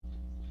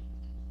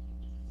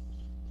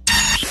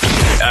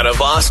out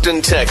of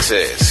Austin,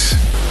 Texas.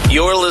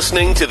 You're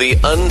listening to the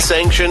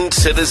Unsanctioned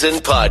Citizen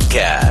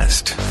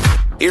Podcast.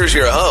 Here's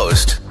your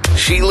host,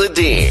 Sheila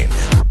Dean.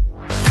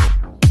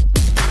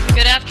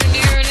 Good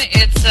afternoon.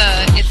 It's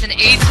an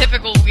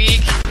atypical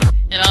week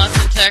in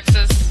Austin,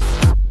 Texas.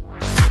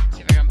 Let's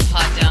see if I can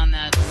pot down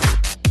that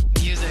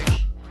music.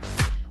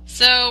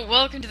 So,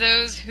 welcome to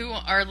those who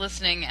are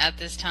listening at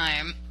this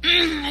time.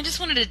 I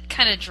just wanted to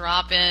kind of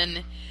drop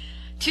in.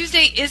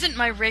 Tuesday isn't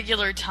my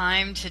regular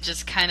time to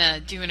just kind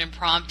of do an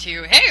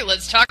impromptu, hey,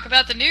 let's talk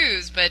about the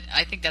news, but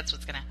I think that's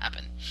what's going to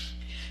happen.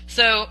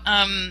 So,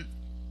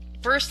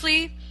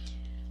 firstly,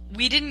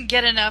 we didn't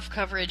get enough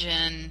coverage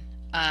in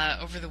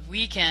over the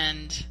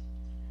weekend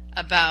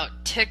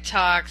about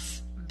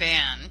TikTok's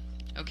ban,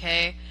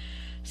 okay?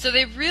 So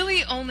they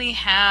really only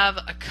have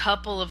a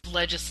couple of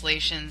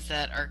legislations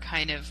that are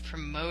kind of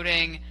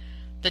promoting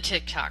the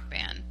TikTok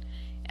ban.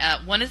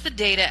 One is the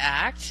Data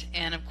Act,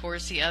 and of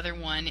course the other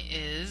one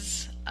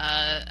is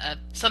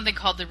something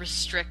called the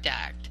Restrict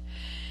Act.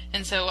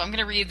 And so I'm going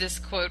to read this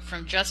quote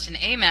from Justin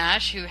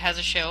Amash, who has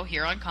a show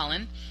here on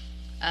Callin.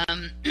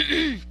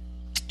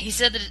 He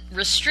said that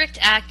Restrict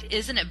Act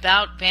isn't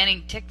about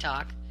banning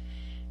TikTok.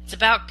 It's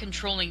about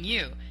controlling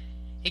you.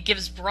 It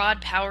gives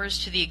broad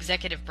powers to the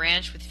executive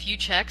branch with few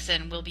checks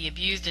and will be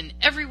abused in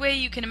every way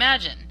you can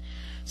imagine.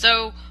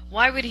 So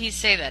why would he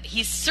say that?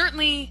 He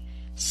certainly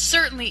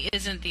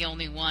isn't the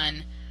only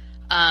one.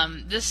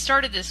 This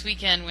started this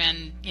weekend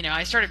when,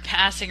 I started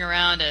passing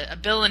around a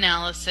bill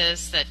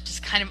analysis that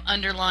just kind of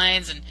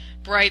underlines and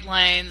bright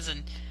lines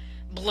and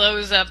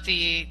blows up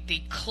the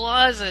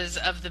clauses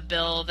of the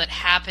bill that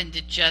happen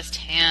to just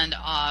hand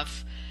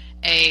off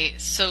a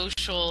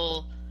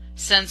social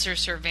censor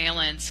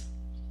surveillance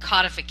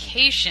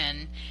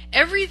codification.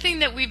 Everything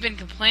that we've been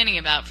complaining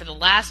about for the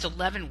last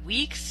 11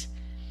 weeks,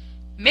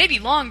 maybe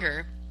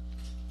longer,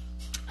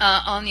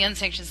 on the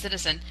Unsanctioned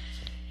Citizen,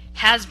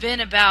 has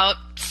been about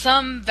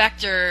some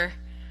vector,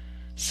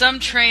 some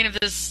train of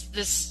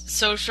this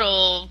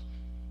social,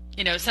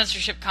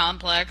 censorship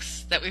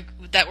complex that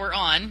we're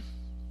on.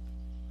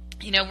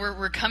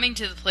 We're coming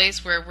to the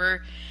place where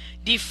we're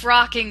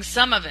defrocking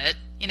some of it.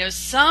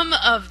 Some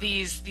of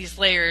these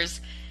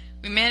layers,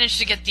 we managed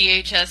to get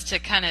DHS to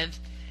kind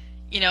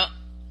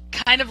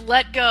of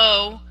let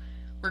go.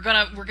 We're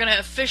gonna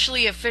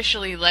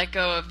officially let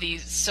go of the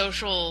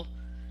social,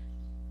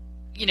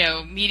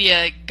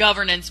 media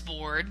governance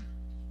board.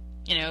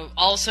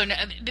 Also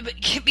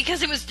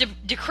because it was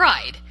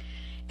decried.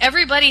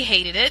 Everybody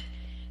hated it.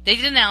 They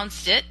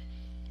denounced it.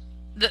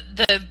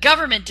 The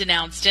government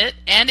denounced it,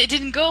 and it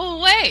didn't go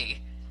away.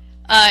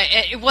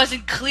 It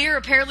wasn't clear.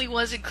 Apparently,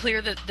 wasn't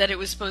clear that it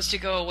was supposed to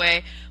go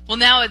away. Well,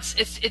 now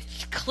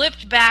it's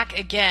clipped back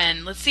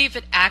again. Let's see if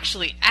it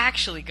actually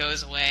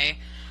goes away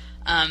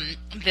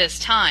this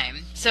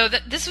time. So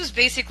this was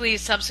basically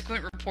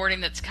subsequent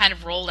reporting that's kind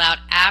of rolled out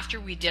after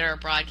we did our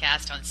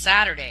broadcast on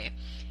Saturday,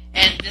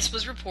 and this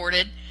was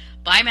reported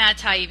by Matt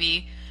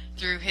Taibbi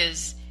through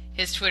his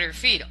Twitter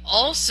feed.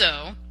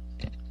 Also,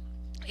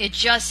 it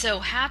just so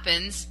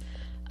happens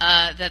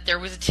that there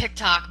was a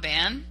TikTok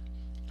ban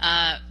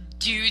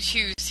due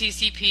to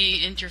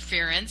CCP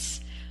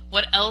interference.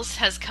 What else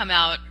has come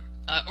out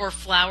or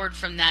flowered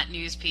from that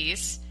news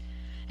piece?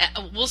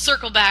 We'll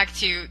circle back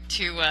to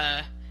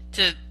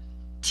the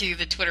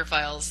Twitter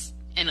files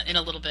in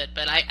a little bit,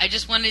 but I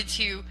just wanted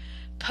to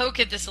poke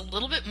at this a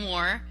little bit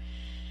more.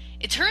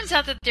 It turns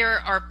out that there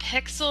are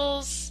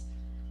pixels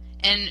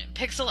and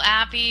pixel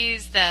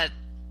appies that,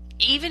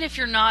 even if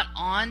you're not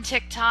on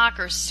TikTok,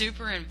 are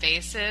super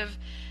invasive.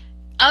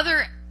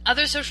 Other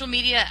social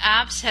media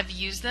apps have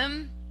used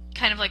them,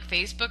 kind of like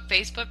Facebook.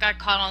 Facebook got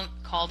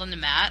called on the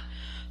mat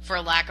for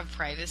a lack of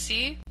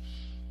privacy.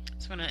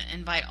 So I'm going to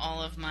invite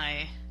all of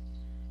my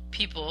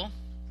people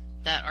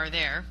that are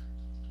there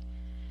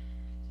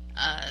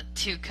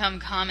to come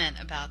comment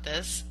about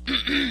this.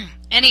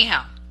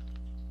 Anyhow,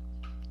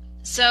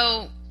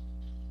 so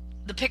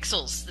the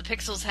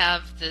pixels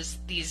have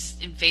these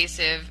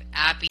invasive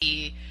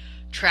appy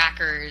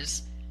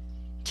trackers.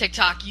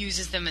 TikTok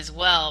uses them as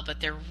well,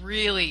 but they're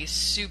really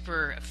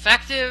super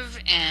effective,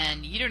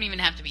 and you don't even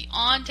have to be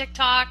on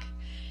TikTok.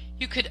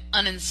 You could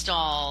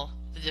uninstall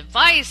the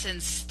device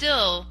and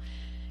still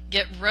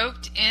get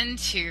roped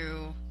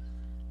into,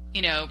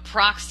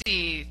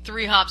 proxy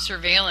 3-hop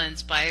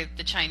surveillance by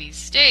the Chinese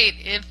state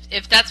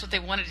if that's what they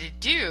wanted to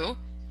do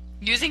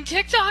using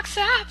TikTok's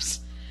apps.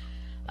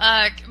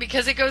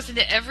 Because it goes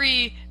into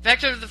every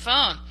vector of the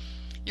phone,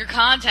 your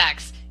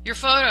contacts, your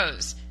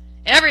photos,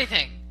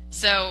 everything.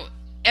 So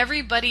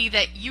everybody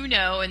that you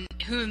know and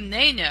whom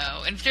they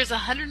know, and if there's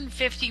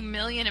 150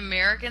 million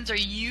Americans, are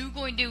you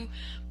going to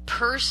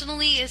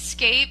personally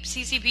escape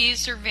CCP's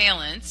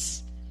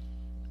surveillance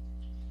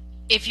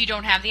if you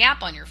don't have the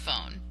app on your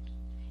phone?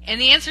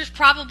 And the answer is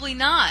probably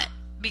not,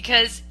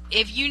 because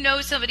if you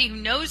know somebody who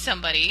knows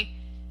somebody,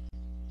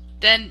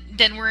 then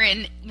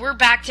we're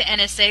back to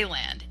NSA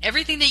land.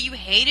 Everything that you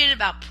hated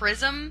about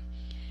PRISM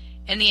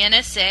and the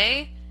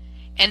NSA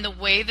and the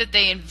way that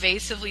they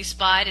invasively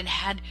spied and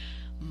had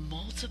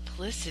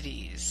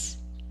multiplicities.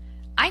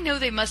 I know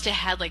they must have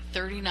had like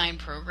 39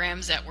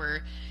 programs that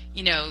were,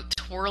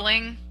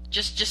 twirling,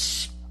 just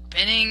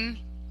spinning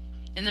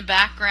in the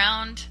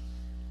background,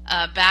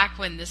 back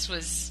when this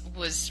was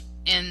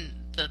in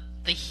the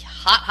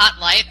hot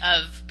light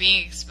of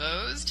being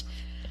exposed.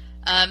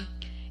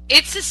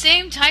 It's the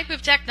same type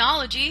of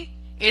technology.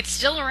 It's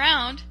still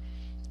around.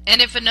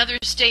 And if another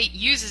state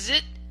uses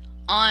it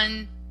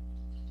on,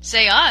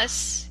 say,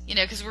 us,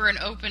 because we're an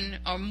open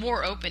or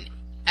more open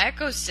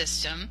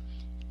ecosystem,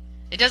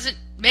 it doesn't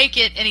make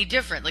it any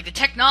different. Like, the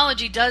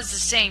technology does the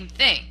same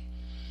thing.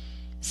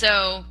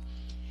 So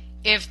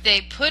if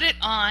they put it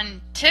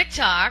on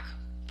TikTok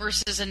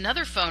versus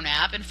another phone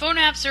app, and phone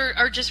apps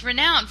are just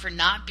renowned for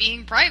not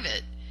being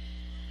private.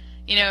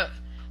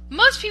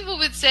 Most people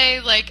would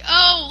say, like,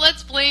 oh,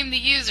 let's blame the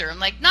user. I'm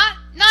like, not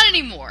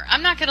anymore.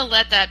 I'm not going to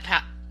let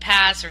that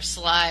pass or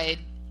slide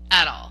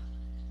at all.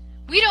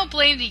 We don't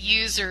blame the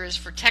users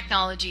for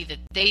technology that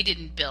they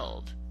didn't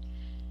build.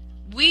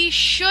 We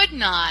should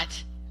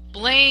not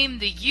blame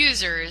the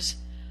users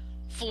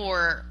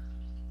for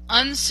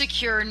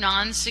unsecure,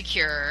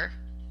 non-secure,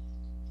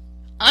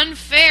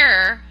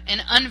 unfair,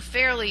 and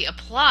unfairly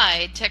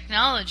applied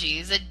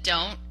technologies that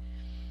don't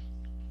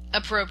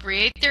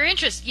appropriate their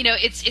interests.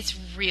 It's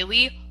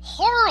really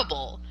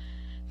horrible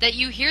that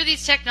you hear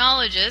these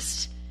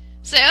technologists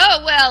say,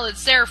 oh, well,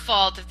 it's their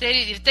fault. If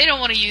they don't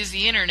want to use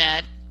the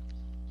internet,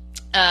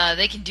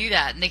 they can do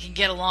that and they can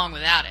get along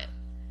without it.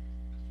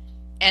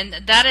 And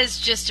that is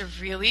just a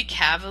really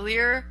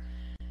cavalier,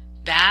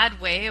 bad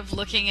way of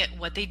looking at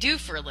what they do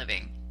for a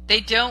living.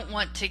 They don't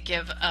want to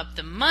give up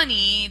the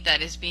money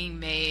that is being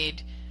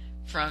made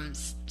from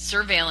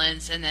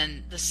surveillance and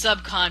then the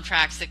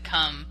subcontracts that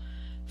come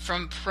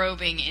from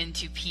probing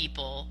into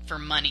people for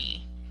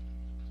money.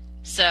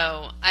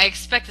 So I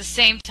expect the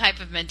same type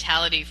of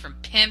mentality from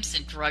pimps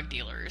and drug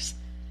dealers.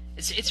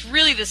 It's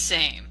really the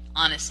same,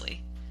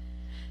 honestly.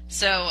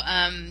 So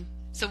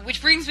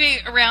which brings me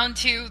around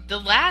to the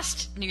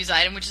last news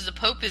item, which is the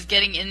Pope is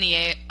getting in the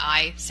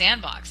AI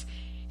sandbox.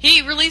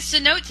 He released a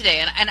note today,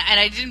 and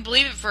I didn't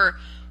believe it for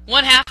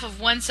 1/2 of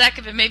 1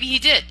 second, but maybe he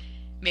did.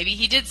 Maybe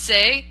he did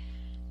say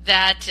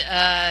that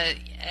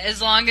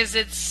as long as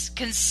it's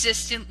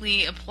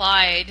consistently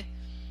applied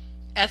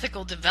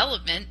ethical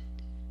development,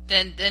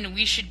 then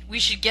we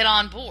should get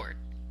on board.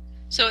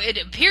 So it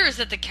appears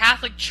that the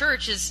Catholic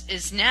Church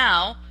is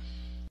now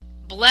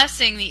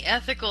blessing the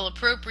ethical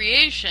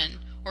appropriation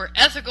or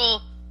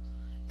ethical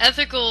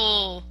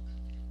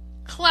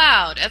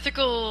cloud,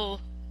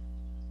 ethical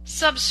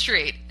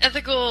substrate,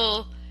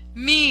 ethical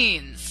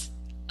means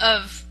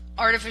of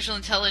artificial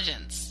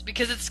intelligence,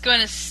 because it's going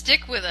to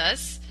stick with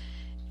us,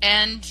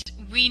 and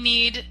we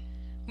need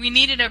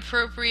an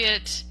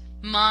appropriate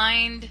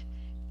mind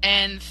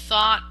and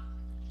thought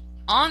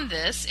on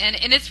this, and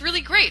it's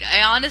really great.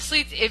 I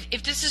honestly,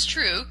 if this is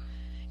true,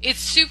 it's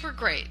super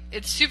great.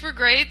 It's super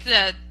great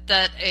that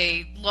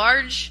a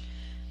large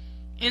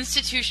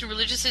institution,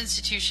 religious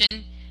institution,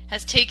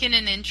 has taken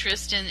an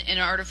interest in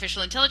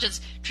artificial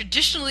intelligence.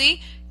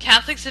 Traditionally,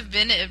 Catholics have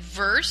been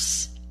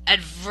adverse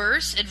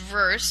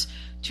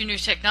to new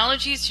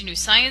technologies, to new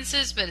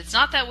sciences, but it's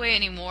not that way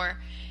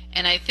anymore.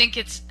 And I think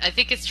it's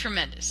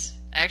tremendous.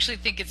 I actually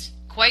think it's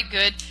quite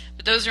good,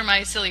 but those are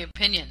my silly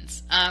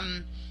opinions.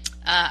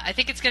 I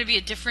think it's going to be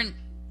a different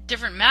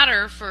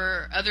matter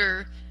for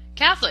other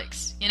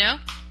Catholics.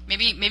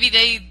 Maybe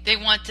they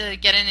want to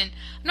get in, and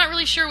I'm not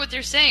really sure what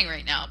they're saying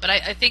right now, but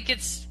I think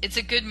it's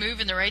a good move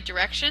in the right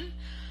direction.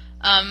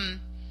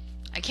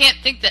 I can't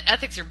think that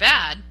ethics are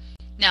bad.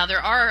 Now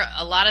there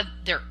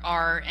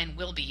are and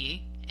will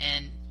be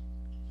and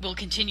will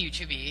continue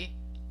to be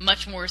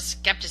much more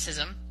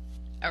skepticism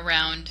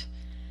around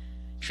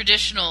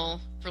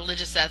traditional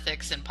religious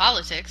ethics and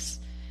politics,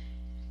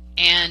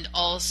 and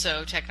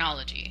also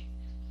technology.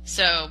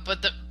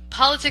 But the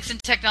politics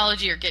and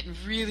technology are getting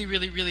really,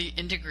 really, really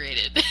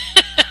integrated.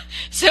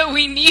 So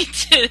we need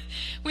to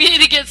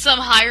get some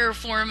higher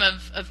form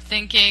of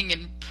thinking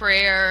and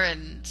prayer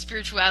and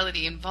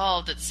spirituality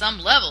involved at some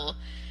level.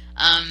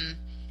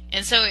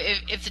 And so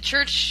if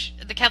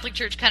the Catholic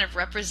Church kind of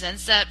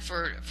represents that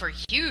for a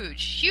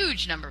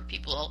huge number of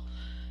people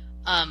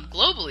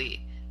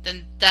globally,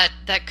 then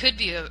that could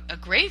be a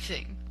great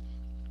thing.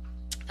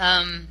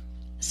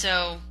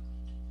 So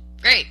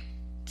great.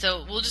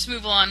 So we'll just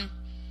move on,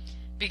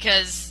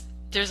 because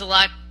there's a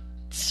lot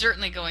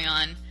certainly going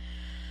on.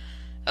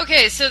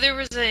 Okay, so there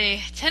was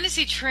a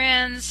Tennessee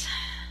trans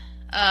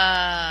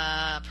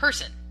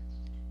person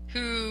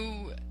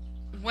who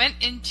went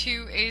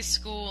into a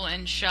school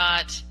and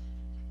shot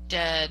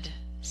dead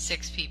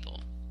 6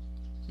 people.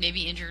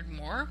 Maybe injured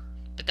more,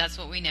 but that's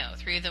what we know.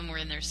 3 of them were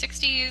in their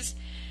 60s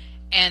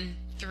and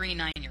 3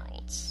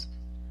 9-year-olds.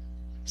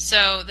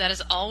 So that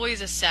is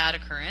always a sad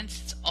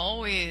occurrence. It's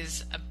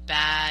always a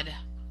bad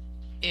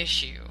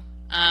issue.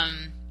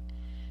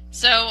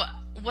 So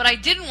what I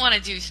didn't want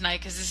to do tonight,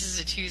 because this is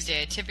a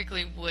Tuesday, I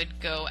typically would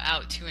go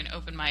out to an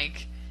open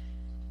mic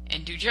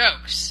and do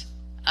jokes.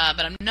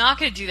 But I'm not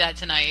going to do that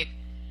tonight,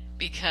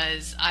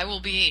 because I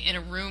will be in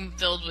a room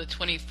filled with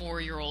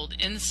 24-year-old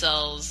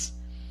incels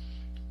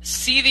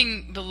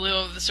seething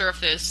below the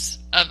surface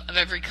of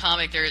every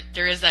comic,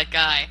 there is that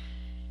guy.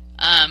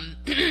 And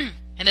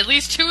at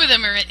least two of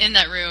them are in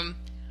that room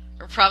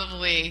are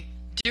probably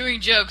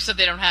doing jokes so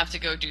they don't have to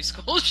go do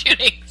school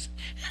shootings.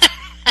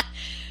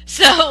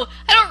 So I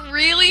don't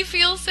really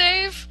feel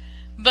safe,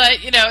 but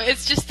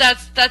it's just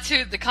that's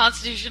who the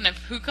constitution of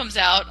who comes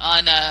out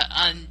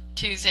on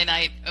Tuesday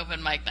night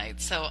open mic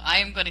night. So I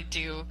am going to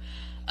do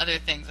other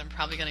things. I'm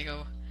probably going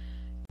to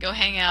go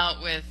hang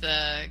out with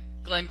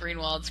Glenn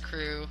Greenwald's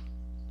crew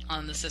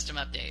on the system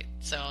update.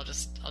 So I'll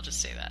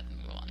just say that and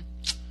move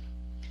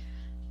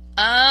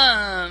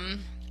on.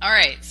 All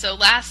right. So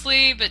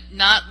lastly, but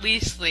not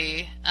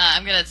leastly,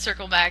 I'm going to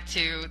circle back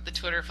to the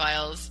Twitter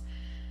files.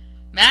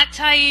 Matt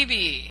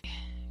Taibbi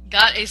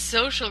got a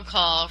social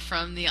call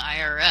from the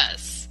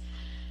IRS.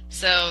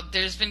 So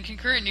there's been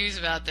concurrent news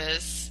about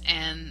this,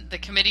 and the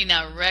committee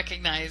now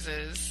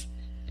recognizes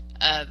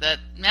that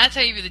Matt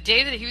Taibbi, the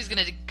day that he was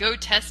going to go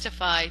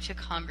testify to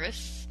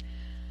Congress,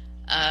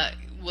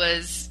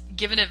 was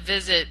given a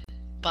visit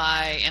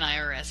by an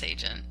IRS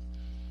agent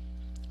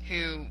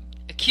who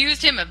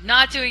accused him of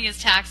not doing his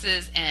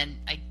taxes and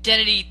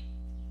identity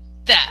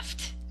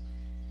theft.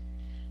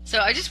 So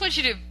I just want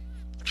you to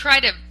try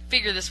to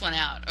figure this one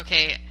out,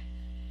 okay?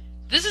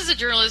 This is a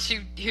journalist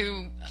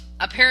who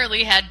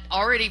apparently had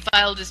already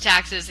filed his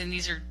taxes, and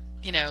these are,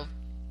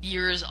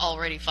 years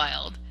already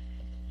filed.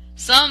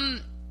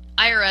 Some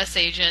IRS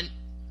agent,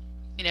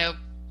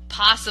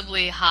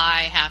 possibly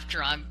high, half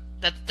drunk,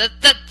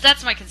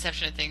 that's my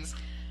conception of things,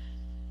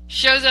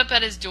 shows up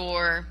at his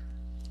door,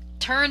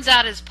 turns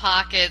out his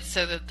pockets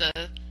so that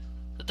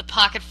the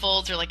pocket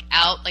folds are like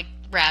out like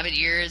rabbit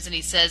ears, and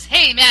he says,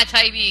 "Hey, Matt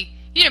Taibbi,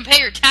 you didn't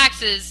pay your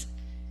taxes.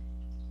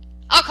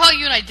 I'll call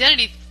you an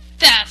identity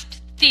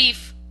theft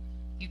thief,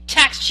 you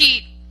tax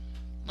cheat,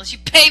 unless you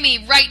pay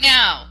me right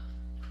now.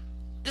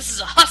 This is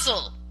a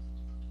hustle.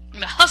 I'm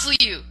going to hustle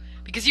you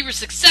because you were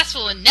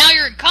successful and now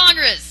you're in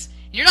Congress.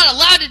 And you're not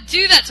allowed to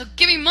do that, so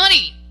give me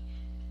money.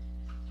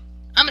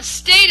 I'm a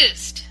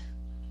statist."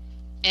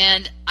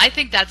 And I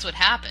think that's what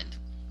happened.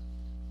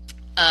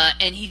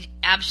 And he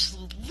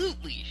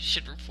absolutely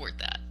should report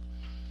that.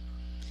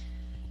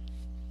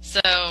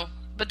 So,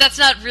 but that's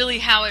not really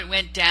how it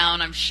went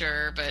down, I'm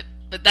sure. But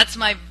that's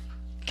my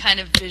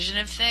kind of vision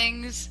of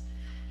things.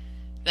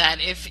 That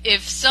if an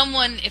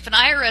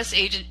IRS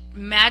agent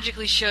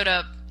magically showed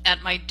up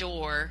at my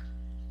door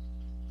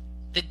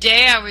the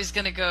day I was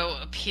going to go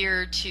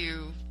appear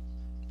to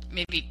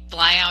maybe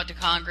fly out to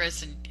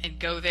Congress and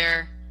go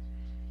there,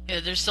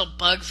 there's still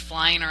bugs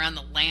flying around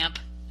the lamp,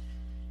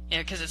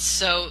 because it's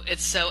so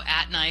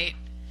at night.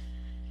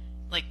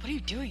 Like, what are you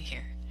doing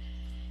here?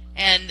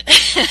 And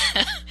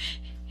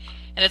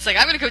and it's like,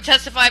 I'm going to go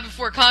testify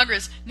before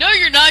Congress. No,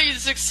 you're not. You're a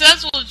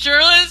successful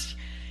journalist.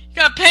 You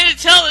got to pay to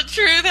tell the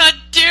truth. How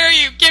dare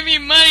you give me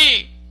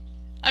money?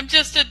 I'm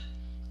just a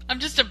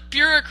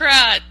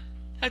bureaucrat.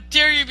 How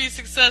dare you be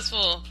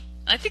successful?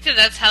 I think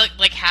that's how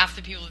like half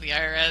the people of the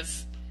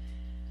IRS,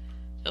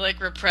 they're like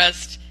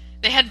repressed.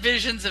 They had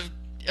visions of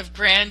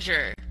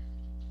grandeur,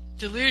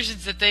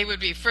 delusions that they would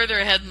be further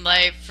ahead in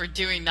life for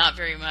doing not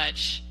very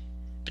much,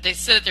 but they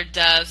sit at their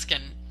desk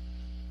and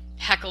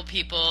heckle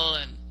people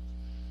and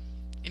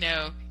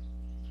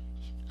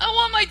I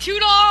want my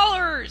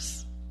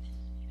 $2,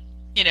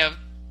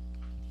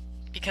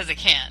 because they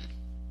can.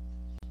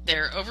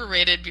 They're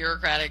overrated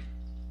bureaucratic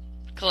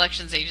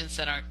collections agents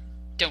that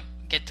don't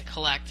get to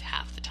collect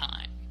half the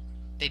time.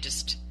 They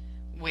just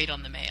wait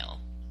on the mail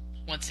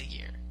once a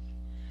year.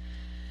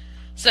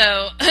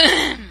 So,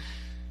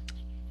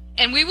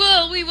 and we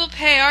will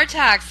pay our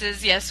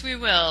taxes. Yes, we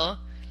will.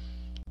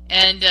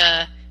 And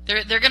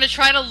they're going to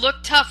try to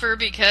look tougher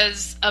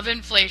because of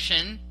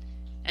inflation.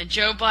 And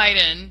Joe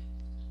Biden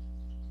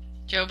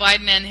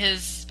and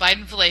his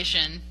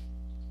Bidenflation,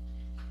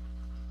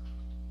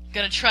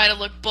 going to try to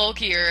look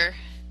bulkier.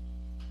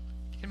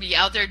 Going to be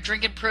out there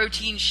drinking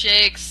protein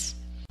shakes,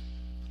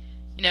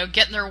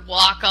 getting their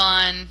walk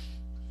on,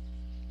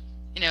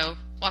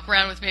 walk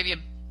around with maybe a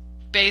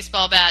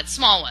baseball bat,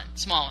 small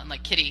one,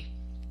 like kitty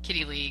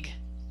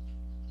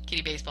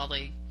baseball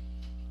league.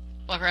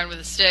 Walk around with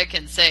a stick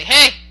and say,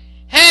 hey,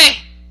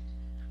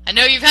 I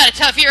know you've had a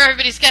tough year,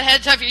 everybody's had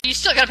a tough year, you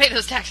still gotta pay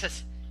those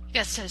taxes. You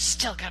guys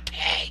still gotta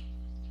pay.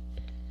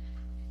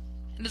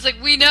 And it's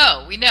like, we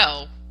know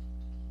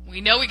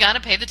we gotta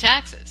pay the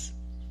taxes.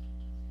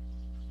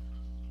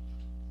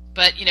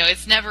 But,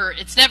 it's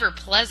never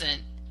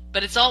pleasant,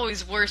 but it's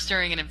always worse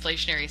during an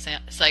inflationary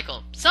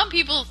cycle. Some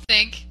people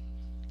think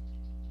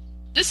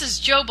this is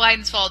Joe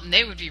Biden's fault and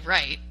they would be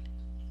right.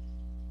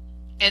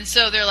 And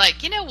so they're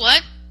like, you know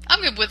what?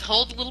 I'm going to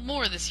withhold a little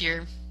more this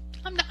year.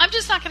 I'm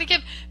just not going to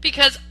give,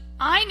 because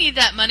I need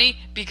that money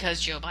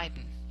because Joe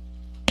Biden.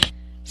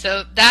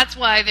 So that's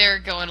why they're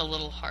going a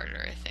little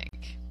harder, I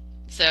think.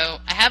 So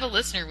I have a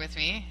listener with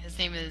me. His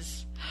name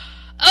is...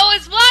 Oh,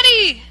 it's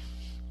Bloody!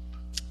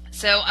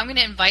 So I'm going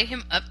to invite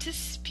him up to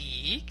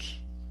speak.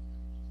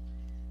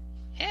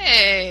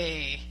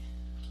 Hey!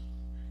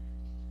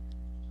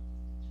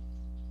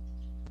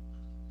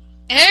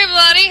 Hey,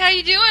 Bloody, how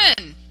you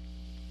doing?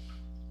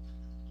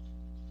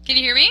 Can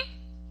you hear me?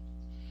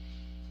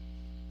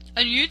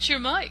 Unmute your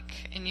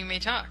mic and you may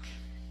talk.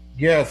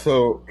 Yeah,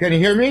 so can you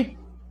hear me?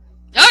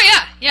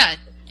 Oh, yeah.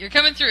 You're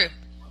coming through.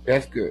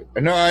 That's good.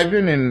 No, I've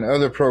been in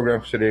other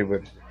programs today,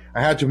 but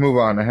I had to move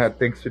on. I had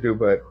things to do,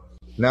 but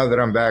now that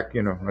I'm back,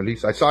 at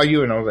least I saw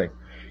you and I was like,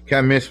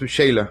 can't miss with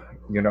Shayla,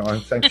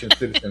 unsanctioned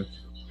citizen.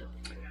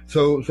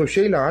 So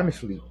Shayla,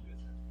 honestly,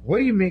 what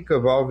do you make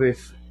of all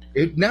this?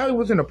 It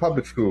wasn't a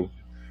public school.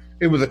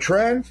 It was a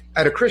trans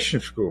at a Christian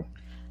school.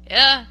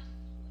 Yeah.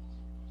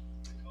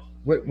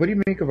 What do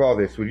you make of all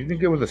this? Would you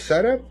think it was a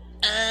setup?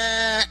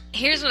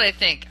 Here's what I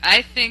think.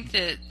 I think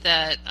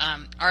that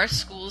our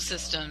school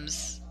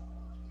systems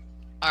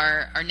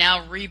are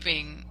now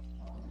reaping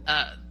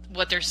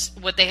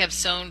what they have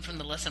sown from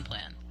the lesson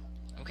plan.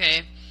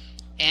 Okay,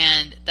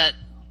 and that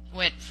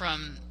went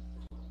from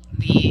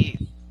the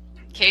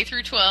K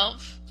through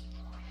 12.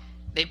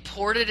 They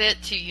ported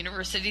it to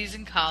universities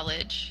and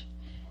college,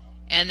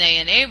 and they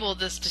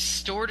enabled this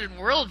distorted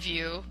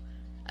worldview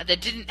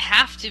that didn't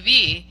have to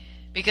be,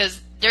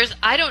 because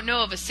I don't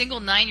know of a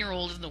single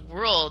 9-year-old in the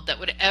world that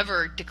would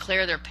ever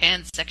declare their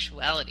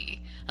pansexuality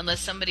unless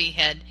somebody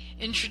had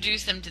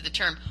introduced them to the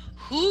term.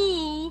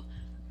 Who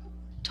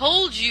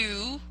told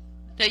you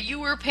that you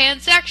were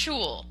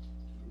pansexual?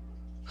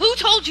 Who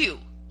told you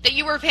that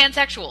you were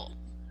pansexual?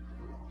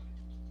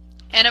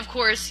 And of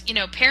course,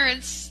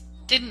 parents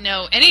didn't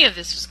know any of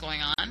this was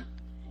going on.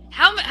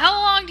 How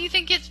long do you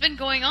think it's been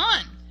going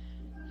on?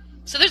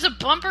 So there's a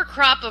bumper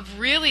crop of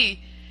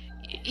really,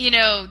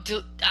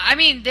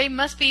 they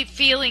must be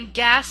feeling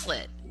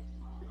gaslit.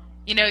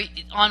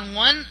 On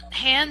one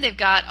hand, they've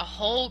got a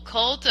whole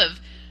cult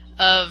of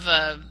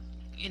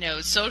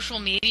social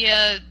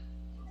media,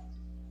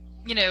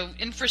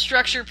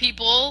 infrastructure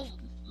people,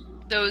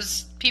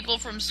 those people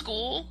from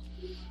school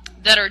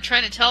that are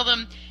trying to tell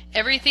them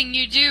everything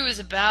you do is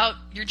about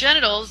your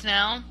genitals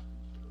now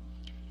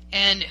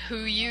and who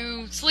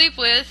you sleep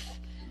with.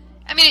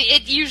 I mean,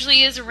 it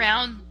usually is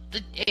around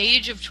the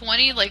age of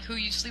 20, like who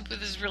you sleep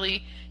with is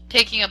really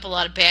taking up a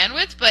lot of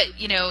bandwidth, but,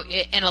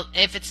 and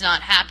if it's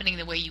not happening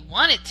the way you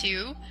want it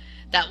to,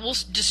 that will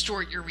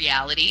distort your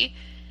reality.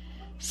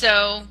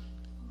 So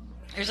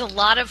there's a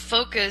lot of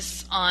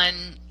focus on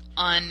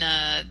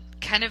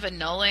kind of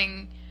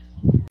annulling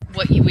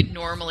what you would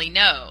normally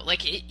know.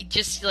 Like,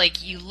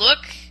 you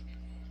look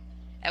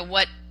at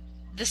what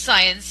the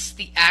science,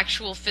 the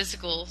actual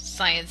physical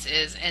science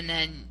is, and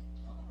then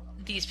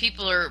these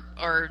people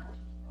are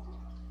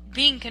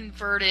being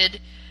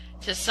converted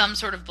to some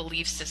sort of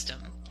belief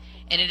system.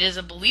 And it is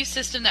a belief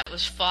system that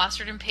was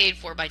fostered and paid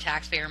for by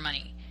taxpayer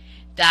money.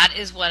 That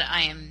is what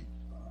I am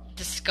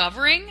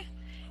discovering,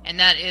 and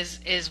that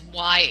is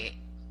why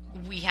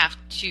we have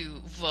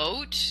to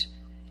vote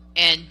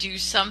and do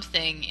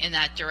something in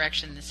that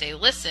direction to say,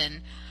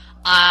 listen,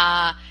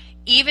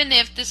 even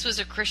if this was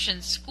a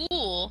Christian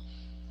school,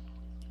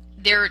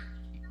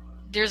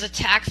 there's a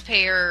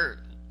taxpayer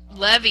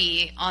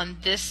levy on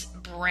this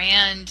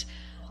brand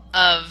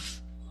of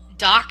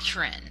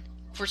doctrine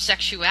for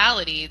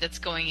sexuality that's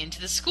going into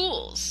the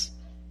schools.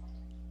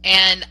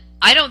 And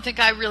I don't think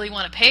I really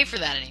want to pay for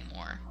that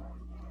anymore.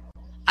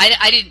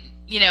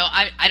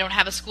 I don't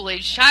have a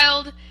school-age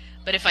child,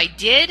 but if I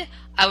did,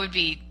 I would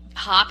be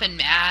hopping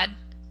mad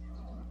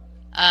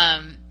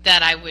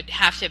that I would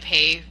have to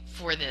pay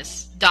for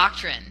this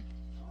doctrine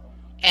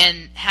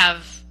and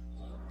have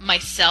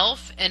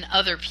myself and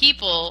other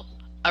people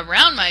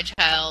around my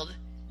child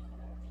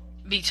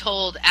be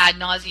told ad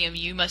nauseum,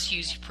 you must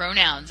use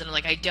pronouns. And I'm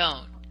like, I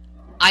don't.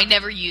 I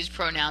never use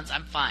pronouns.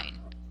 I'm fine.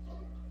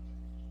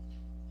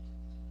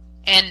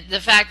 And the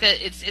fact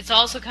that it's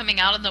also coming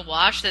out in the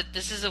wash that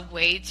this is a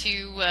way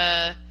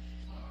to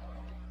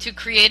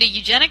create a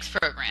eugenics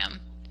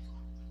program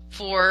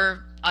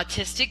for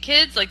autistic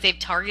kids. Like, they've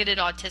targeted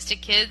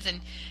autistic kids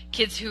and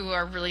kids who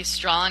are really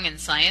strong in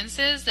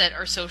sciences that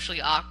are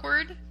socially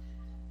awkward.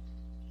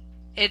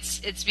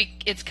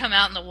 It's come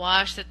out in the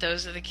wash that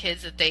those are the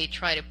kids that they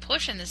try to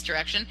push in this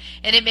direction,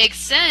 and it makes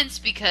sense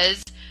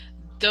because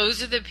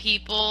those are the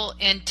people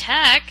in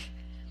tech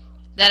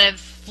that have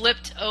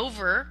flipped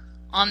over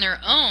on their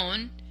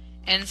own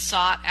and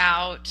sought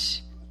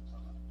out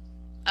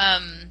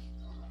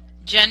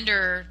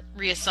gender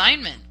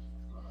reassignment.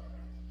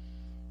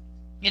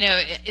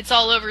 It's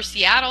all over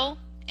Seattle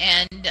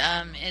and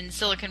in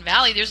Silicon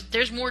Valley.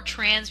 There's more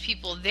trans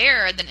people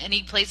there than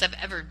any place I've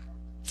ever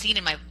seen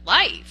in my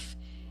life.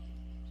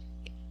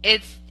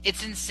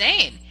 It's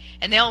insane,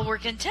 and they all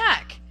work in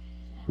tech.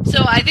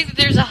 So I think that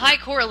there's a high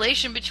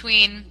correlation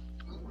between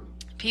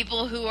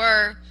people who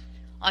are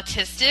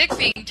autistic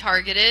being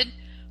targeted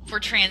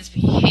for trans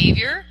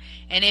behavior,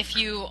 and if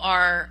you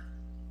are,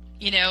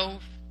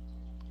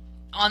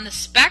 on the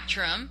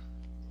spectrum,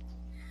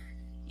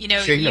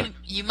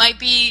 you might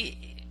be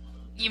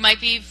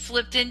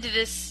flipped into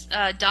this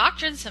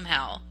doctrine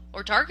somehow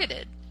or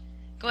targeted.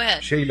 Go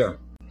ahead. Shayla,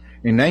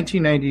 in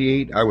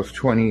 1998, I was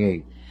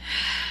 28.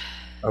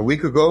 A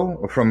week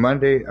ago, from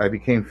Monday, I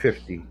became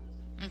 50.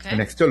 Okay.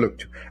 And I still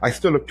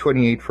look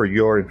 28 for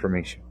your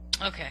information.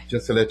 Okay.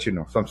 Just to let you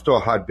know. So I'm still a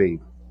hot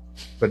babe.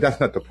 but that's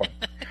not the point.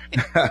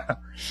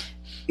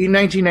 In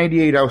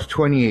 1998, I was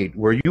 28.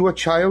 Were you a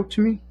child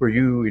to me? Were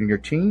you in your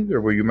teens,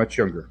 or were you much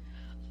younger?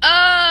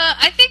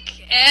 I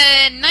think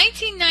in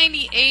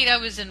 1998 I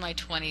was in my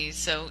 20s.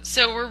 So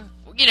we're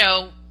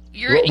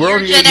you're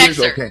only Gen 8 years,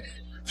 Xer. okay.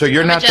 So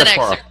you're I'm a not Gen that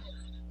far. Xer.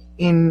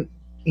 In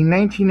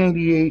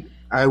 1988,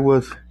 I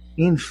was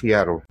in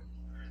Seattle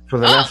for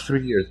the last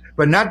 3 years,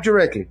 but not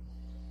directly,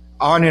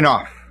 on and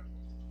off.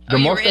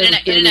 You were in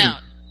and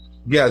out.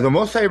 Yeah, the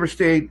most I ever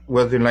stayed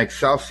was in like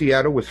South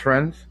Seattle with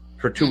friends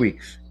for 2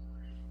 weeks.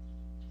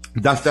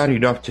 That's not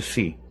enough to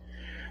see.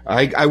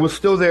 I was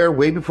still there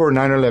way before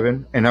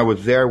 9/11, and I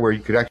was there where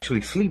you could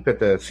actually sleep at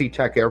the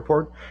SeaTac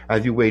airport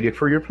as you waited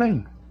for your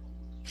plane,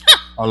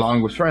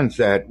 along with friends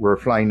that were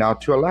flying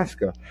out to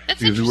Alaska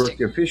because we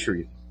worked in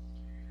fisheries.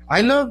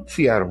 I loved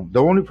Seattle.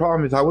 The only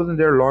problem is I wasn't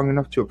there long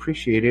enough to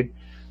appreciate it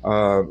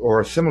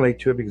or assimilate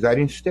to it because I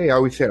didn't stay. I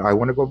always said, I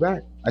want to go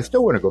back. I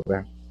still want to go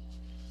back.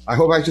 I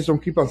hope I just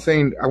don't keep on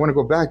saying I want to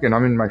go back and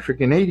I'm in my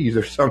freaking 80s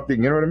or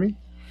something. You know what I mean?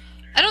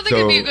 I don't think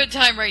it'd be a good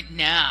time right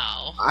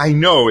now. I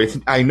know it's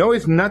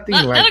nothing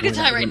like not a good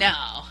time right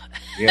now.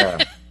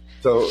 Yeah.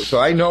 So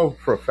I know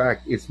for a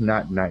fact it's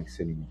not nice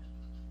anymore.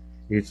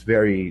 It's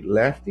very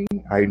lefty.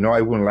 I know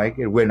I wouldn't like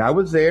it. When I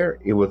was there,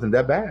 it wasn't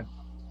that bad.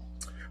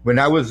 When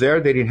I was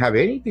there, they didn't have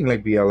anything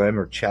like BLM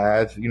or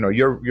Chaz. You know,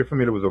 you're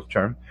familiar with those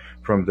terms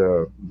from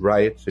the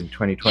riots in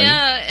 2020.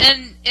 Yeah,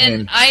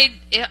 and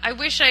I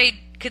wish I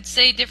could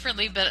say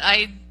differently, but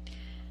I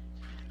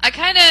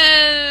kind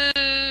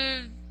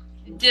of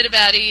did a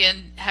baddie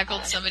and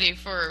heckled somebody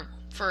for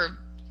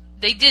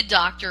they did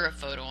doctor a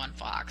photo on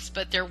Fox,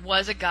 but there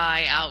was a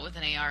guy out with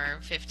an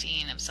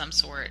AR-15 of some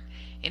sort,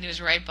 and he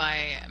was right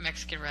by a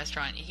Mexican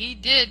restaurant.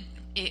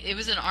 It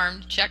was an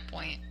armed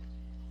checkpoint.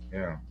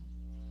 Yeah.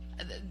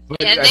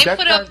 But and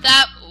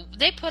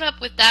they put up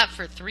with that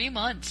for 3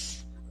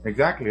 months.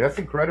 Exactly. That's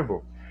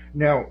incredible.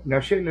 Now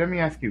Shayla, let me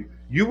ask you.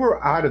 You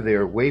were out of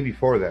there way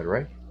before that,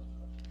 right?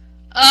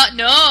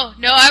 No,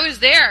 I was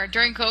there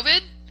during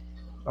COVID.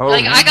 Oh,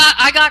 like man.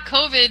 I got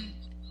COVID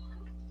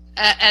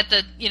at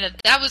the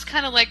that was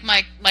kind of like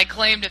my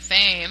claim to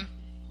fame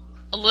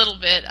a little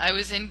bit. I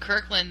was in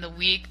Kirkland the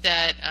week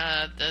that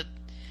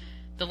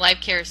the Life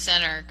Care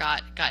Center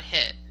got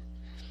hit.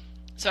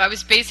 So I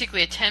was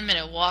basically a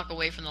 10-minute walk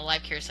away from the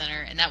Life Care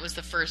Center, and that was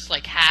the first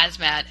like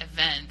hazmat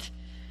event.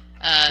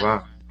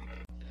 Wow.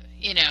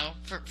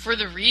 For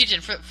the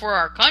region, for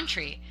our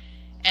country,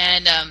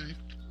 and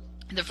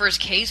the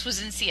first case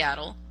was in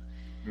Seattle.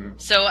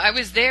 So I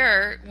was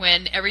there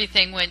when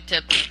everything went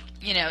to,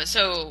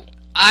 so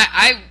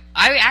I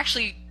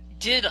actually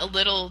did a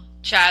little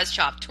Chaz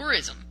Chop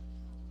tourism.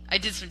 I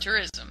did some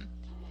tourism.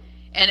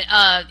 And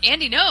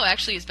Andy No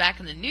actually is back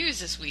in the news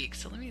this week.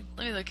 So let me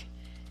look.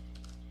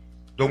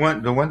 The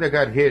one that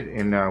got hit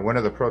in one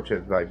of the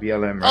protests by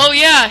BLM. Right? Oh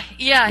yeah.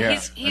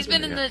 He's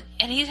been in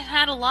and he's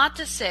had a lot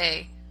to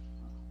say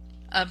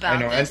about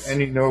this.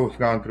 And he knows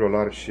gone through a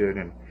lot of shit,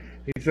 and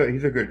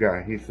he's a good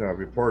guy. He's a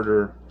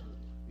reporter.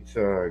 He's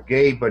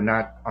gay, but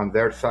not on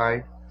their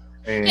side.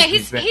 And yeah,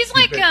 he's been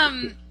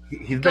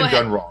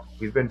done wrong.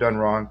 He's been done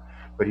wrong,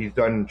 but he's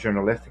done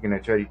journalistic, and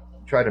they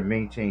try to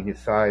maintain his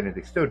side, and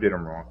they still did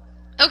him wrong.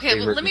 Okay,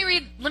 well, let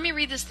me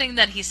read this thing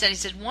that he said. He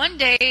said, "One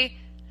day,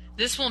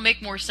 this will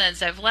make more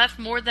sense. I've left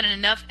more than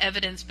enough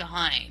evidence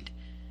behind."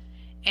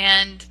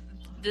 And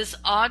this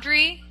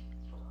Audrey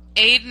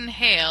Aiden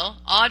Hale,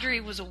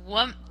 Audrey was a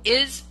woman.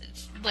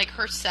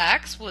 Her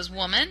sex was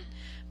woman,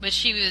 but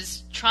she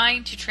was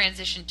trying to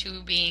transition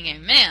to being a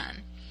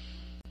man.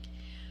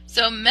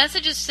 So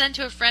messages sent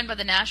to a friend by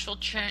the Nashville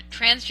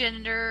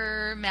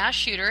transgender mass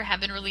shooter have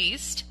been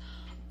released.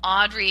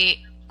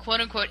 Audrey,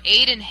 quote-unquote,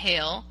 Aiden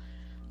Hale,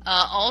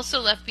 also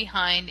left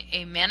behind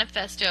a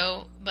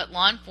manifesto, but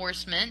law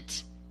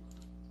enforcement,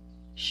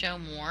 show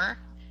more,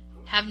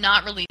 have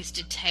not released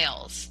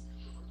details.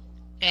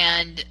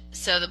 And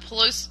so the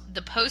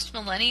Post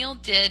Millennial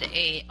did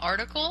a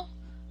article.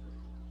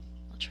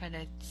 I'll try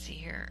to see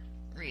here,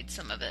 read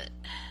some of it.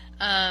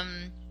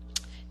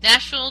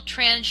 Nashville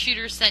trans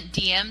shooter sent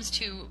DMs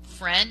to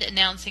friend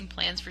announcing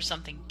plans for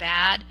something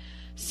bad.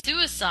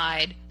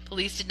 Suicide.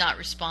 Police did not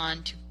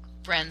respond to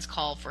friend's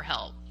call for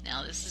help.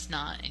 Now, this is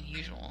not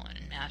unusual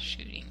in mass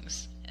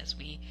shootings, as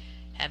we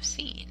have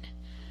seen.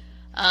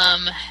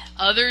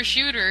 Other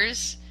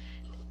shooters,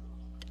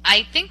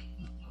 I think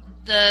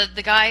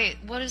the guy,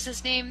 what is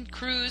his name?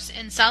 Cruz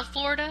in South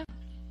Florida?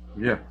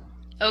 Yeah.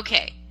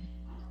 Okay.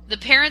 The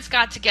parents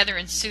got together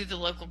and sued the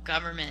local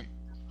government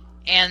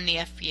and the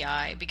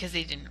FBI because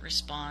they didn't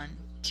respond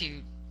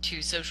to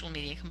social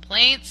media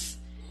complaints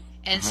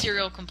and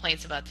serial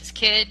complaints about this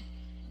kid.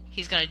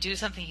 He's going to do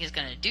something. He's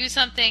going to do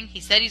something. He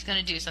said he's going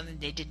to do something.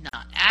 They did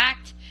not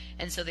act,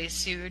 and so they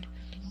sued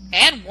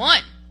and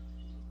won.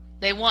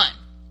 They won.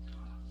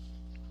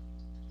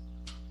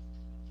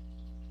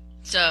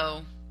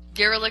 So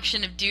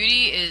dereliction of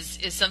duty is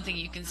something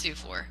you can sue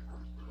for.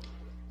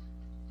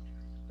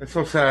 It's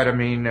so sad. I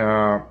mean,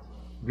 the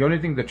only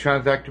thing the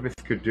trans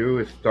activists could do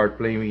is start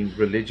blaming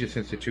religious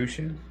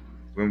institutions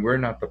when we're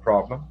not the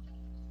problem.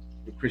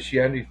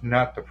 Christianity is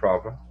not the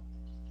problem.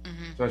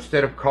 Hmm. So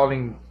instead of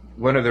calling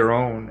one of their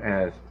own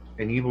as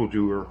an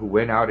evildoer who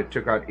went out and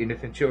took out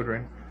innocent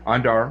children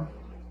unarmed,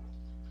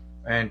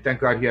 and thank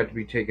God he had to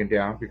be taken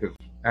down because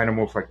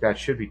animals like that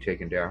should be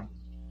taken down.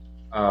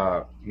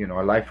 A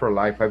life for a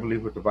life. I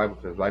believe what the Bible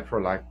says, life for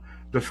a life.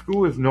 The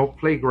school is no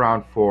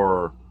playground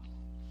to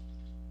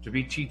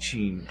be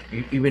teaching,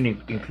 even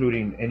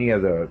including any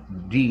of the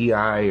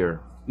DEI or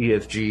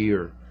ESG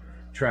or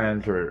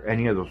trans or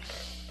any of those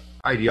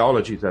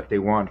ideologies that they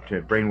want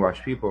to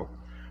brainwash people.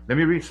 Let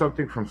me read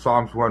something from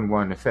Psalms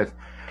 1:1. It says,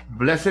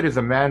 "Blessed is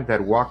a man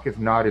that walketh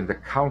not in the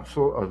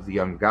counsel of the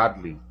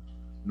ungodly,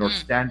 nor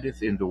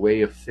standeth in the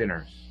way of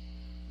sinners,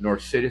 nor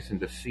sitteth in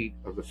the seat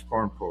of the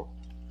scornful."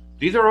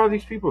 These are all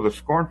these people, the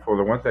scornful,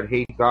 the ones that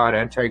hate God,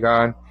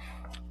 anti-God,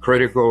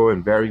 critical,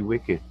 and very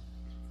wicked.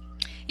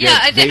 Yeah,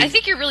 I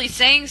think you're really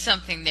saying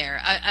something there.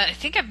 I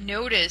think I've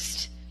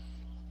noticed,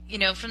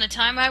 from the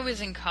time I was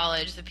in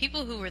college, the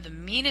people who were the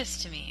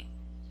meanest to me,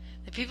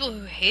 the people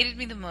who hated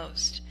me the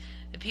most,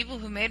 the people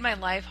who made my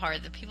life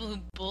hard, the people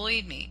who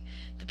bullied me,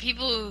 the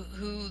people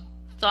who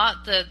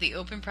thought that the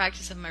open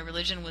practice of my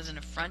religion was an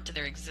affront to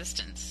their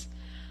existence,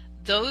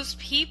 those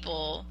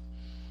people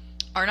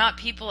are not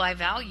people I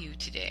value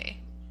today.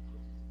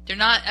 They're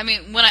not,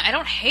 I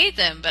don't hate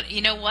them, but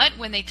you know what?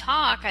 When they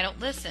talk, I don't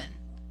listen.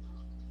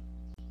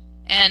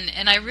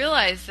 And I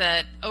realize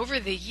that over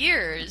the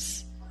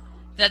years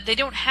that they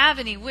don't have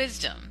any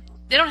wisdom.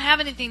 They don't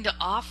have anything to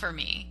offer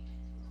me.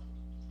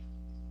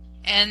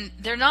 And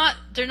they're not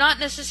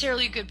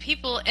necessarily good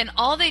people, and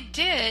all they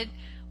did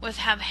was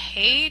have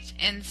hate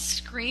and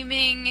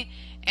screaming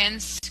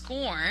and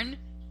scorn.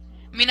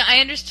 I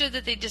understood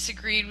that they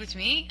disagreed with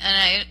me, and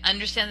I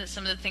understand that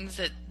some of the things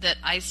that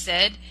I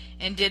said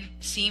and did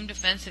seemed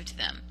offensive to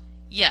them.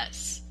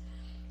 Yes.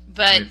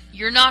 But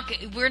we're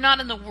not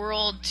in the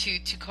world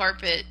to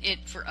carpet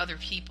it for other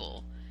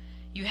people.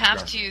 You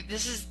have to,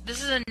 this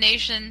is a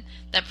nation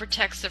that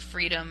protects the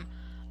freedom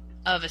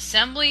of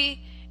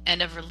assembly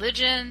and of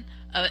religion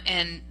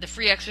and the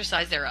free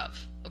exercise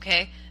thereof.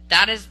 Okay?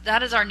 That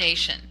is our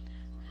nation.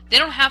 They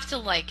don't have to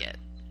like it.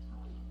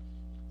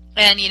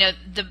 And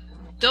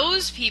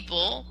those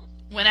people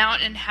went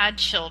out and had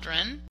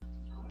children.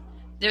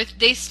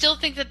 They still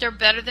think that they're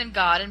better than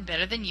God and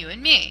better than you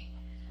and me.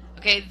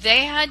 Okay,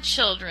 they had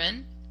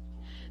children.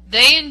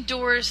 They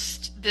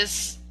endorsed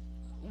this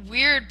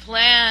weird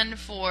plan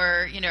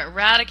for,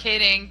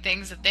 eradicating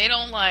things that they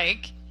don't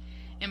like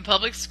in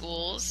public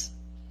schools.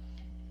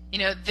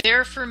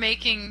 They're for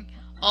making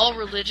all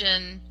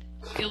religion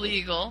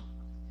illegal.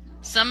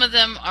 Some of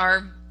them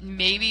are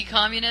maybe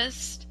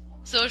communist,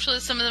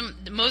 socialist.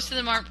 Most of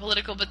them aren't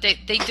political, but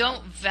they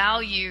don't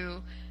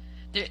value.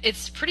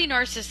 It's pretty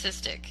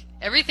narcissistic.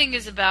 Everything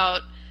is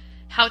about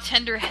how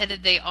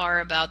tender-headed they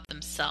are about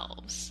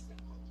themselves.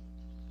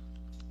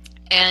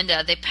 And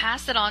they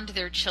pass it on to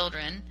their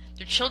children.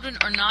 Their children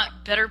are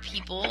not better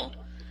people.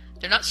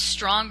 They're not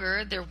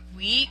stronger. They're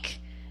weak.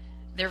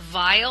 They're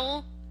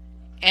vile.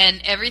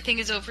 And everything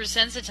is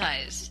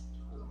oversensitized.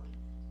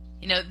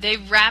 They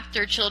wrapped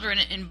their children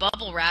in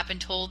bubble wrap and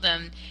told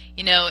them,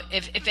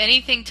 if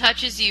anything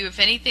touches you, if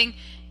anything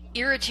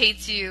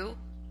irritates you,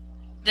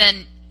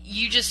 then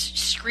you just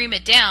scream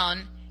it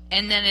down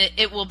and then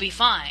it will be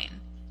fine.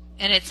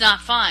 And it's not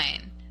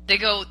fine.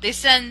 They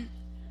send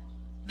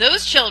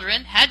those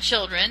children, had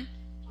children,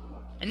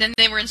 and then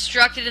they were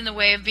instructed in the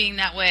way of being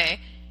that way.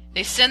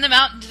 They send them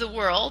out into the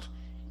world,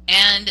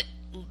 and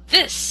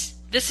this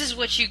is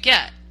what you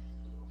get.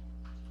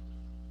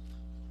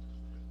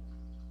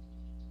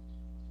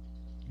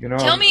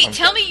 Tell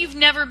me you've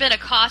never been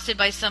accosted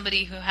by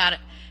somebody who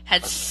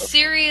had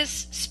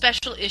serious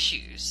special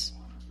issues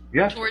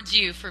towards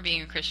you for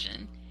being a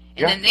Christian.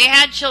 And then they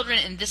had children,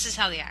 and this is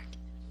how they act.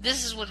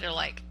 This is what they're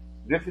like.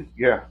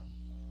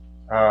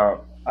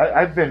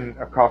 I've been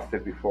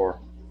accosted before.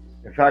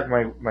 In fact,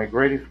 my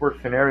greatest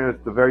worst scenario is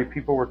the very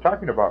people we're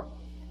talking about.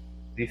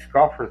 These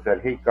scoffers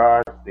that hate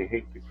God, they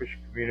hate the Christian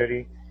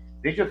community.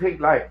 They just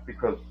hate life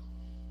because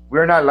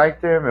we're not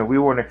like them, and we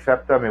won't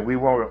accept them, and we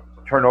won't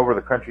turn over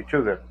the country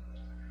to them.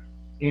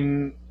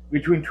 In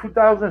between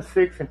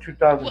 2006 and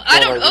 2012, well, I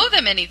don't owe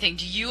them anything.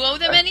 Do you owe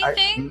them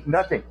anything?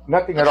 Nothing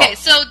at all. Okay,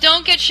 so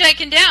don't get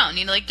shaken down.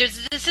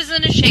 This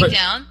isn't a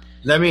shakedown.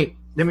 Let me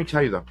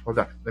tell you though. Hold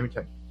on. Let me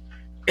tell you.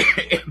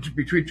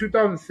 Between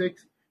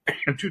 2006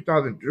 and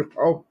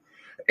 2012,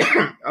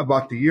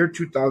 about the year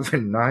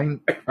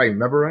 2009, if I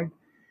remember right,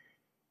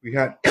 we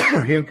had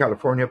here in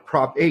California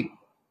Prop 8,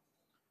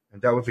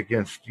 and that was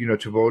against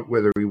to vote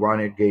whether we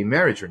wanted gay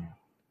marriage or not.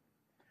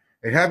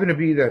 It happened to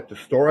be that the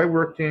store I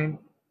worked in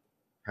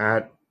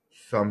had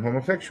some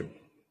homosexuals,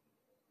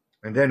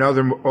 and then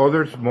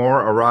others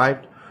more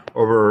arrived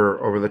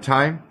over the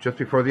time just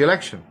before the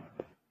election.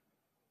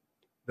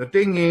 The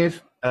thing is,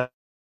 it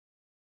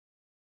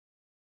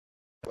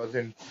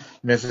wasn't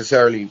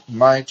necessarily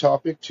my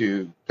topic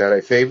that I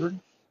favored.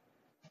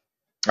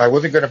 I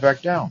wasn't going to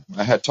back down.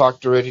 I had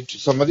talked already to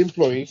some of the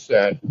employees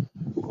that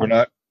were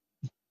not,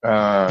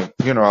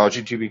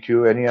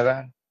 LGBTQ, any of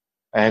that,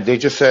 and they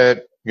just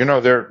said,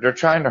 they're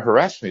trying to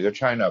harass me. They're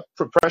trying to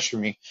pressure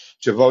me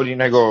to vote.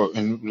 And I go,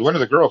 and one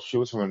of the girls, she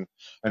was from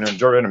an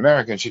Honduran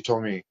American. She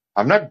told me,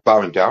 I'm not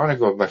bowing down. I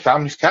go, my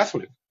family's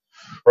Catholic.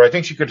 Or I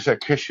think she could have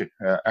said Christian.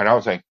 And I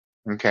was like,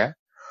 okay.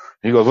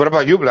 He goes, what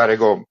about you, Vlad? I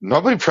go,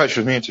 nobody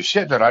pressures me into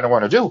shit that I don't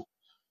want to do.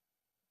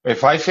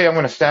 If I say I'm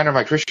going to stand on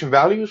my Christian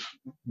values,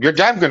 you're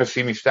damn going to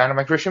see me stand on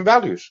my Christian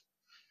values.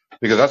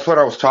 Because that's what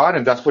I was taught,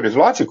 and that's what is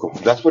logical.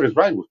 That's what is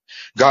right.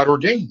 God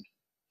ordained.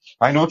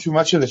 I know too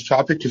much of this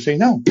topic to say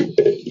no.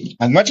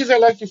 As much as I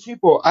like these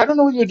people, I don't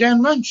know your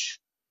damn lunch.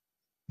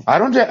 I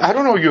don't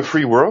know your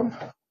free world.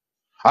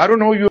 I don't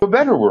know you a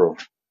better world.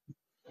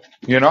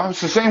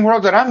 It's the same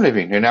world that I'm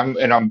living, and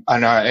I'm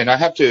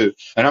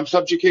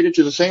subjugated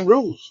to the same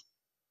rules.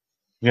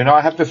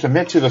 I have to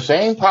submit to the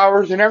same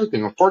powers and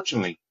everything,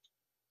 unfortunately.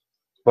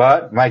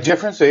 But my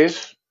difference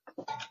is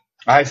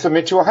I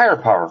submit to a higher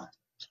power.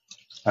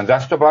 And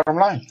that's the bottom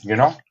line,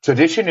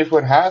 Tradition is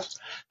what has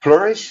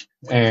flourished,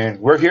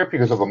 and we're here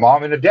because of a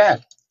mom and a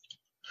dad.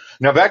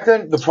 Now, back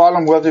then, the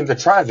problem wasn't the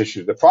trans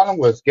issue. The problem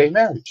was gay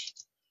marriage.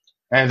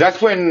 And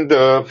that's when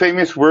the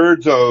famous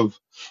words of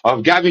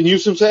Gavin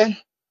Newsom said,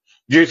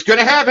 it's going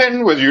to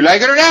happen whether you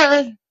like it or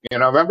not.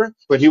 Remember?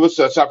 When he was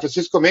San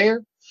Francisco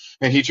mayor,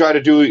 and he tried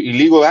to do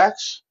illegal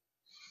acts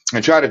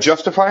and try to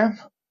justify them.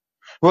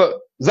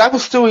 Well, that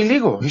was still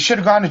illegal. He should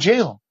have gone to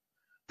jail.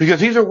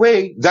 Because either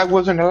way, that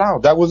wasn't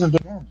allowed. That wasn't the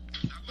norm.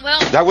 Well,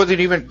 I'm a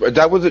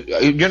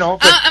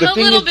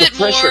little bit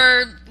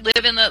more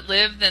live and let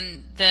live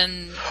than.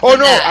 Oh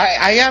no,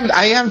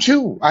 I am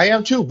too.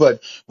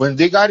 But when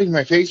they got in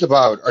my face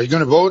about, are you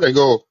going to vote? I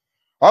go,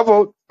 I'll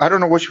vote. I don't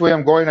know which way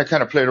I'm going. I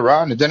kind of played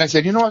around, and then I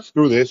said, you know what?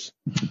 Screw this.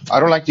 I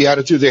don't like the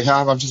attitude they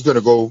have. I'm just going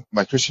to go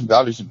my Christian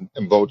values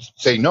and vote.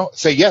 Say no.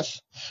 Say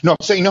yes. No.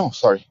 Say no.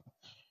 Sorry.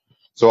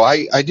 So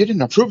I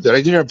didn't approve that.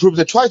 I didn't approve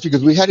that twice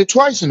because we had it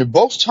twice, and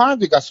both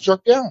times it got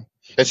struck down.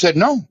 It said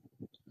no.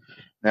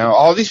 Now,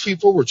 all these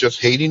people were just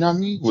hating on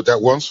me with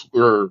that once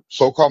were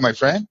so-called my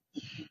friend.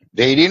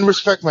 They didn't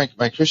respect my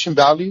Christian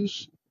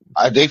values.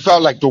 They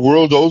felt like the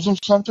world owes them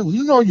something.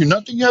 You're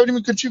nothing. You haven't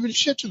even contributed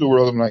shit to the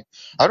world. I'm like,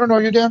 I don't know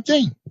your damn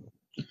thing.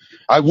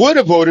 I would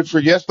have voted for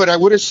yes, but I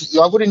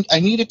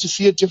needed to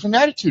see a different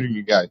attitude in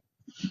you guys.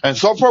 And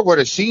so far what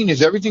I've seen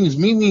is everything is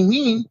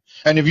me.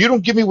 And if you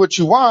don't give me what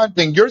you want,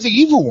 then you're the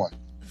evil one.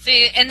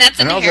 See, and that's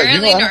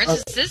inherently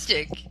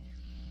narcissistic.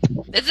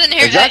 It's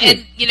inherent,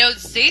 exactly. And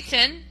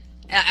Satan.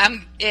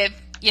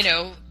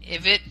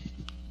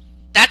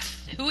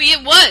 That's who he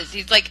was.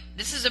 He's like,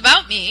 this is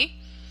about me.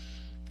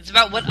 It's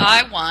about what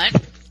I want.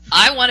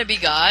 I want to be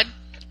God.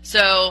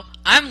 So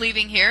I'm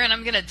leaving here, and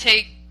I'm going to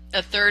take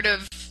a third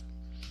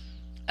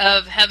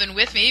of heaven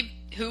with me,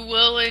 who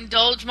will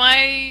indulge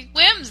my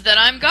whims that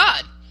I'm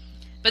God.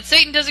 But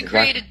Satan doesn't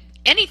create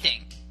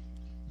anything.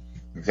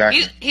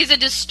 Exactly. He's a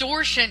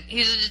distortion.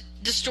 He's a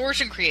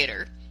distortion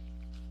creator.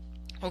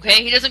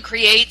 Okay, he doesn't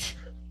create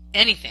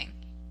anything.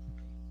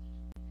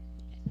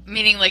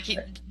 Meaning, like,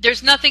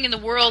 there's nothing in the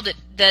world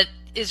that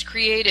is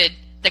created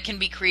that can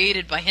be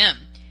created by him.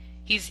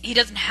 He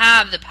doesn't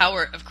have the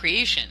power of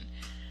creation.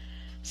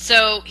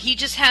 So he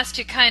just has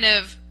to kind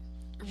of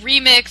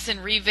remix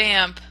and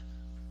revamp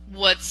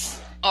what's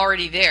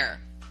already there.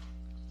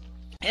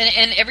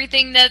 And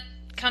everything that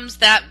comes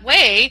that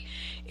way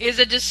is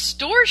a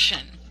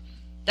distortion.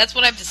 That's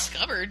what I've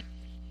discovered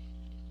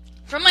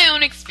from my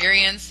own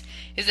experience,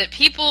 is that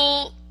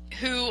people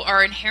who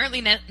are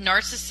inherently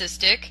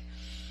narcissistic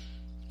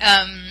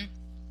and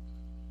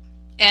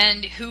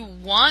who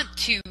want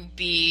to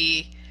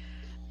be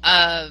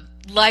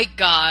like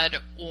God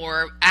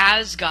or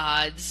as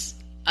gods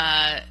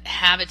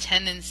have a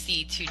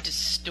tendency to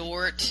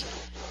distort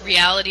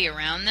reality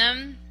around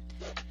them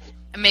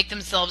and make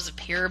themselves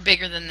appear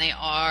bigger than they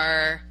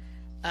are,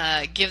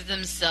 give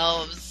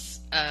themselves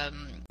a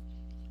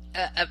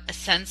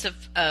sense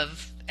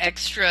of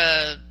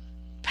extra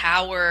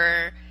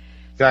power.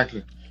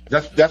 Exactly.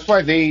 That's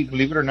why they,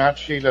 believe it or not,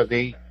 Sheila,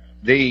 they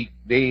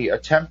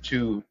attempt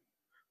to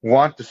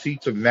want the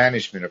seats of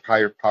management of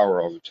higher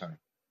power all the time,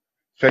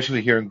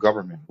 especially here in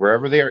government,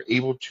 wherever they are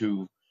able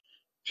to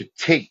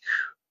take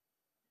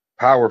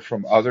power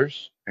from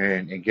others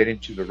and get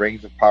into the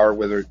reins of power,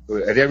 whether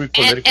at every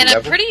political and level.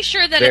 I'm pretty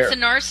sure that it's a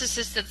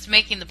narcissist that's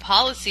making the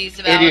policies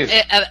about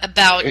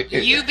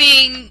you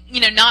being,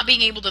 not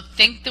being able to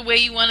think the way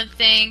you want to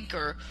think,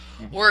 or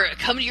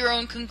come to your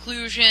own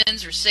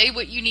conclusions, or say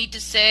what you need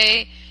to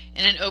say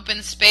in an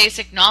open space,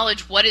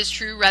 acknowledge what is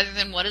true rather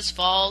than what is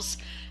false,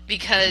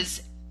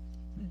 because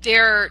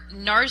their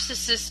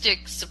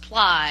narcissistic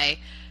supply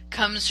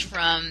comes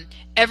from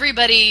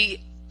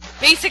everybody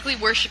basically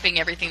worshiping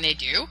everything they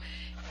do,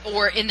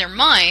 or in their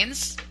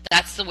minds,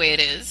 that's the way it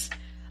is.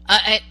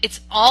 It's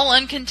all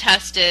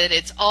uncontested.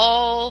 It's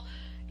all,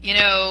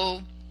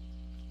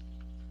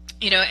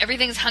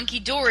 everything's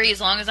hunky-dory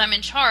as long as I'm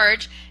in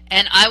charge,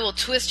 and I will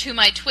twist whom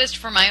I twist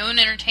for my own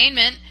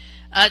entertainment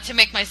to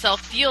make myself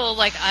feel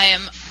like I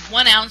am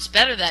 1 ounce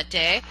better that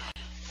day.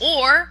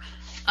 Or,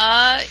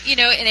 and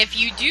if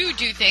you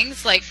do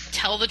things like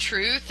tell the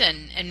truth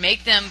and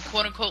make them,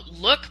 quote-unquote,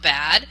 look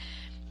bad,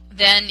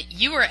 then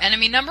you are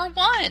enemy number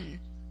one.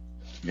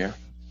 Yeah.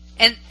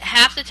 And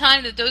half the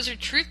time that those are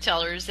truth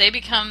tellers, they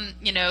become,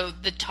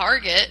 the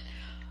target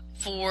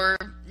for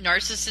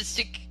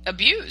narcissistic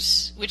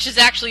abuse, which is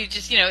actually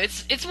just,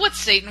 it's what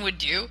Satan would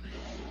do.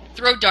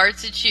 Throw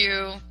darts at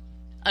you,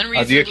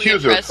 unreasonably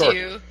impress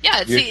you.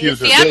 Yeah, it's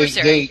the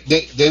adversary.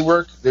 They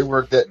work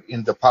that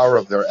in the power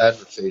of their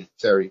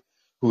adversary,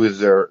 who is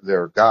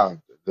their God,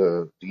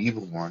 the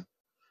evil one,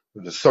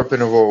 the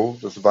serpent of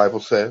old, as the Bible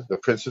says, the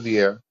prince of the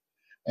air.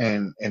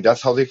 And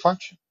that's how they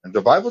function. And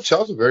the Bible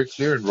tells it very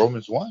clear in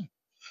Romans 1.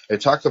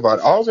 It talks about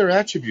all their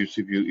attributes.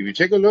 If you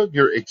take a look,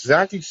 you're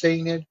exactly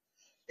saying it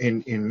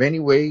in many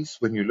ways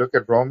when you look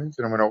at Romans.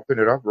 And I'm going to open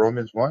it up,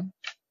 Romans 1.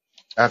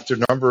 After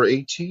number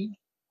 18,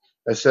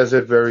 it says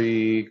it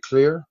very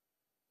clear.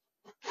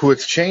 Who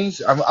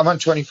exchanged, I'm on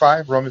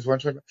 25, Romans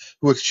 1:25.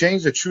 Who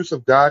exchanged the truth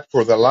of God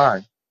for the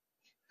lie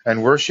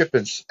and worship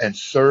and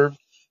serve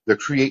the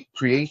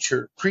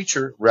creature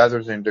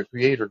rather than the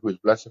Creator, who is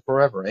blessed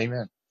forever.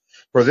 Amen.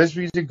 For this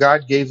reason,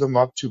 God gave them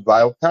up to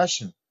vile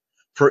passion.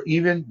 For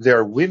even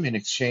their women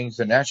exchanged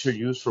the natural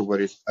use for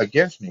what is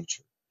against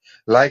nature.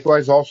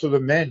 Likewise, also the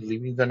men,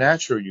 leaving the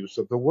natural use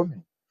of the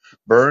woman,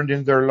 burned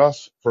in their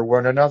lust for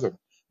one another,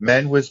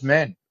 men with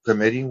men,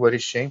 committing what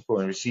is shameful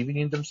and receiving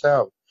in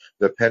themselves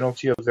the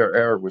penalty of their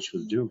error which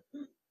was due.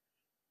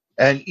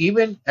 And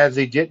even as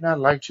they did not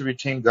like to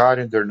retain God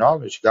in their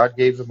knowledge, God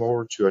gave them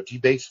over to a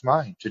debased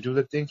mind to do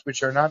the things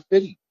which are not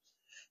fitting,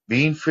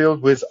 being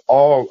filled with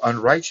all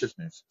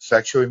unrighteousness,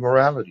 sexual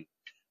immorality,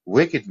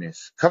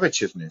 wickedness,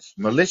 covetousness,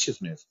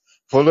 maliciousness,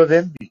 full of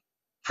envy,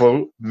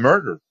 full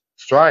murder,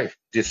 strife,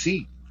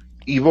 deceit,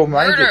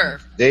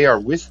 evil-mindedness. They are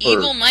whisperers.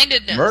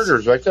 Evil-mindedness.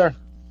 Murders, right there.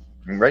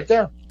 Right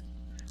there.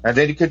 And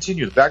then he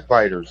continues,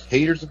 backbiters,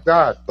 haters of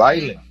God,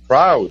 violent,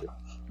 proud,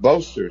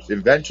 boasters,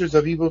 inventors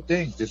of evil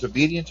things,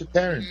 disobedient to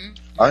parents,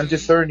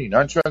 undiscerning,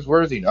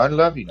 untrustworthy,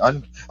 unloving,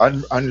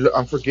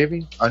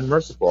 unforgiving,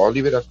 unmerciful. I'll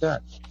leave it at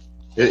that.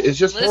 It's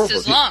just horrible. The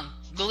list is long.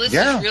 The list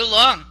is real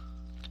long.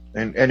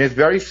 And it's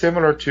very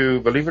similar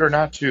to, believe it or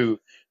not, to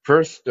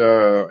first,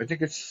 I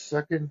think it's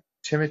 2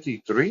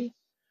 Timothy 3,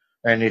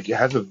 and it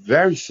has a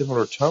very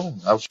similar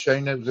tone. I was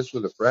sharing this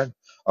with a friend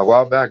a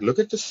while back. Look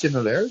at the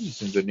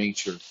similarities in the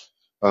nature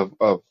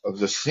of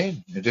the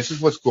sin. And this is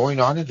what's going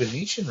on in the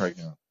nation right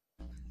now.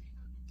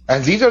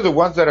 And these are the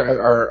ones that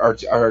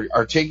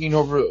are taking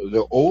over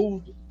the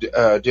old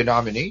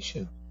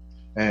denomination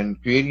and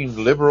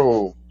creating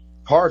liberal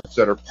parts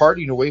that are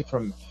parting away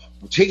from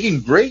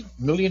taking great $1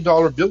 million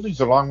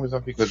buildings along with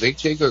them, because they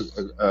take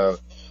a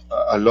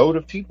load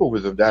of people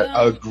with them that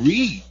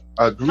agree.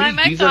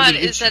 My thought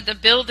is that the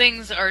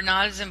buildings are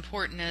not as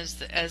important as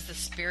the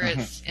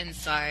spirits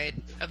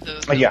inside of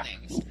those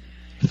buildings.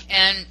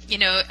 And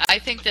I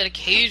think that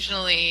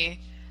occasionally,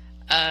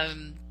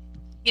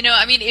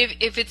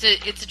 if it's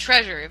a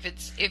treasure, if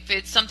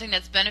it's something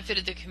that's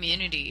benefited the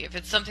community, if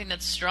it's something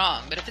that's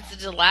strong, but if it's a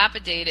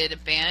dilapidated,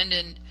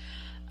 abandoned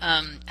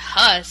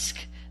husk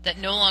that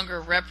no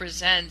longer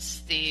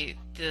represents the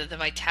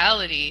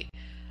vitality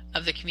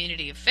of the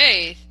community of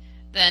faith,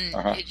 then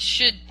it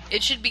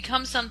should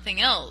become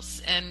something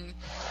else. And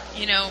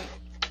you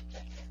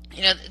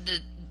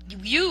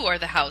are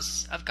the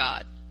house of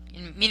God,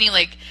 meaning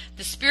like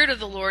the Spirit of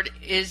the Lord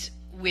is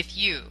with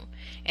you.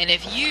 And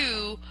if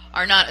you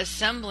are not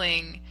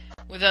assembling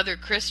with other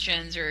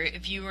Christians, or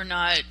if you are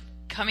not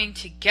coming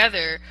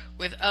together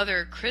with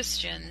other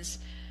Christians,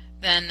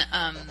 then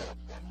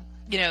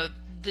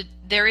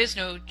there is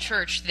no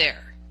church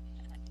there.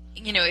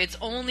 It's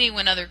only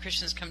when other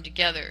Christians come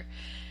together.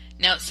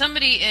 Now,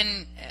 somebody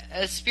in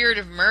a spirit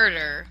of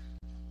murder,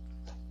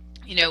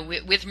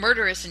 with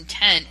murderous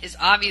intent, is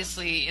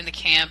obviously in the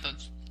camp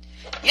of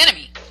the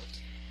enemy.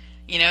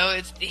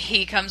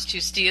 He comes to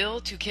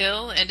steal, to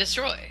kill, and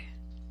destroy.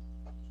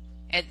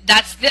 And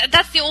that's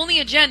the only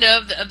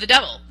agenda of the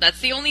devil. That's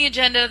the only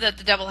agenda that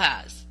the devil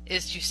has,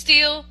 is to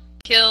steal,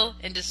 kill,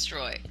 and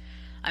destroy.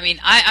 I mean,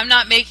 I'm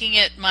not making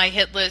it my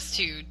hit list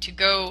to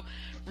go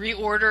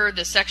reorder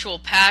the sexual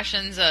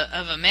passions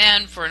of a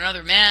man for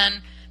another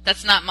man.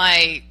 That's not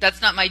my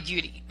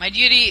duty. My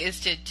duty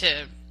is to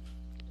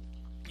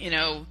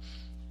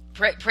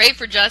pray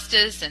for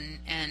justice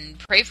and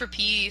pray for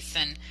peace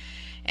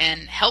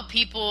and help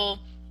people,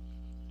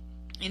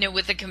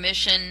 with the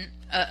commission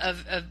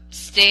of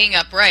staying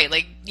upright.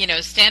 Like,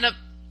 stand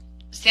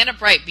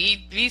upright.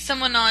 Be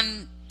someone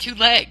on two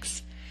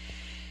legs,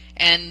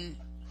 and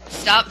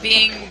stop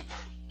being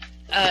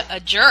a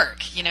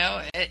jerk,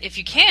 if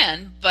you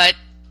can. But,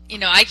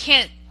 I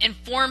can't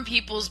inform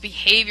people's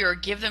behavior or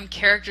give them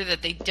character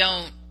that they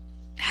don't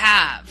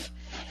have.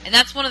 And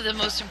that's one of the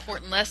most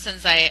important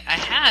lessons I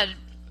had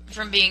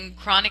from being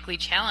chronically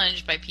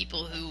challenged by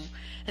people who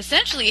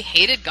essentially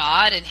hated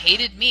God and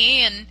hated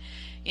me and,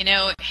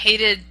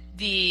 hated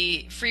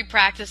the free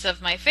practice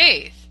of my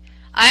faith.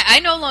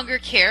 I no longer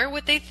care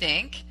what they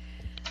think.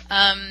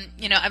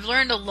 I've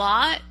learned a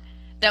lot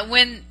that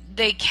when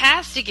they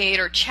castigate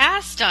or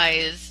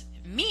chastise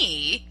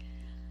me,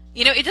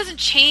 it doesn't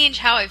change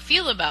how I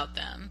feel about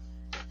them.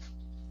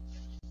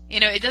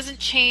 It doesn't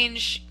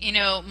change,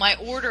 my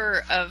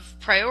order of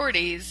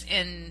priorities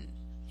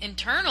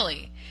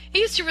internally. It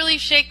used to really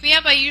shake me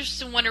up. I used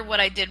to wonder what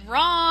I did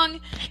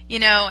wrong,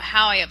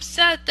 how I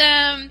upset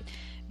them,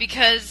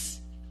 because,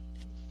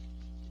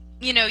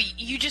 you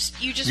just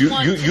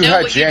want to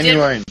know what you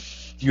did.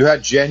 You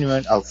had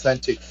genuine,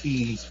 authentic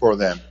feelings for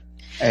them.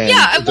 And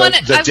yeah, I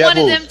wanted them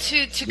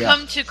to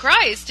come to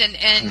Christ and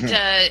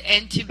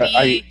to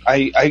be.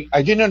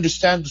 I didn't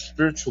understand the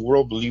spiritual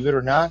world, believe it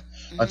or not,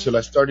 until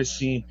I started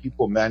seeing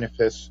people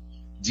manifest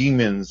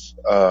demons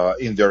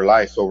in their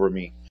lives over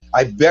me.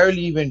 I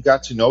barely even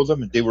got to know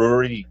them, and they were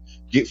already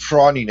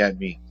frowning at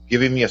me,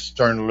 giving me a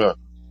stern look.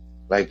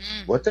 Like,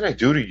 what did I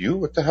do to you?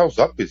 What the hell's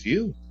up with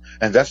you?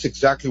 And that's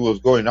exactly what was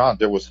going on.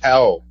 There was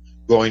hell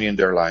going in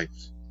their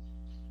lives.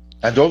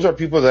 And those are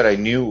people that I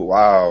knew,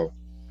 wow,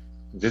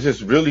 this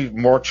is really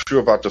more true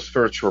about the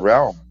spiritual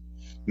realm.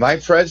 My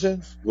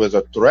presence was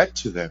a threat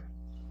to them.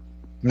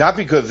 Not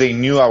because they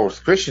knew I was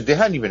Christian. They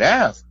hadn't even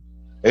asked.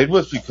 It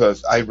was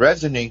because I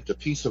resonate the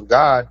peace of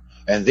God,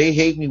 and they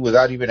hate me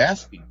without even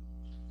asking.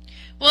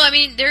 Well, I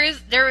mean, there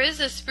is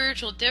a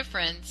spiritual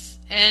difference,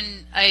 and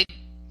I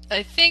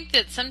think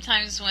that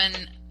sometimes when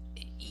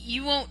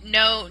you won't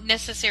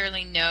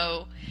necessarily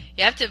know,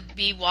 you have to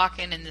be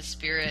walking in the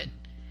Spirit.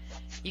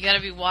 You got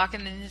to be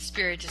walking in the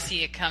Spirit to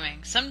see it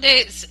coming. Some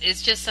days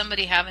it's just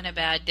somebody having a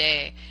bad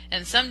day,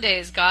 and some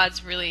days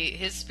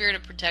His Spirit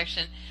of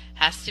protection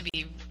has to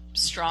be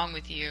strong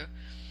with you.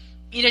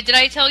 Did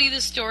I tell you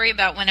the story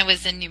about when I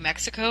was in New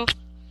Mexico?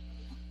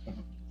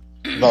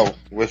 No,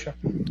 wish you?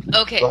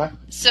 Okay,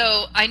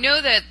 so I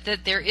know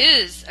that there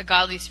is a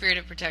godly spirit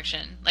of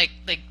protection, like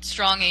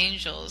strong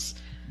angels,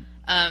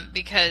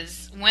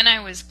 because when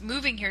I was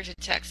moving here to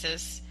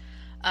Texas,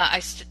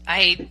 I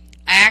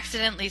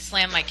accidentally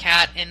slammed my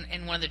cat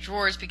in one of the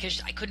drawers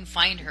because I couldn't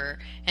find her,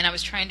 and I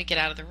was trying to get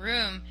out of the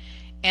room,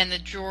 and the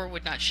drawer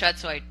would not shut,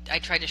 so I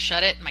tried to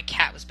shut it, and my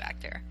cat was back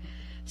there.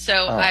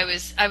 So I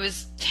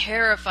was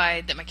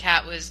terrified that my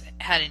cat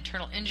had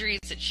internal injuries,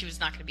 that she was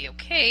not going to be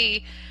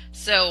okay.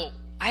 So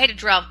I had to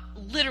drive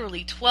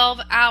literally 12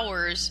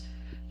 hours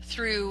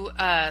through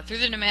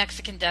the New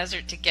Mexican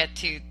desert to get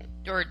to,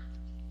 or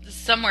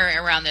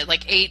somewhere around there,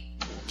 like 8-10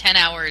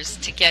 hours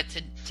to get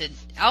to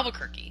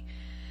Albuquerque.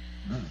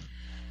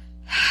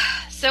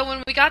 So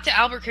when we got to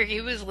Albuquerque,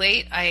 it was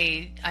late.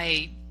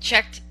 I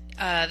checked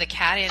the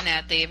cat in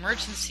at the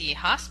emergency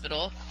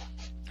hospital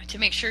to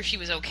make sure she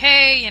was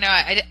okay.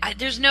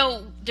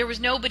 There was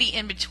nobody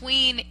in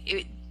between.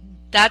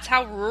 That's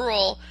how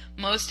rural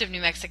most of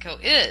New Mexico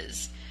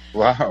is.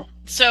 Wow.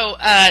 So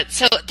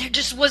there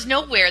just was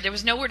nowhere. There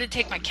was nowhere to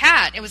take my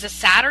cat. It was a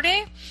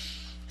Saturday,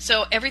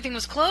 so everything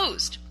was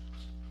closed.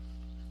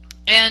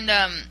 And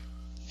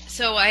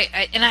so I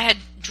had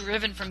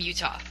driven from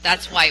Utah.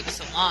 That's why it was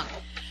so long.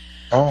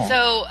 Oh.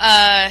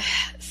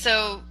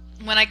 So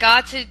when I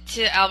got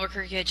to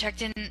Albuquerque, I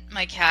checked in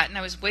my cat, and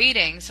I was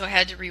waiting, so I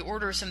had to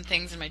reorder some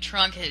things in my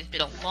trunk. It had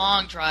been a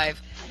long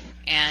drive,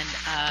 and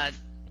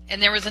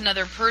there was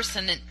another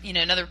person,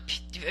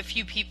 a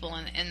few people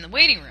in the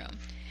waiting room.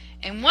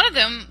 And one of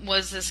them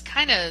was this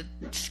kind of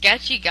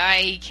sketchy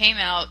guy. He came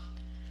out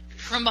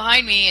from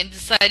behind me and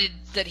decided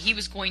that he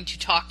was going to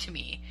talk to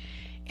me.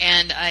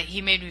 And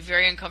he made me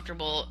very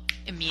uncomfortable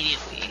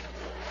immediately.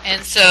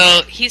 And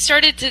so he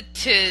started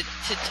to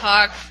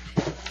talk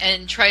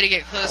and try to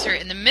get closer.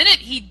 And the minute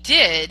he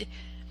did,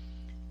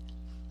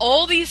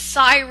 all these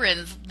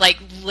sirens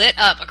lit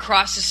up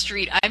across the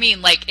street. I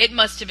mean, it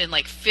must have been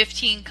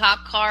 15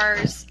 cop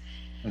cars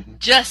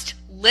just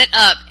lit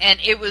up, and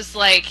it was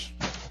like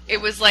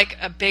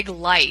a big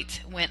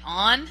light went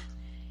on,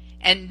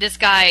 and this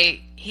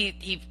guy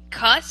he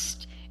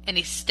cussed and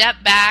he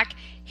stepped back.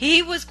 He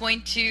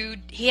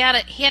had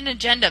an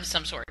agenda of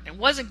some sort. It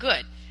wasn't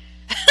good.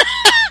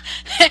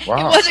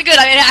 Wow. It wasn't good.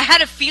 I mean, I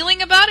had a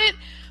feeling about it,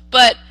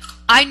 but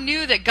I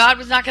knew that God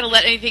was not going to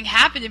let anything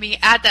happen to me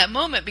at that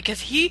moment because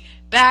he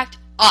backed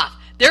off.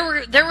 There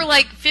were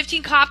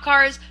 15 cop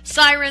cars,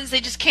 sirens.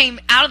 They just came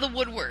out of the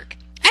woodwork.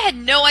 I had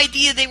no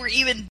idea they were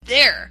even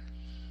there.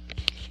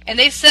 And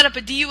they set up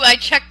a DUI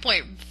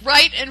checkpoint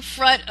right in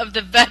front of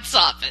the vet's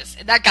office,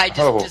 and that guy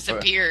just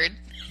disappeared.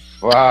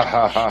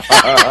 Wow.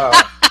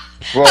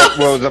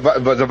 Well,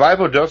 the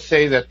Bible does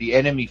say that the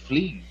enemy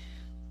flees.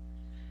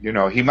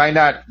 He might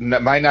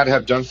not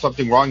have done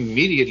something wrong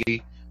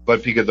immediately,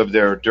 but because of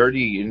their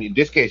dirty, in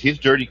this case, his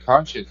dirty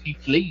conscience, he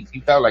flees. He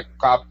felt like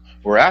cops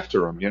were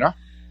after him.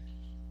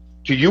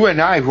 To you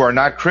and I, who are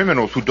not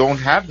criminals, who don't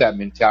have that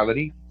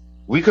mentality,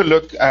 we could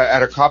look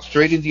at a cop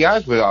straight in the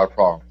eyes without a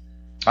problem.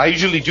 I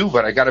usually do,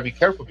 but I got to be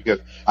careful because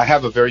I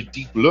have a very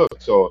deep look.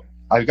 So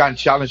I've gotten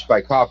challenged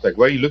by cops,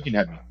 why are you looking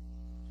at me?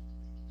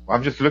 Well,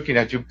 I'm just looking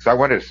at you because I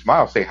wanted to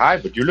smile, say hi,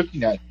 but you're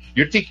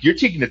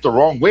taking it the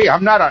wrong way.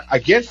 I'm not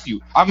against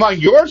you. I'm on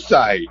your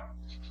side.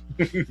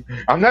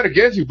 I'm not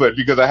against you, but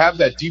because I have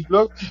that deep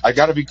look, I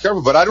got to be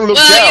careful. But I don't look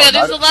down.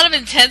 There's a lot of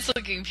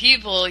intense-looking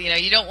people.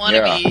 You don't want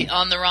to be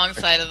on the wrong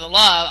side of the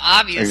law,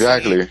 obviously.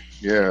 Exactly.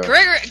 Yeah.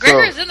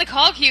 Gregor is in the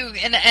call queue,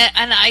 and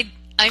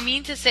I I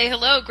mean to say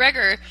hello,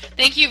 Gregor.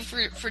 Thank you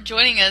for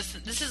joining us.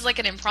 This is like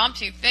an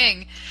impromptu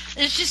thing.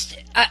 There's just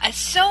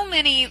so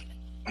many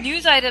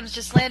news items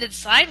just landed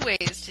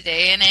sideways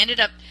today, and I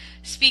ended up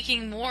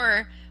speaking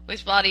more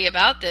with Lottie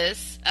about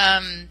this.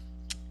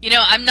 You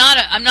know, I'm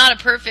not a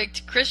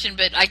perfect Christian,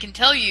 but I can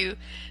tell you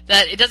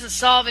that it doesn't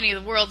solve any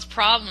of the world's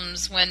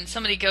problems when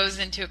somebody goes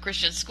into a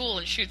Christian school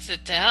and shoots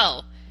it to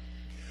hell.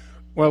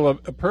 Well, a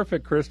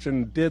perfect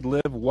Christian did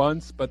live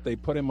once, but they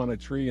put him on a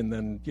tree, and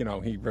then, you know,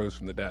 he rose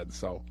from the dead.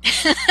 So,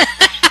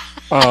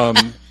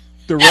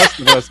 the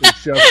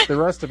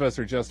rest of us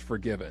are just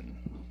forgiven,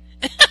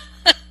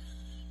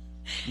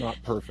 not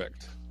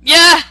perfect.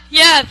 Yeah.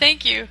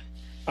 Thank you.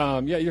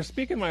 Yeah, you're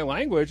speaking my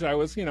language. I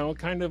was, you know,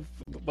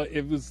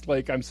 it was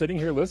like I'm sitting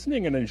here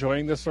listening and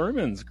enjoying the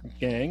sermons,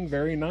 gang.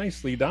 Very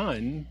nicely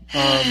done.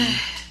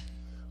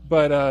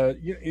 But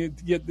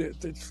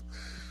it's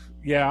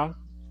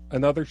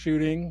another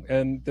shooting,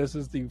 and this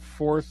is the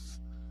fourth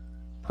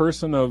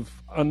person of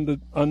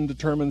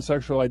undetermined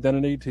sexual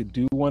identity to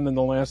do one in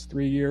the last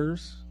 3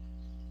 years.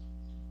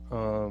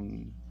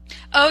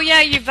 Oh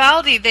yeah,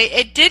 Uvalde.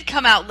 It did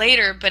come out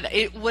later, but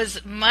it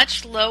was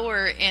much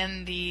lower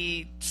in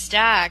the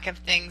stack of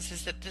things.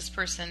 Is that this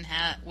person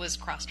was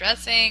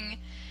cross-dressing,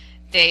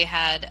 they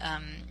had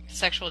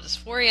sexual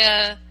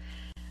dysphoria,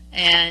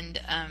 and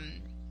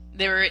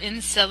they were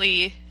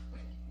incel-y,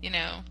 you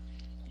know.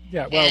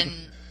 Yeah, well,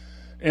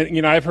 and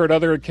you know, I've heard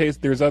other cases.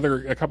 There's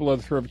a couple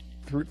of three.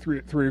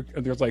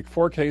 There's like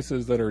 4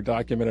 cases that are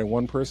documented.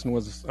 One person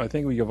was, I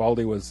think,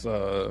 Uvalde was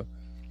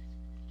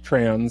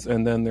trans,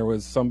 and then there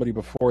was somebody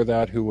before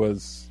that who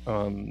was,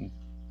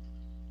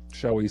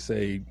 shall we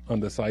say,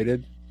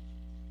 undecided.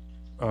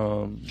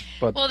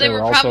 But they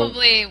were also,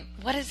 probably,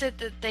 what is it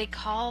that they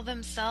call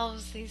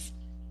themselves?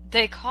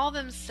 They call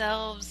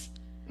themselves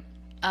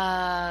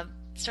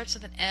starts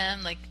with an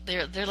M, like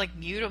they're like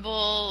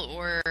mutable,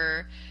 or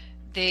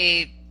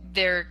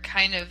they're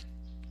kind of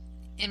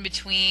in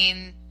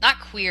between, not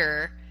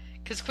queer,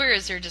 because queer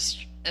is they're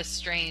just a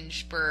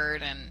strange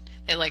bird and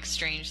they like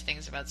strange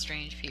things about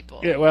strange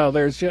people. Yeah, well,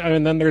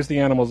 and then there's the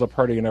animals that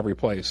party in every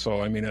place. So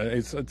I mean,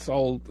 it's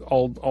all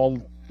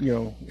you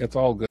know, it's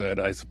all good,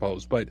 I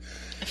suppose. But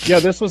yeah,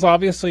 this was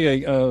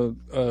obviously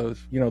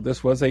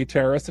this was a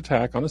terrorist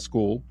attack on a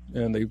school,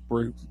 and they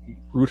were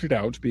rooted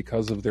out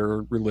because of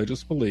their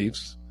religious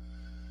beliefs.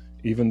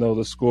 Even though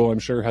the school, I'm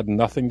sure, had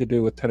nothing to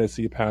do with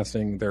Tennessee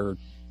passing their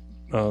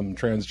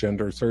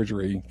transgender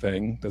surgery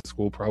thing. The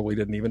school probably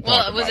didn't even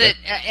talk about it.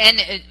 And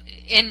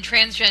in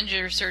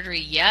transgender surgery,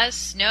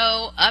 yes,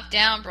 no, up,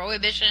 down,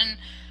 prohibition?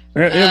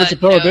 It was a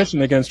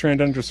prohibition against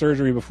transgender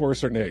surgery before a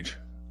certain age.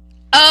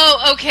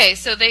 Oh, okay.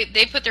 So they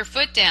put their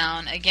foot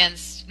down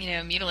against, you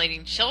know,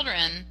 mutilating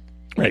children,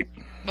 right,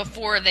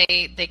 before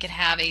they could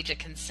have age of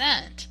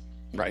consent.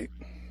 Right.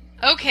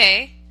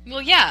 Okay.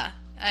 Well, yeah.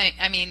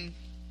 I mean,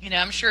 you know,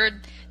 I'm sure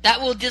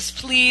that will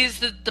displease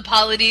the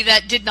polity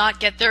that did not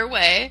get their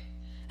way.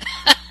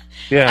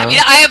 Yeah. I mean,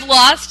 I have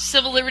lost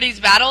civil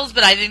liberties battles,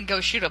 but I didn't go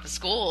shoot up a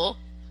school.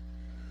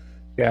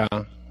 Yeah.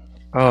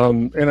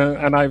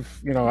 And I've,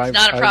 you know, it's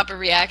not a proper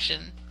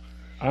reaction.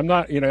 I'm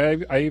not, you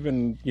know, I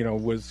even, you know,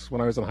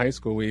 when I was in high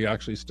school, we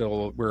actually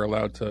still were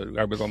allowed to,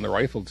 I was on the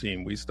rifle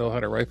team. We still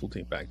had a rifle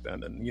team back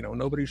then, and, you know,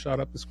 nobody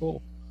shot up the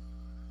school.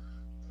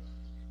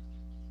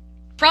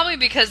 Probably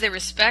because they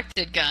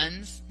respected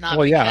guns, not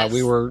well, because... yeah,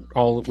 we were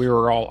all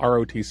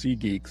ROTC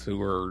geeks who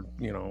were,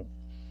 you know,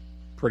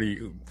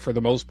 pretty, for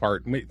the most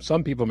part.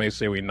 Some people may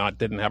say we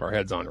didn't have our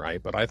heads on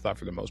right, but I thought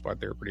for the most part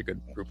they were a pretty good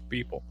group of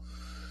people.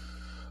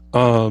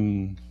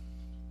 And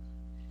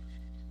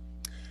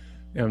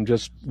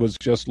was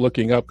just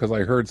looking up because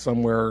I heard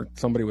somewhere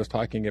somebody was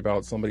talking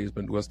about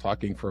was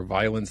talking for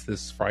violence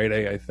this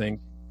Friday, I think,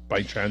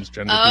 by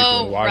transgender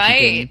people in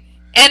Washington. Right.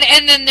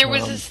 And then there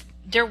was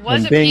there was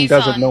and a Bing piece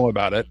doesn't on... know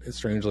about it.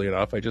 Strangely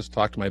enough, I just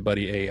talked to my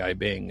buddy AI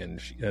Bing, and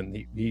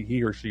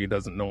he or she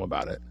doesn't know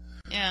about it.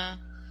 Yeah.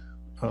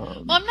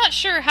 Well, I'm not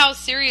sure how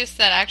serious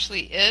that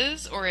actually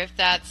is, or if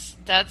that's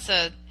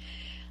a...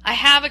 I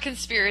have a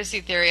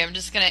conspiracy theory. I'm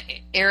just going to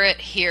air it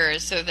here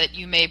so that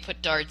you may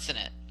put darts in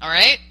it. All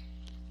right?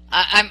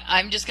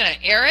 I'm just going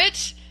to air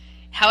it.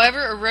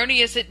 However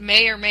erroneous it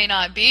may or may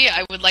not be,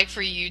 I would like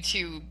for you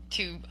to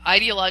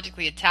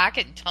ideologically attack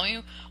it and tell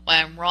me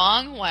why I'm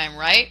wrong, why I'm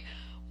right,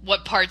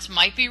 what parts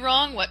might be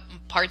wrong, what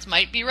parts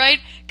might be right,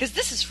 because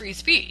this is free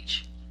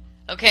speech.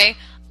 Okay? Yep.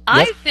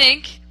 I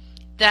think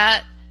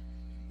that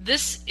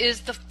this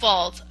is the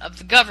fault of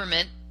the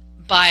government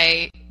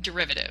by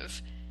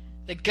derivative.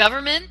 The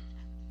government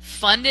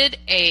funded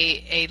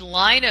a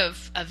line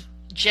of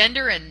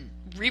gender and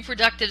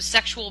reproductive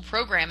sexual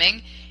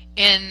programming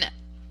in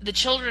the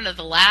children of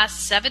the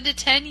last 7 to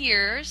 10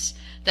 years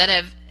that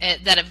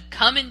have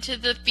come into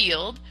the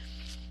field,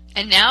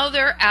 and now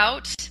they're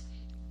out.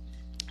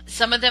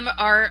 Some of them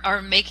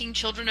are making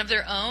children of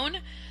their own.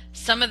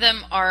 Some of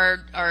them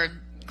are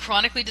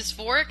chronically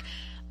dysphoric.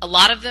 A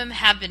lot of them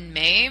have been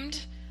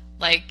maimed.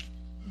 Like,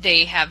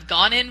 they have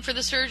gone in for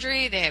the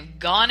surgery. They have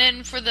gone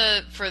in for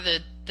the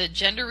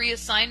gender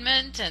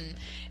reassignment,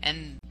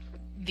 and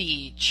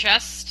the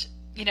chest,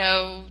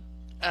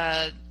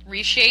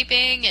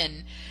 reshaping,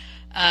 and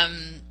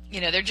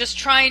they're just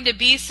trying to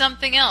be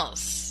something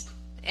else,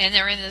 and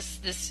they're in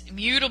this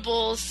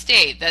mutable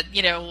state that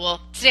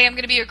well, today I'm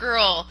going to be a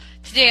girl,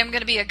 today I'm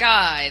going to be a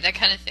guy, that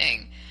kind of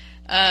thing.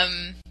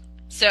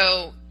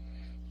 So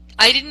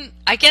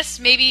I guess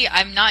maybe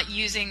I'm not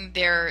using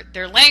their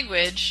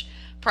language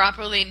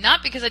properly,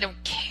 not because I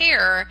don't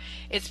care,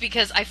 it's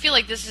because I feel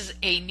like this is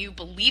a new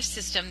belief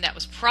system that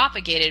was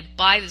propagated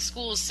by the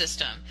school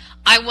system.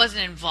 I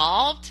wasn't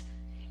involved.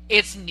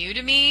 It's new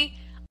to me.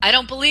 I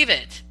don't believe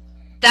it.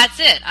 That's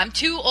it. I'm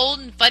too old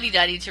and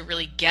fuddy-duddy to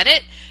really get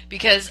it,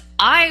 because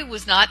I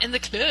was not in the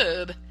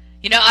club.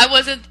 I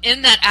wasn't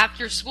in that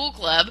after-school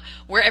club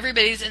where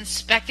everybody's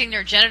inspecting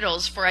their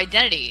genitals for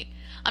identity.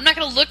 I'm not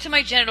going to look to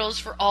my genitals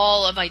for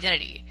all of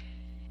identity.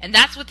 And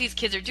that's what these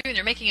kids are doing.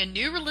 They're making a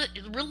new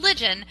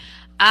religion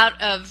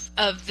out of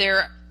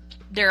their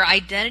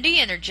identity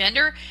and their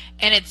gender,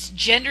 and it's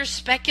gender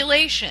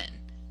speculation.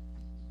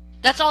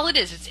 That's all it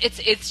is.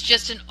 It's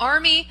just an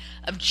army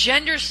of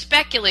gender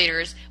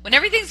speculators when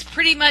everything's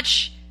pretty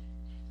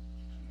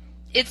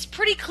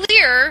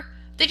clear.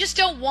 They just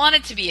don't want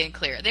it to be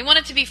unclear. They want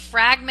it to be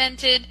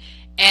fragmented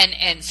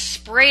and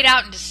sprayed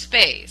out into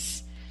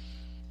space.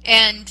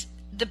 And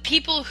the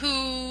people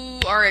who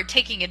are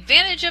taking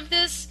advantage of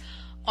this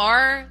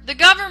are the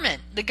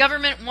government. The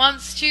government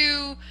wants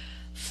to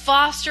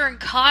foster and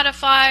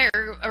codify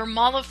or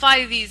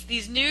mollify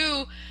these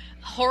new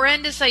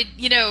horrendous,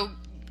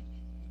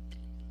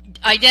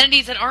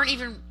 identities that aren't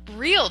even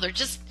real.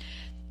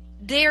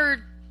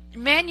 They're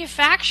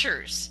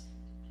manufactures.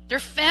 They're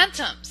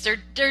phantoms.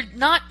 They're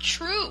not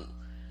true.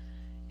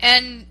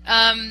 And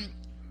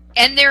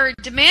they're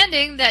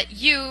demanding that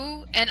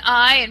you and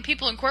I and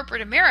people in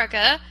corporate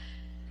America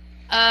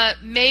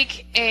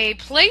make a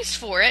place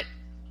for it.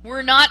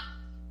 We're not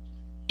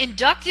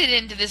inducted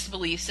into this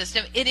belief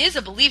system. It is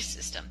a belief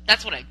system.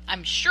 That's what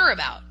I'm sure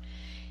about.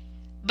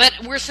 But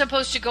we're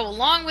supposed to go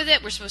along with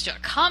it. We're supposed to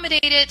accommodate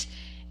it.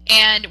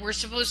 And we're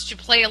supposed to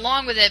play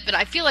along with it. But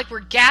I feel like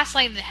we're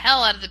gaslighting the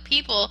hell out of the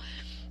people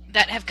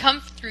that have come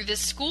through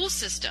this school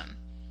system.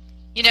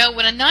 When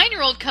a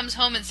 9-year-old comes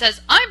home and says,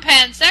 I'm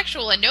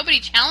pansexual, and nobody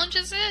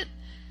challenges it,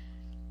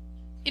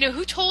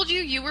 who told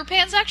you were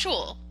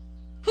pansexual?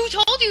 Who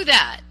told you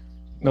that?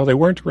 No, they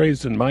weren't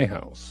raised in my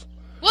house.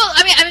 Well,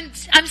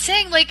 I'm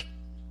saying,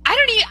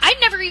 I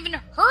never even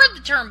heard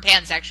the term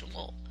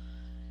pansexual.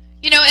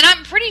 And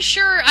I'm pretty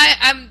sure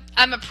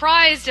I'm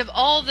apprised of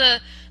all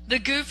the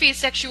goofy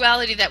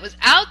sexuality that was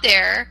out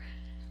there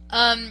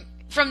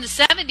from the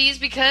 70s,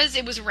 because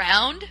it was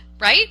around,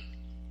 right?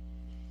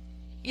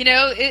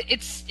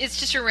 It's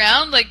just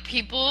around, like,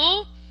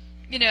 people,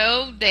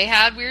 they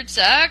had weird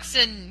sex,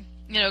 and,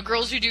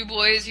 girls who do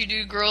boys who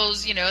do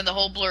girls, and the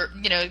whole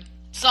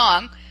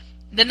song.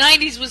 The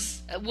 90s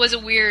was a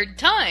weird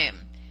time.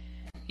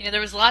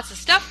 There was lots of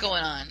stuff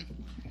going on.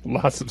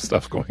 Lots of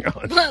stuff going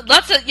on.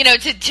 Lots of,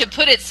 to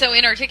put it so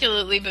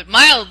inarticulately but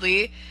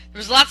mildly, there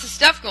was lots of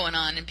stuff going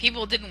on, and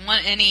people didn't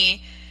want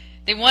any.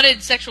 They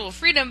wanted sexual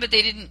freedom, but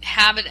they didn't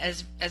have it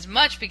as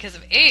much because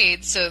of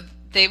AIDS. So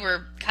they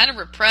were kind of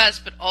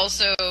repressed, but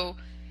also,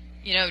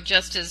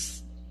 just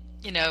as,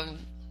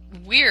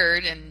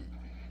 weird. And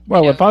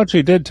well,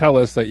 Fauci did tell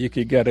us that you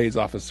could get AIDS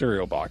off of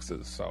cereal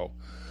boxes. So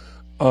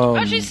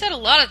Fauci said a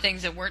lot of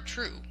things that weren't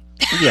true.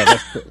 Yeah,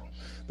 that's true.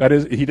 That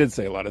is, he did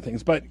say a lot of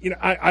things, but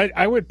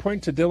I would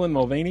point to Dylan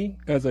Mulvaney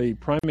as a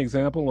prime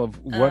example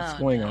of what's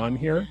going on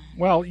here.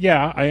 Well,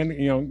 yeah,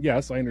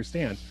 yes, I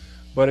understand,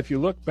 but if you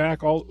look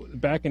back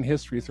in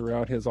history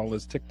throughout all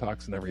his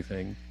TikToks and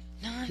everything,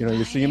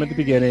 you see him at the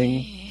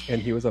beginning,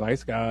 and he was a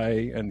nice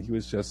guy, and he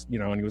was just,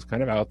 and he was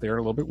kind of out there, a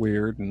little bit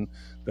weird, and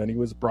then he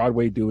was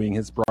Broadway doing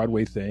his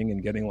Broadway thing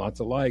and getting lots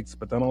of likes,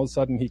 but then all of a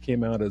sudden he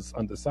came out as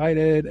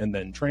undecided, and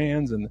then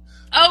trans, and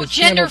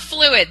gender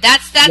fluid.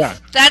 That's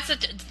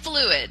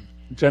fluid.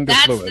 Gender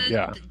fluid,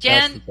 yeah.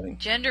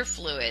 Gender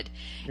fluid.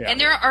 Yeah.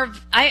 And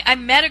I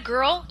met a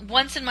girl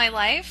once in my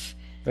life.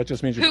 That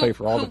just means you play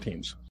for all the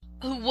teams.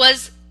 Who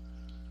was,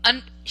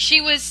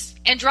 she was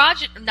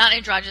not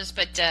androgynous,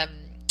 but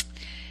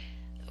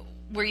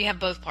where you have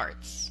both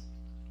parts.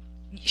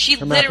 She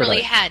literally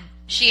had.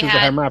 She was a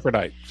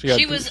hermaphrodite. She had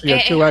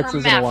two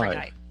X's and a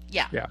Y.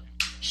 Yeah. Yeah.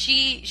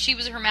 She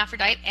was a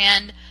hermaphrodite,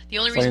 and the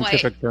only reason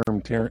scientific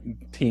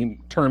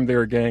term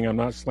there, gang. I'm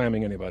not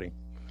slamming anybody.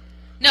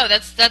 No,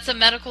 that's a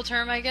medical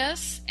term, I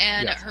guess,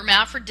 and yes.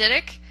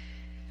 Hermaphroditic.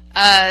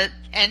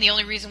 And the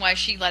only reason why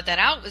she let that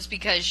out was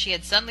because she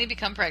had suddenly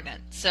become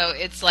pregnant. So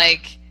it's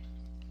like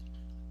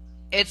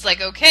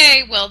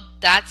okay, well,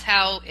 that's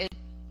how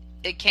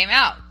it came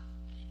out.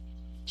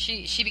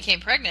 She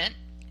became pregnant,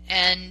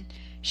 and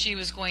she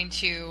was going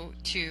to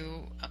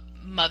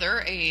mother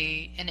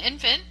an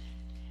infant,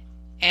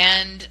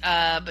 and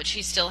but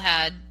she still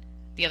had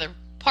the other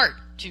part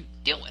to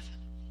deal with.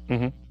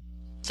 Mm-hmm.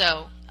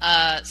 So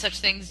such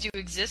things do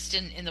exist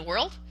in the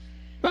world.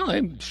 Well,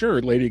 I'm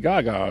sure Lady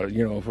Gaga,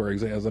 for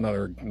example, is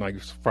another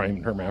nice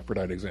fine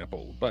hermaphrodite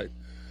example. But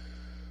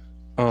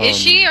Is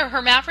she a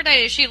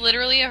hermaphrodite? Is she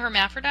literally a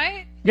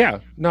hermaphrodite? Yeah.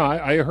 No,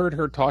 I heard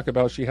her talk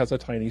about she has a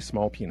tiny,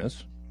 small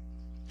penis.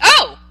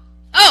 Oh,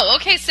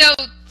 okay. So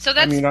that's,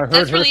 I mean, I heard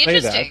that's her really say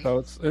interesting. that. So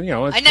it's, you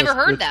know, it's I never just-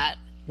 heard it's- that.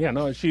 Yeah,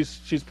 no,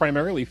 she's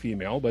primarily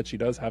female, but she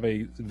does have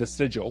a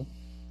vestigial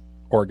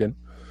organ.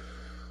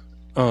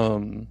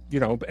 You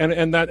know,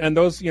 and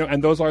those, you know,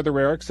 and those are the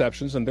rare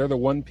exceptions, and they're the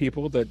one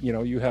people that, you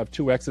know, you have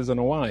two X's and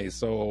a Y.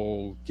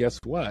 So guess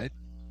what?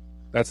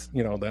 That's,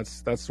 you know,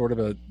 that's sort of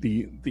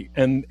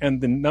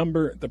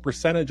the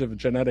percentage of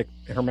genetic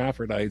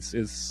hermaphrodites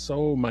is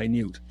so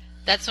minute.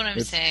 That's what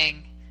I'm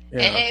saying.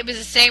 Yeah. It was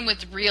the same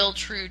with real,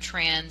 true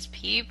trans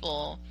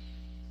people.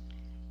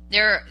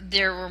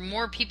 There were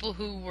more people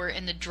who were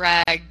in the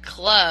drag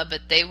club,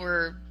 but they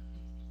were,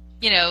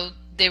 you know,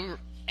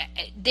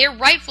 they're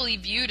rightfully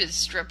viewed as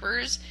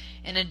strippers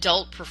and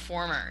adult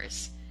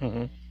performers.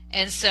 Mm-hmm.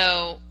 And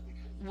so,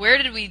 where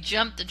did we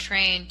jump the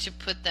train to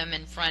put them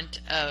in front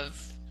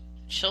of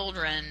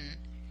children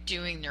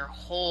doing their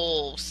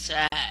whole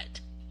set?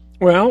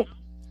 Well,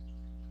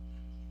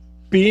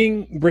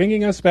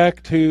 bringing us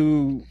back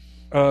to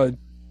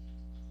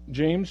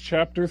James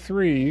chapter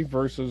 3,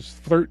 verses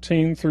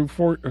 13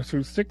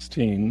 through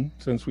 16,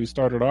 since we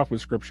started off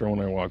with scripture when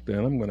I walked in,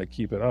 I'm going to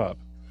keep it up.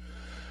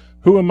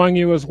 Who among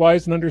you is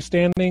wise and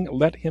understanding?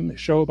 Let him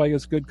show by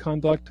his good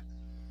conduct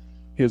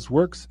his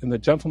works in the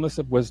gentleness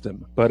of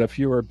wisdom. But if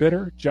you are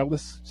bitter,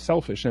 jealous,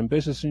 selfish,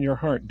 ambitious in your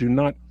heart, do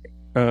not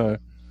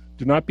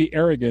be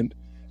arrogant,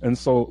 and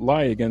so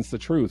lie against the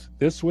truth.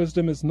 This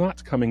wisdom is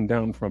not coming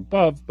down from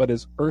above, but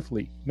is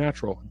earthly,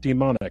 natural,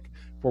 demonic.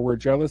 For where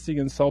jealousy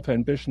and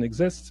self-ambition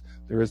exists,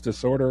 there is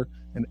disorder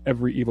and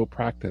every evil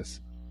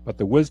practice. But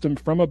the wisdom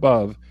from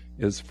above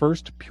is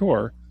first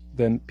pure,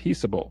 then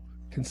peaceable,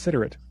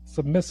 considerate,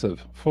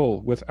 submissive, full,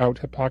 without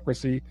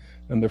hypocrisy,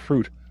 and the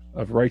fruit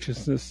of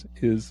righteousness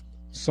is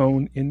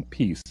sown in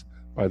peace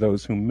by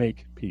those who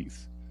make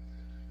peace.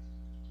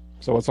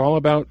 So it's all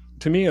about,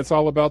 to me, it's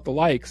all about the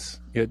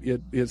likes.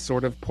 It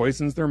sort of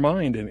poisons their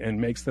mind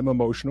and makes them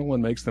emotional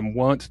and makes them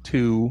want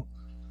to,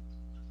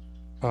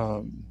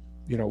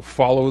 you know,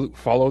 follow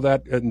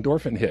that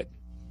endorphin hit.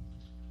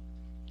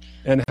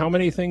 And how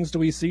many things do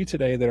we see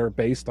today that are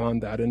based on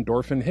that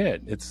endorphin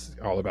hit? It's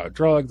all about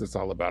drugs. It's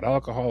all about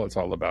alcohol. It's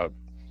all about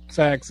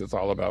sex. It's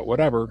all about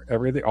whatever.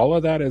 Everything. All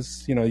of that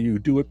is, you know, you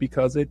do it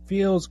because it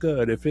feels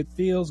good. If it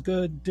feels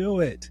good, do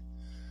it.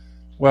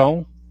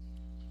 Well,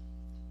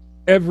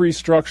 every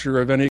structure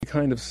of any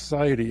kind of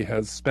society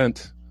has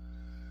spent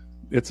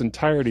its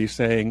entirety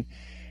saying,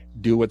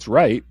 do what's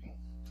right,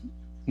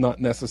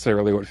 not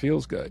necessarily what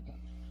feels good.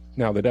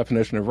 Now, the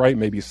definition of right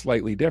may be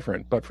slightly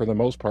different, but for the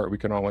most part, we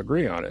can all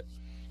agree on it.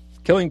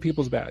 Killing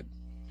people's bad.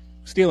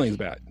 Stealing is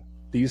bad.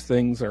 These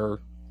things are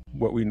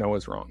what we know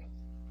is wrong.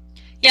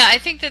 Yeah, I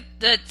think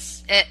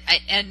that's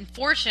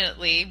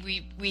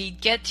unfortunately we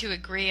get to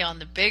agree on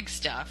the big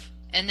stuff,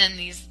 and then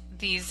these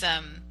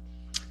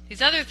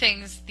other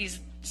things, these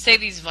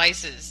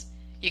vices.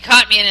 You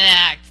caught me in an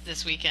act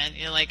this weekend.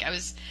 You know, like I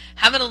was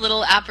having a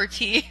little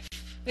aperitif.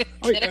 You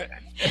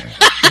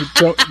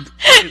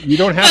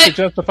don't have to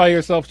justify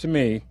yourself to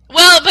me.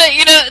 Well, but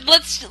you know,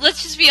 let's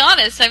just be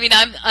honest. I mean,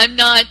 I'm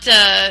not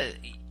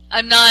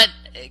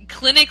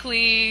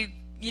clinically,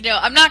 you know,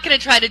 I'm not going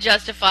to try to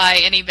justify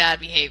any bad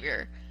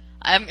behavior.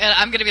 I'm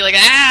going to be like,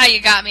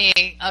 you got me,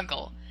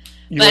 uncle.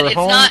 You were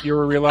home. You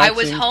were relaxing. I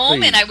was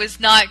home, please. and I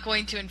was not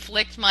going to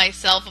inflict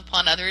myself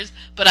upon others,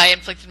 but I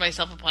inflicted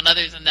myself upon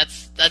others, and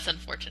that's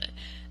unfortunate.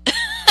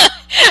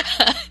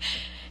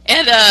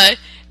 And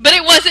but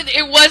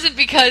it wasn't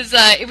because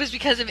it was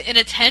because of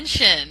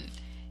inattention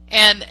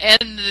and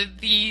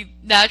the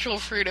natural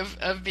fruit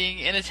of being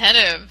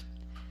inattentive.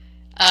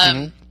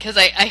 Because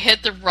I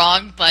hit the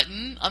wrong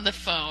button on the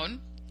phone,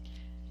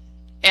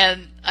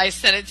 and I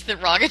sent it to the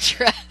wrong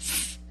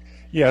address.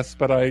 Yes,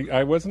 but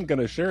I wasn't going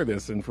to share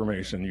this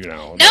information, you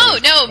know.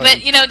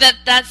 But you know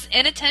that's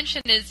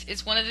inattention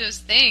is one of those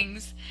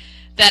things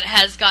that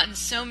has gotten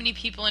so many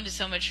people into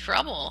so much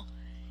trouble,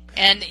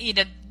 and you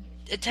know,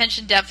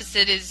 attention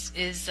deficit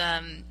is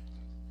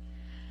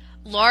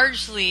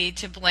largely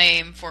to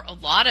blame for a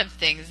lot of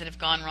things that have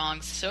gone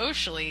wrong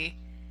socially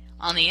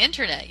on the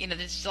internet. You know,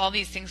 there's all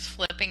these things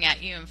flipping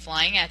at you and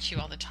flying at you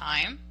all the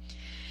time,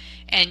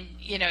 and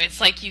you know,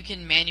 it's like you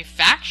can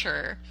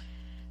manufacture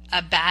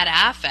a bad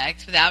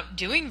affect without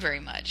doing very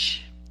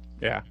much.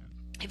 Yeah.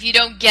 If you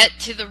don't get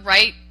to the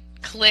right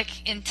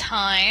click in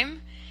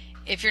time,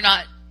 if you're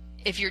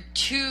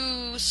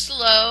too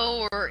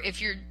slow, or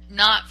if you're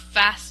not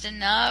fast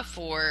enough,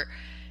 or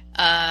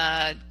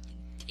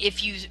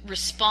if you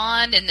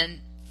respond and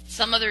then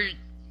some other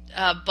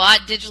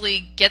bot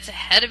digitally gets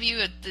ahead of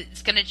you,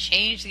 it's going to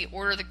change the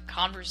order of the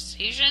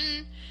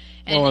conversation.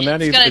 And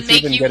it's going to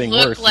make you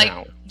look like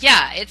now.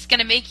 Yeah, it's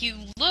going to make you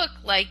look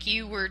like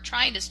you were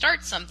trying to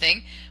start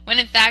something when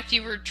in fact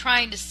you were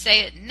trying to say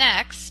it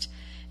next.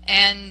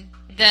 And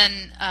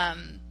then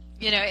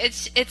you know,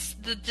 it's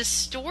the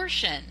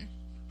distortion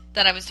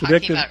that I was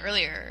talking about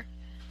earlier.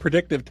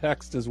 Predictive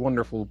text is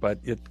wonderful, but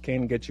it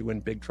can get you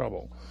in big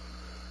trouble.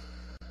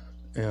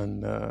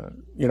 And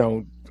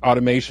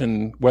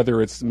automation,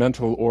 whether it's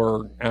mental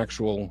or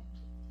actual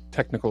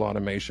technical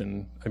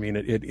automation, I mean,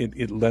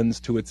 it lends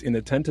to its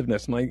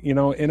inattentiveness. And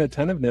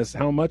inattentiveness,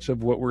 how much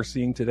of what we're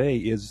seeing today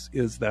is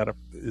that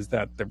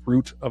the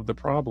root of the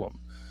problem?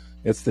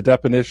 It's the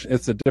definition.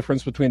 It's the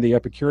difference between the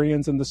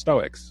Epicureans and the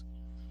Stoics.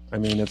 I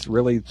mean, it's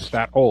really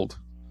that old.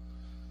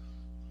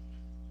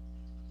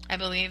 I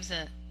believe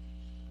that.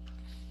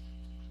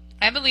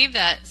 I believe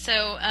that.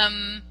 So,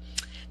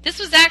 this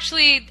was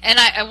actually, and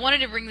I wanted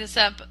to bring this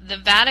up, the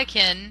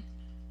Vatican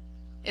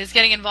is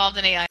getting involved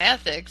in AI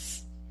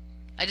ethics.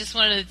 I just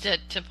wanted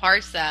to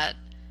parse that.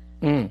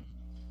 Mm.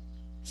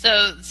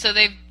 So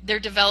they're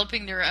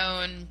developing their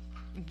own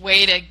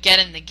way to get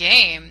in the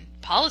game,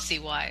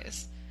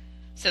 policy-wise.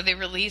 So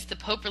the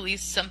Pope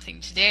released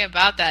something today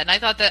about that, and I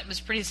thought that was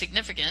pretty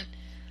significant.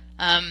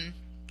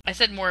 I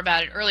said more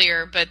about it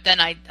earlier, but then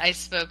I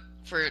spoke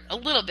for a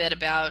little bit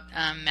about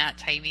Matt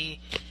Taibbi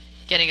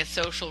getting a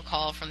social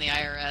call from the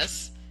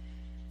IRS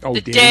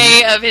the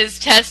day of his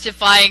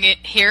testifying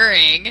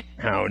hearing.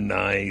 How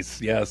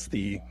nice! Yes,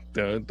 the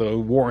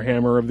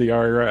Warhammer of the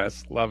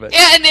IRS. Love it.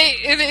 Yeah, and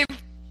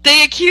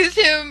they accused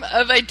him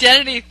of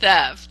identity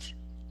theft.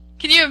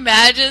 Can you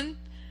imagine?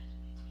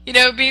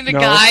 Being the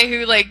guy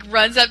who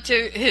runs up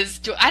to his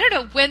door. I don't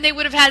know when they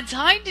would have had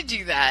time to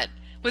do that.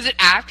 Was it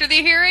after the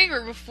hearing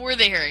or before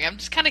the hearing? I'm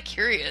just kind of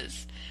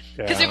curious.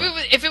 Because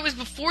if it was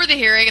before the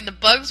hearing and the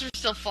bugs were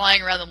still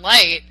flying around the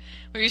light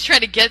when he was trying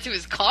to get to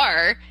his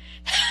car,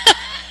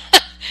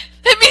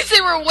 that means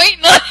they were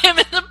waiting on him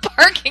in the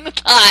parking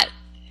lot.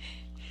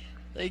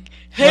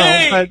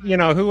 Hey!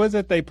 No, but, who was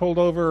it they pulled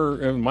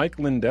over? Mike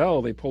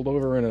Lindell. They pulled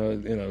over in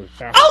a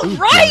fast food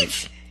right!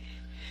 joint.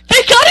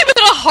 They got him at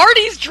a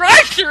Hardee's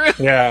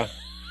drive-thru. Yeah.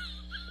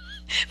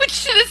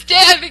 Which to this day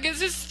I think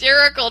is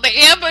hysterical. They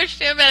ambushed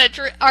him at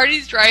a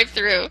Hardee's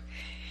drive-thru.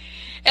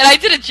 And I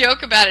did a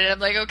joke about it. I'm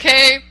like,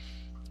 okay,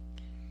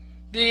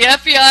 the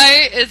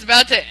FBI is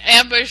about to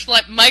ambush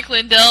Mike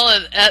Lindell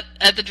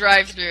at the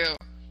drive-thru.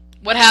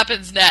 What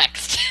happens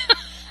next?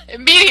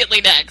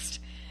 Immediately next.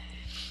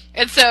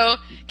 And so,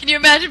 can you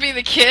imagine being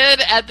the kid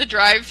at the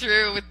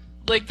drive-thru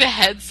with the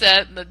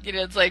headset and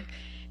it's like,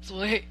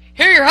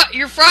 here,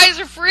 your fries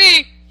are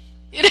free.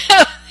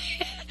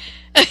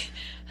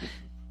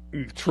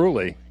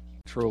 Truly.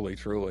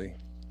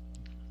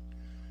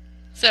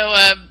 So,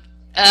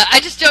 I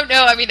just don't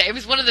know. I mean, it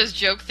was one of those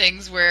joke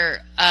things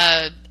where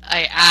I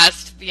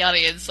asked the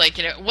audience,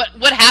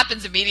 what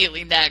happens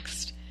immediately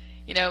next?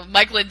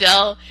 Mike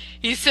Lindell,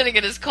 he's sitting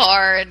in his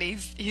car and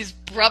he's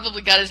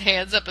probably got his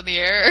hands up in the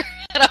air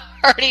at a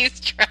Hardee's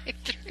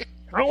drive-thru.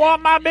 I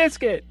want my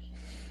biscuit.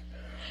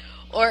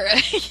 Or,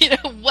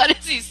 what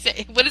does he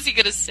say? What is he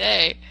going to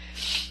say?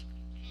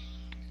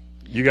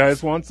 You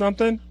guys want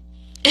something?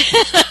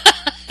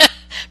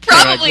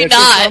 Probably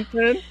not.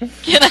 Can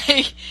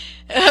I?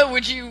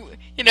 Would you?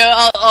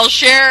 I'll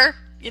share.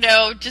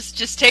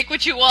 Just take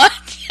what you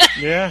want.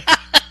 Yeah.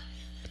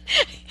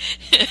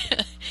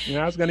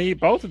 I was going to eat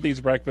both of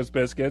these breakfast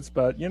biscuits,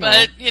 but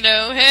But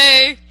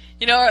hey,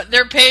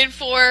 they're paid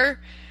for.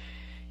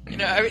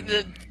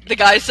 The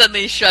guy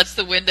suddenly shuts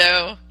the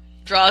window,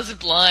 draws the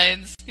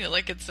blinds.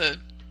 Like it's a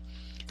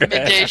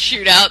midday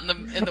shootout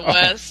in the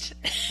West.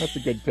 That's a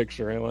good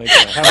picture. I like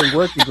that. Having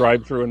worked a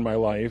drive-thru in my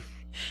life.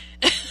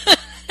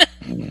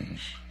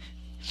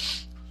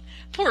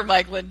 Poor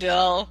Mike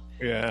Lindell.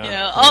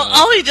 Yeah.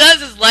 All he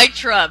does is like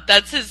Trump.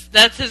 That's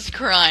his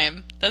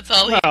crime. That's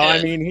all he did. Well,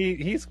 I mean,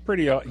 he's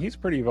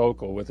pretty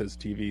vocal with his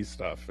TV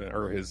stuff,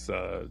 or his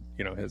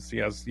he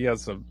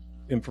has some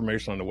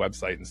information on the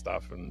website and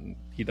stuff, and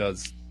he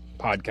does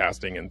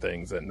podcasting and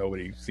things that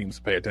nobody seems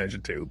to pay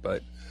attention to.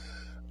 But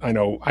I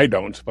know I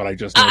don't. But I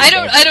just know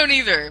I don't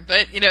either.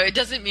 But it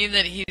doesn't mean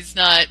that he's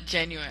not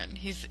genuine.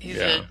 He's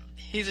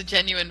a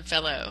genuine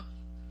fellow.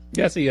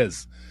 Yes, he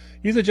is.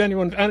 He's a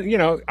genuine,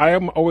 and I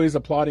am always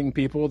applauding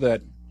people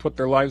that put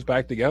their lives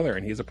back together,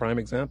 and he's a prime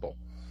example.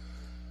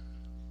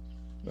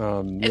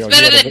 It's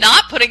better than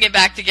not putting it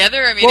back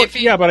together. I mean,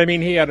 but I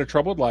mean, he had a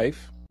troubled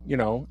life,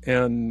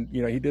 and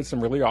he did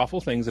some really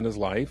awful things in his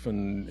life,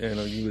 and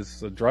he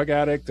was a drug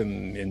addict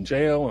and in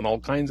jail and all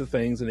kinds of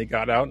things, and he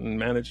got out and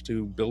managed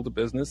to build a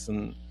business,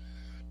 and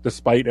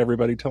despite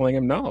everybody telling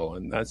him no,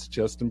 and that's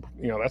just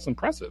that's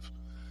impressive.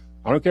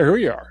 I don't care who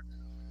you are.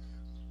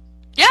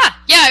 Yeah.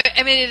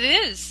 I mean, it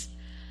is.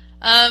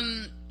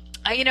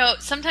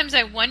 Sometimes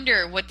I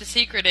wonder what the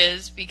secret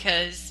is,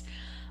 because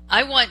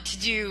I want to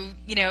do,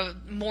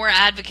 more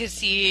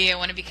advocacy. I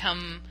want to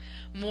become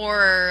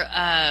more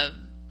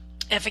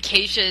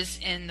efficacious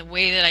in the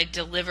way that I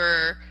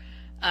deliver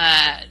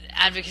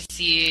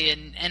advocacy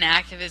and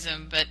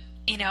activism. But,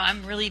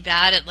 I'm really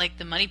bad at,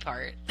 the money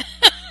part.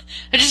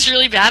 I'm just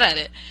really bad at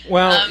it.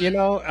 Well,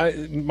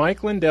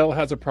 Mike Lindell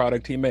has a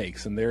product he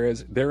makes, and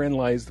therein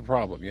lies the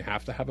problem. You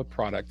have to have a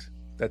product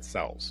that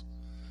sells.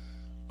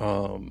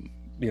 I'm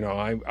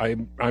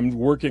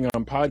working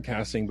on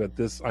podcasting, but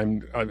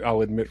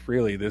I'll admit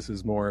freely, this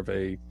is more of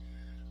a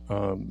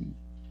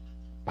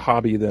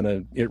hobby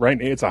than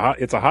it's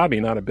a hobby,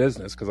 not a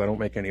business, because I don't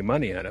make any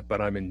money at it,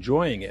 but I'm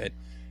enjoying it,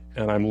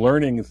 and I'm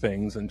learning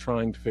things and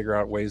trying to figure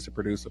out ways to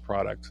produce a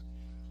product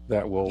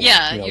that will.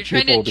 You're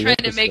trying people to will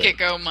be to make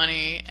interested. it go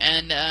money,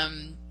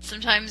 and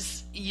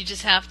sometimes you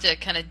just have to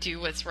kind of do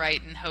what's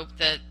right and hope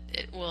that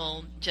it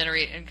will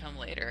generate income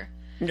later.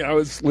 Yeah, I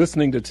was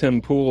listening to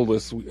Tim Pool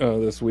this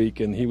week,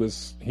 and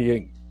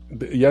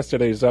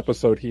yesterday's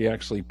episode he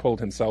actually pulled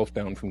himself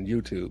down from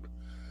YouTube,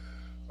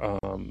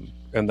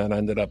 and then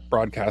ended up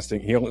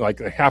broadcasting. He only, like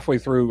halfway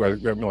through,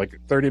 like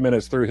 30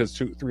 minutes through his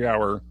 2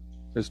 hour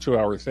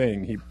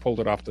thing, he pulled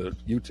it off to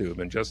YouTube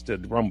and just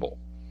did Rumble,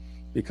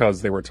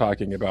 because they were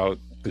talking about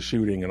the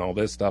shooting and all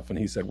this stuff, and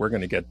he said, we're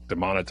going to get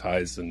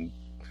demonetized and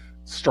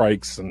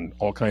strikes and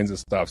all kinds of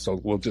stuff, so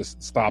we'll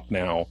just stop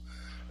now.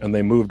 And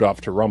they moved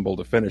off to Rumble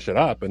to finish it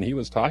up, and he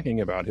was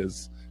talking about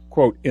his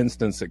quote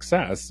instant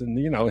success, and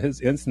his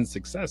instant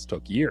success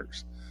took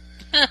years.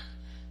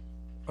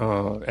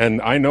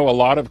 And I know a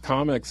lot of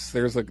comics.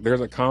 There's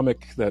a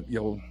comic that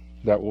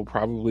will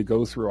probably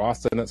go through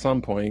Austin at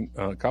some point,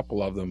 a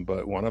couple of them,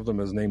 but one of them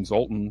is named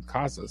Zoltan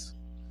Casas.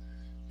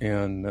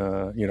 And,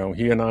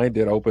 he and I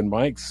did open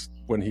mics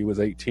when he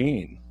was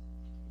 18.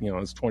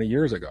 It's 20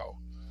 years ago.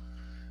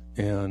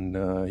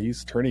 And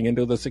he's turning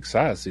into the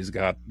success. He's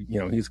got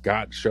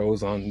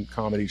shows on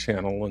Comedy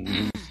Channel, and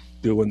he's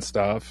doing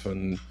stuff.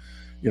 And,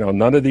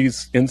 none of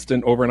these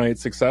instant overnight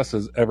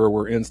successes ever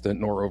were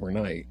instant nor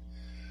overnight.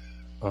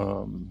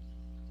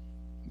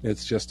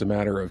 It's just a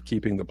matter of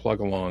keeping the plug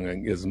along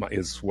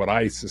is what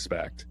I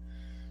suspect.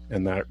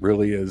 And that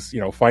really is,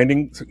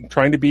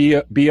 trying to be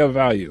of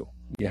value.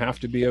 You have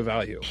to be of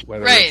value,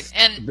 whether it's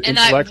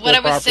intellectual what I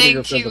was property saying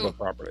or to you, physical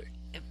property.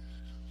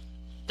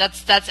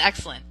 That's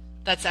excellent.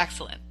 That's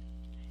excellent.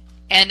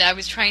 And I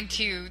was trying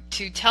to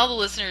tell the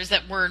listeners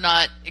that were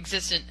not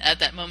existent at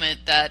that moment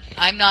that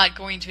I'm not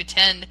going to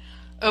attend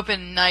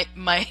open night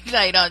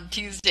on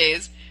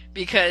Tuesdays,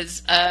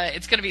 because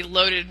it's going to be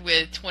loaded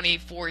with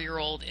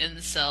 24-year-old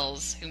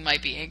incels who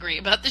might be angry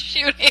about the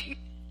shooting.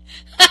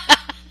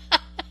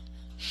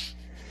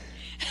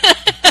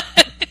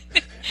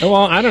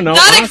 Well, I don't know.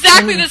 Not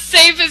exactly the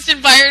safest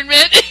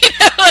environment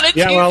on a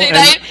Tuesday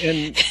night.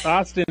 And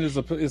Austin is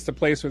the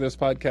place where this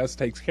podcast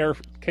takes care.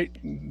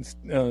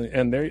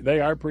 And they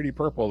are pretty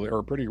purple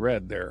or pretty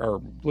red there, or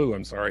blue.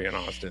 I'm sorry, in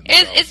Austin.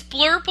 It's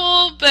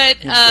blurple, but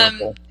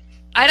blurple.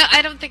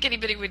 I don't think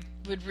anybody would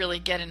really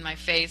get in my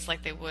face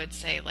like they would,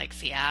 say, like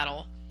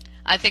Seattle.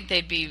 I think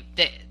they'd be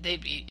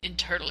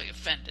internally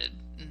offended.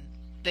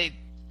 They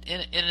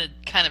in a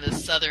kind of a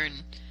southern,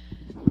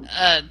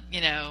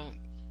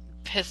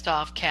 pissed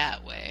off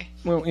cat way.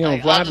 Well,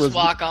 like, Vlad I'll just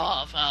walk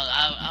off.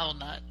 I will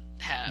not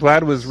have.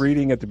 Vlad was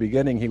reading at the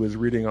beginning. He was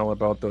reading all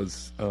about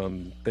those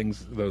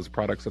things, those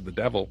products of the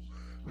devil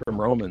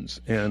from Romans,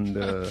 and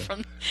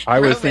from I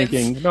was Romans.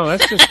 thinking, no,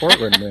 that's just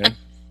Portland, man.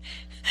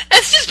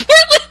 That's just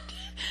Portland.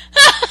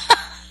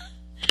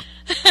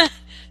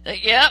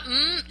 Yeah.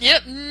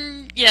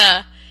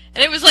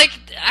 And it was like,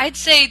 I'd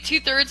say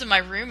 2/3 of my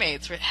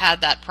roommates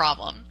had that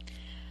problem.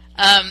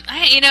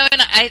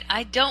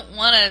 I don't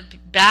want to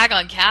bag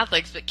on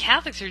Catholics, but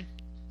Catholics are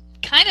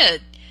kind of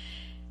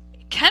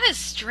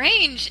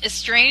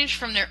estranged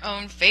from their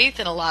own faith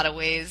in a lot of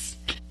ways.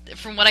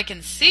 From what I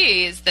can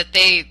see, is that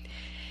they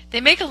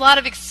make a lot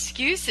of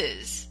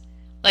excuses.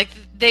 Like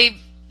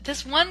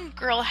this one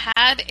girl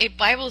had a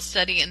Bible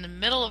study in the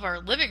middle of our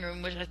living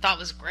room, which I thought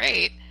was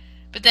great.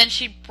 But then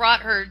she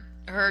brought her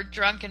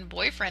drunken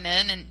boyfriend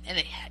in, and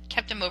it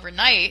kept him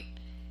overnight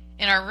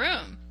in our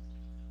room.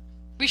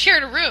 We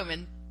shared a room,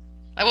 and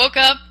I woke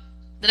up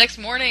the next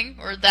morning,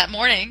 or that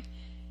morning,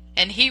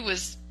 and he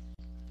was,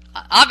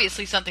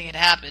 obviously something had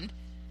happened.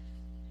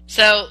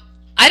 So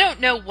I don't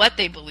know what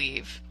they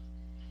believe.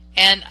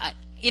 And,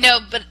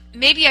 but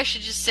maybe I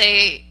should just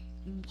say,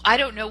 I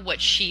don't know what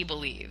she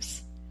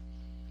believes.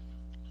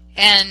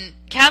 And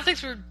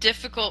Catholics were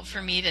difficult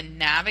for me to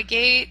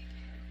navigate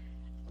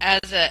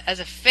as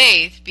a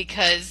faith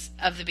because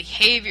of the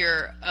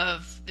behavior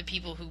of the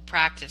people who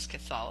practice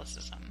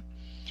Catholicism.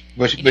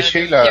 But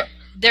Sheila,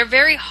 they're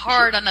very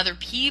hard on other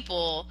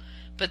people,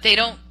 but they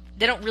don't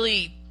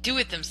really do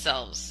it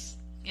themselves.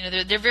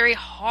 They're very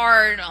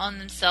hard on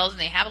themselves,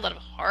 and they have a lot of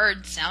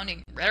hard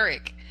sounding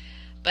rhetoric.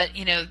 But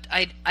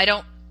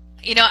I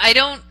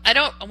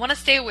want to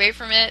stay away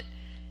from it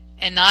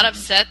and not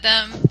upset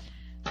them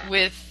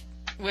with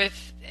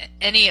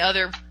any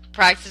other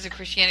practices of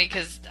Christianity,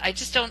 because I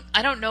don't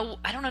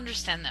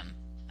understand them.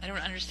 I don't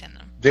understand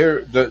them.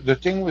 The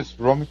thing with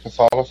Roman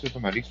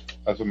Catholicism, at least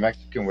as a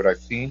Mexican, what I've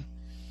seen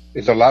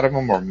is a lot of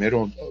them are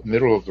middle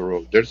of the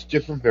road. There's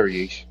different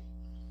variation,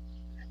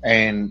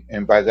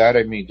 and by that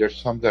I mean there's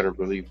some that are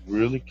really,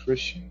 really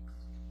Christian.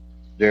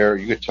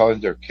 You could tell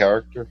in their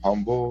character,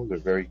 humble. They're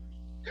very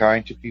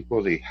kind to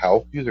people. They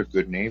help you. They're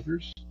good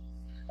neighbors.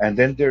 And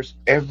then there's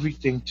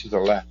everything to the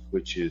left,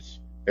 which is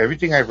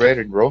everything I read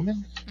in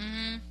Romans.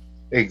 Mm-hmm.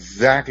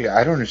 Exactly.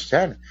 I don't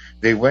understand it.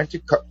 They went to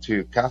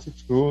Catholic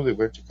school. They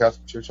went to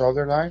Catholic church all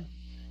their life,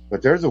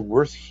 but they're the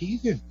worst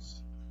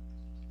heathens.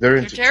 They're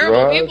into terrible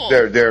drugs. people.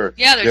 They're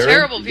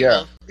terrible people.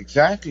 Yeah,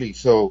 exactly.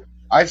 So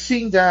I've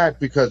seen that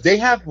because they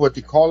have what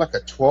they call like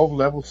a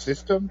 12-level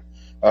system.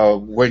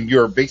 When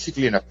you're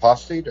basically an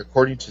apostate,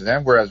 according to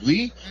them, whereas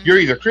you're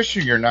either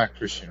Christian, or you're not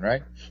Christian,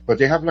 right? But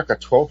they have like a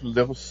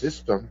 12-level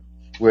system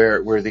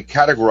where they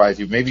categorize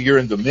you. Maybe you're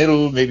in the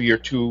middle, maybe you're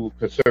too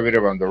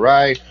conservative on the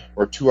right,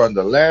 or too on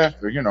the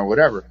left, or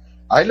whatever.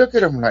 I look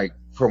at them like,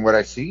 from what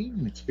I've seen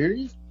and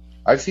experienced,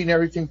 I've seen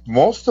everything.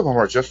 Most of them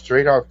are just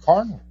straight out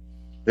carnal.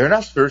 They're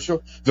not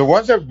spiritual. The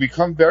ones that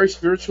become very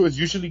spiritual is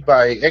usually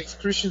by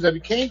ex-Christians that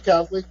became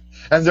Catholic,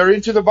 and they're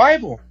into the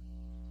Bible.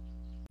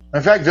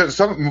 In fact,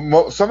 some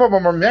of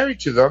them are married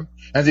to them,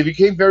 and they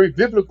became very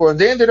biblical, and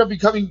they ended up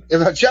becoming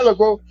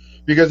evangelical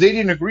because they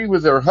didn't agree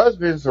with their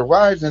husbands or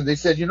wives, and they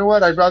said, you know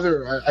what, I'd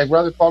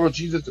rather follow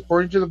Jesus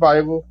according to the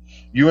Bible.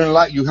 You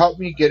help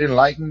me get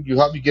enlightened, you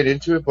help me get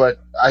into it, but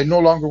I no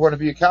longer want to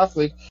be a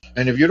Catholic,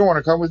 and if you don't want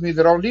to come with me,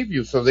 then I'll leave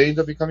you. So they end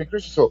up becoming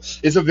Christians. So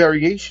it's a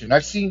variation.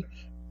 I've seen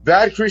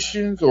bad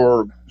Christians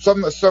or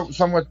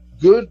somewhat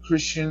good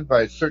Christians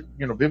by a certain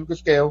biblical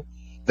scale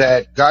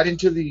that got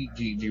into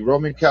the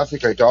Roman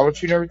Catholic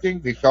idolatry and everything.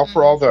 They fell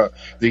for all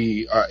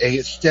the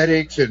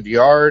aesthetics and the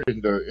art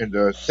and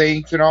the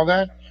saints and all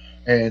that,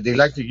 and they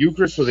liked the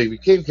Eucharist, so they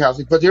became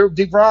Catholic. But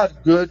they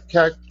brought good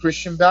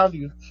Christian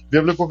values,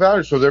 biblical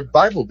values, so they're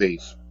Bible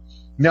based.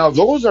 Now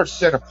those are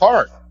set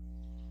apart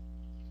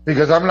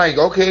because I'm like,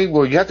 okay,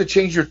 well, you have to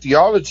change your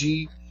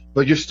theology,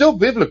 but you're still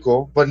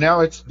biblical, but now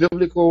it's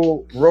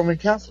biblical Roman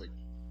Catholic.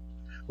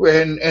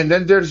 And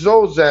then there's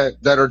those that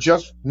are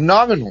just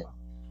nominal.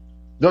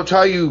 They'll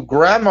tell you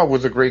grandma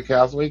was a great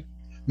Catholic,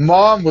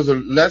 mom was a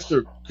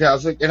lesser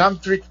Catholic, and I'm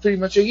pretty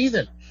much a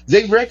heathen.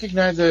 They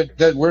recognize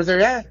that where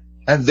they're at,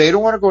 and they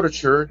don't want to go to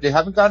church. They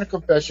haven't gone to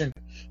confession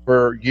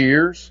for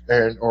years,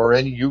 or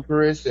any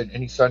Eucharist and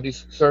any Sunday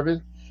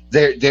service.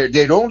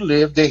 They don't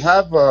live. They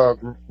have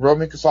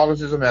Roman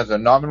Catholicism as a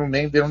nominal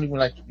name. They don't even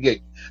like to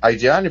be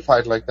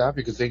identified like that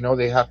because they know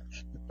they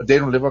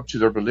don't live up to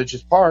their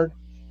religious part,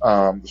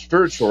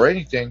 spiritual or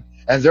anything,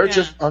 and they're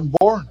just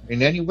unborn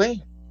in any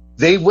way.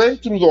 They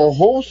went through the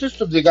whole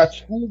system. They got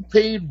school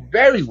paid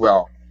very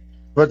well,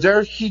 but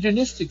they're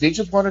hedonistic. They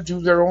just want to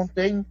do their own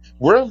thing,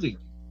 worldly.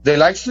 They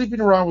like sleeping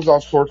around with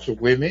all sorts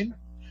of women.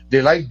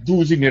 They like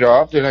boozing it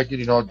up. They like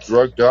getting all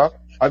drugged up.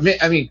 I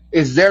mean,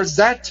 there's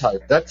that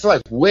type. That's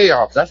like way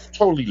off. That's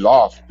totally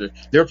lost.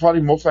 They're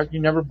probably most likely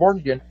never born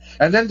again.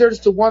 And then there's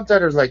the ones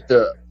that are like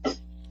the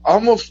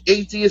almost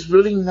atheist,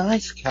 really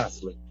nice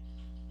Catholic.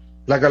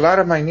 Like a lot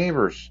of my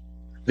neighbors.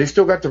 They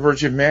still got the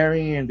Virgin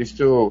Mary, and they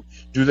still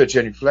do the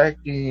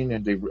genuflecting,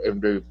 and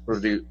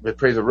they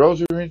pray the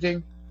rosary or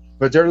anything,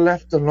 but they're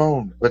left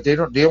alone. But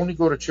they only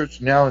go to church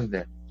now and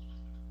then.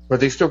 But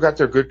they still got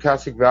their good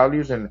Catholic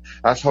values, and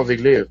that's how they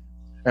live.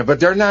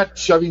 But they're not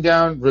shoving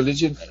down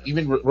religion,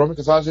 even Roman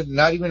Catholicism,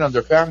 not even on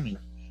their family.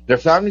 Their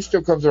family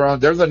still comes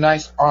around. They're the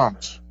nice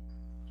aunts.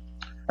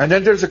 And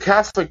then there's a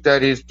Catholic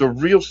that is the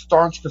real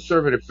staunch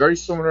conservative, very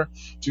similar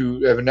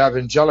to an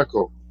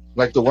evangelical,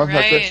 like the one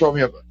my friend told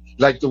me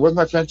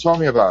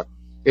about.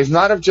 It's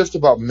not just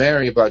about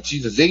Mary, about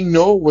Jesus. They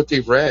know what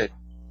they've read,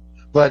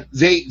 but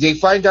they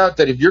find out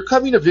that if you're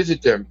coming to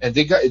visit them, and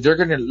they're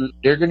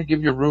gonna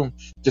give you a room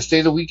to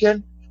stay the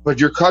weekend, but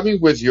you're coming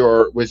with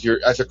your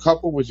as a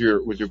couple with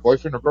your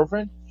boyfriend or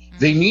girlfriend,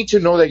 they need to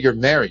know that you're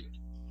married.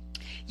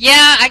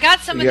 Yeah, I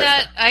got some of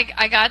that.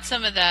 I got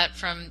some of that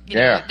from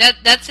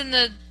that's in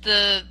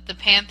the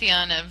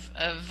pantheon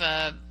of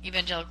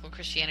evangelical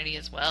Christianity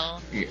as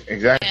well. Yeah,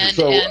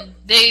 exactly. And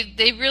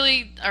they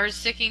really are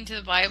sticking to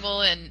the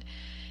Bible, and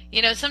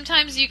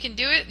sometimes you can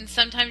do it and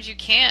sometimes you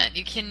can't.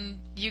 You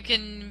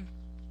can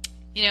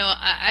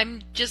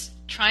I'm just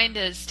trying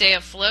to stay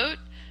afloat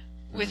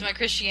with my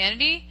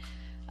Christianity.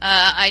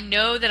 I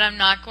know that I'm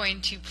not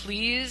going to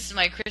please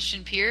my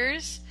Christian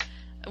peers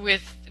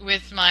with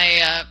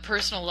my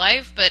personal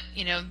life, but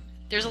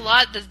there's a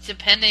lot that's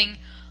depending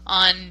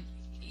on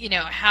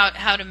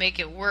how to make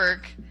it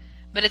work,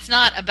 but it's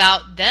not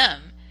about them.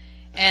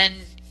 And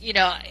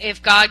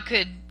if God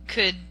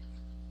could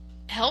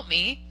help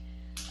me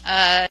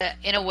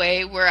in a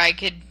way where I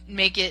could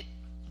make it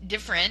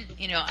different,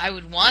 I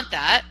would want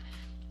that.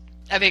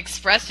 I've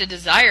expressed a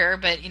desire,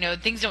 but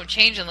things don't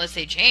change unless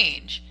they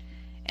change.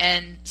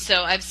 And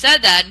so I've said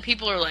that, and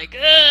people are like,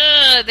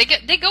 ugh,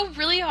 they go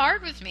really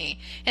hard with me,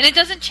 and it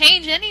doesn't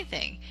change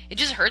anything. It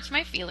just hurts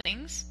my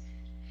feelings,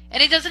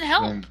 and it doesn't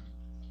help.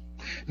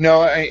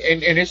 No,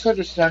 and it's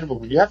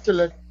understandable. You have to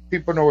let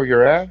people know where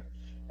you're at,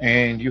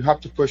 and you have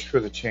to push for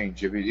the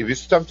change. If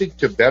it's something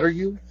to better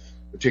you,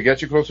 to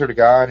get you closer to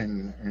God,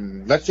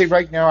 and let's say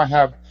right now I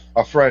have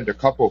a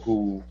couple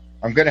who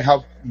I'm going to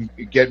help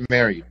get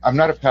married. I'm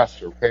not a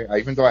pastor, okay?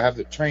 Even though I have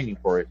the training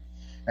for it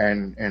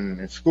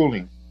and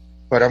schooling.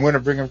 But I'm going to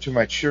bring them to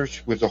my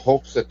church with the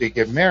hopes that they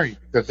get married,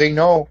 because they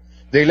know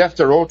they left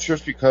their old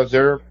church because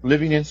they're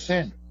living in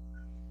sin,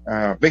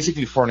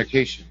 basically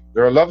fornication.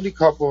 They're a lovely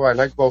couple. I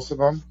like both of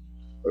them.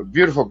 A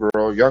beautiful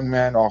girl, young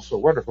man, also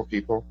wonderful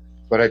people.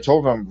 But I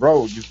told them,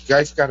 bro, you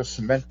guys got to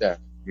cement that.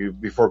 You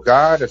before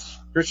God, as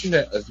Christian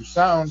as you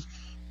sound,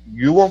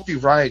 you won't be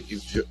right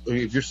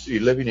if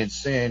you're living in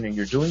sin and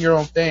you're doing your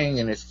own thing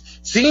and it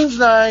seems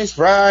nice,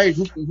 right?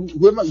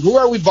 Who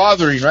are we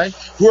bothering, right?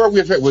 Who are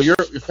we offending? Well, you're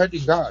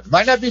offending God.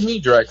 Might not be me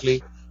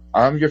directly.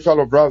 I'm your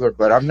fellow brother,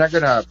 but I'm not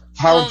gonna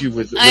pound you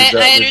with I the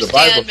understand,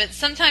 Bible. but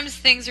sometimes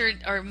things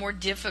are more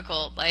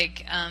difficult.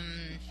 Like,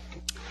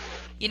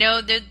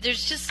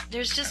 there's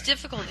just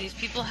difficulties.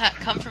 People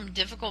come from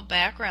difficult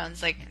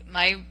backgrounds. Like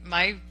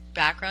my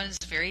background is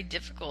very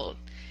difficult,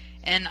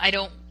 and I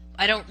don't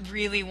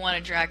really want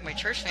to drag my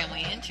church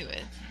family into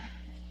it.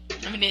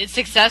 I mean, it's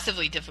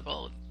excessively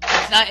difficult.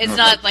 It's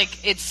not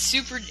like it's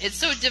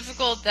so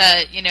difficult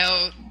that,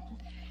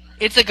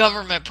 it's a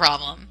government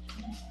problem.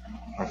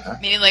 Okay.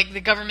 Meaning, like, the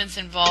government's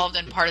involved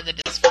in part of the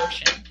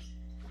dysfunction.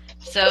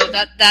 So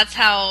that's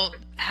how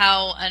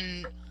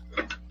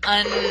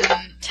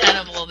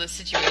untenable this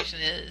situation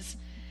is.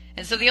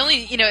 And so the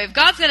only, if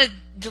God's going to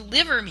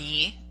deliver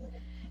me,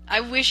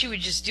 I wish He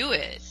would just do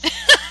it.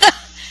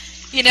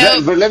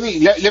 But let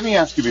me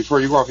ask you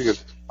before you go off,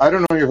 because I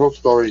don't know your whole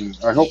story.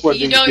 I hope what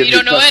you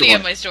don't know any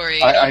of my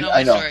story.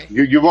 I know. Story.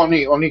 You've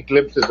only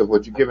glimpses of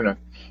what you've given us.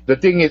 The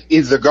thing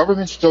is the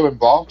government still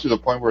involved to the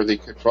point where they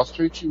could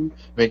frustrate you,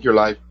 make your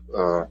life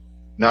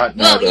not?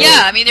 Well,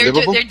 yeah. I mean, they're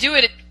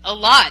doing it a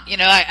lot.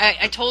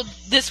 I told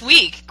this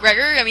week,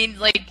 Gregor. I mean,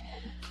 like,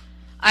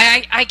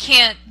 I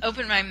can't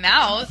open my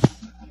mouth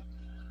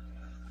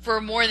for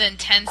more than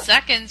 10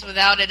 seconds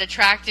without it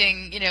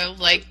attracting,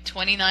 like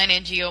 29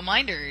 NGO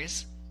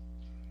minders.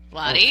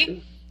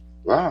 Lottie?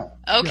 Wow.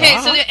 Okay,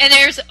 wow. So and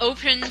there's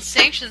open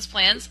sanctions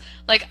plans.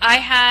 Like, I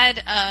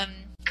had,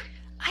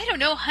 I don't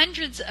know,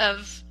 hundreds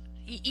of,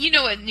 you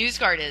know what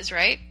NewsGuard is,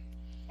 right?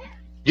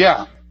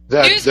 Yeah.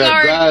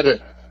 NewsGuard.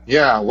 That,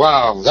 yeah,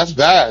 wow, that's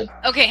bad.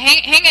 Okay,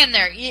 hang in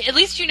there. At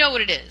least you know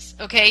what it is,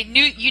 okay?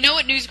 You know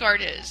what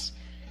NewsGuard is.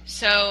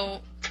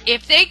 So,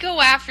 if they go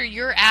after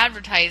your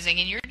advertising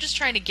and you're just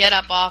trying to get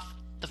up off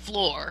the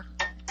floor,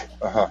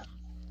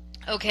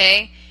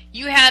 okay,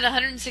 you had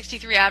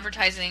 163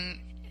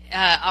 advertising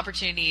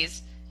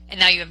opportunities, and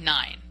now you have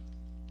 9.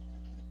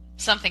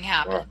 Something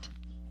happened. Wow.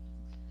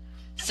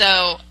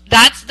 So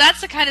that's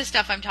the kind of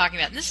stuff I'm talking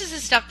about. And this is the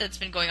stuff that's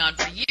been going on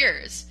for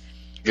years.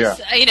 Yeah.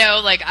 So,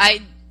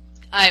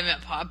 I'm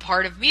a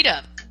part of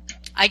Meetup.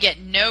 I get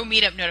no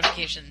Meetup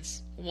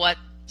notifications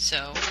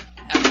whatsoever.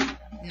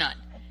 None.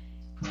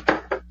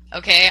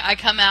 Okay, I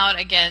come out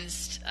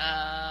against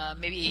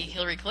maybe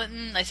Hillary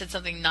Clinton. I said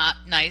something not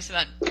nice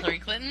about Hillary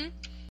Clinton.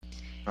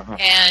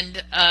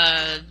 And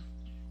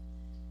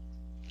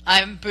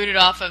I'm booted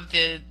off of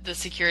the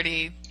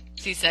security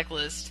CSEC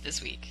list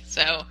this week.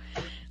 So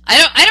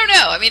I don't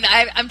know. I mean,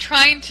 I'm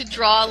trying to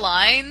draw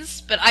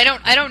lines, but I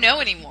don't know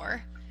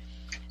anymore.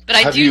 But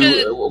I do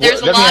know that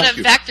there's a lot of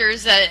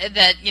vectors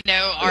that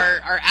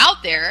are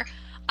out there.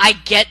 I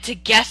get to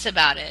guess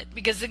about it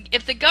because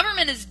if the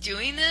government is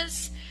doing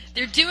this,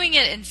 they're doing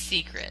it in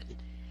secret.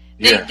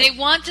 They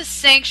want to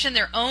sanction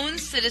their own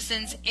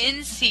citizens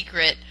in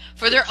secret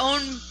for their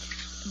own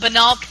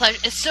banal pleasure.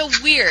 It's so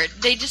weird.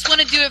 They just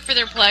want to do it for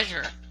their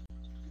pleasure.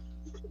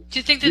 Do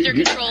you think that they're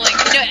controlling?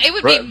 It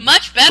would be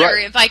much better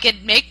if I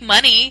could make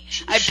money.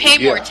 I'd pay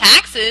more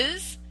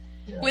taxes.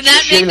 Would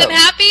that make them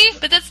happy?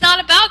 But that's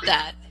not about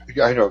that.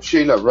 I know,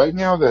 Sheila. Right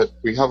now that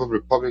we have a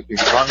Republican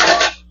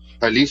Congress,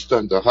 at least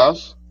on the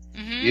House,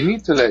 you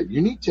need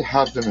to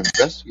have them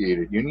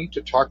investigated. You need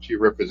to talk to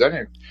your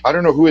representative. I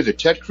don't know who is it.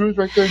 Ted Cruz,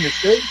 right there in your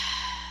state.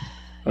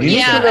 You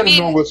need to let them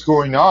know what's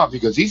going on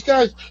because these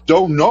guys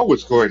don't know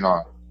what's going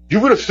on. You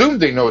would assume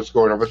they know what's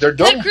going on, but they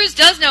don't. Ted Cruz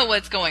does know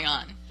what's going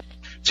on.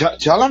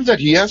 Tell him that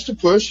he has to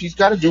push. He's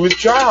got to do his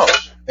job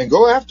and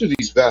go after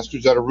these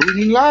bastards that are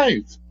ruining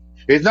lives.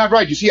 It's not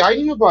right. You see, I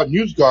knew about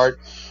NewsGuard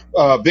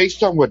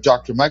based on what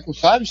Dr. Michael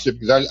Savage said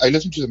because I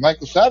listened to the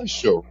Michael Savage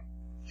show.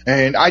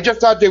 And I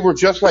just thought they were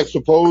just like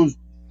supposed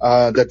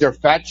that they're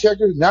fact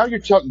checkers. Now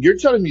you're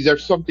telling me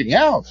there's something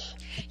else.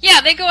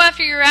 Yeah, they go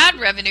after your ad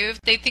revenue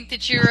if they think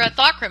that you're a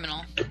thought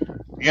criminal.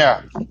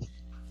 Yeah.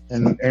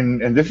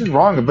 And this is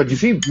wrong. But you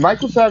see,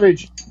 Michael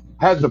Savage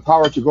has the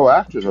power to go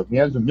after them. He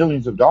has the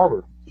millions of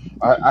dollars.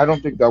 I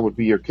don't think that would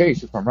be your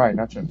case if I'm right.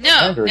 No,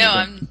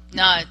 I'm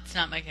not. It's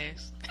not my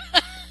case.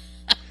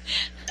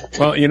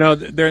 Well,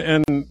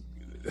 and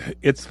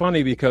it's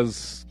funny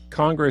because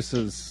Congress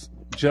is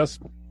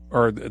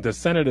the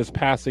Senate is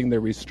passing the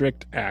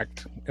Restrict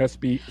Act,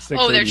 SB 686.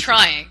 Oh, they're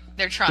trying.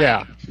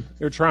 Yeah,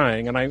 they're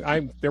trying,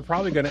 and they're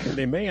probably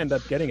they may end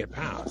up getting it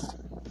passed.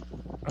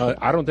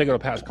 I don't think it'll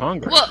pass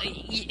Congress. Well,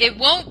 it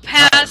won't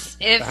pass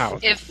if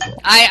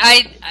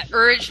I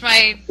urge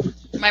my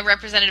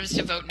representatives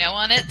to vote no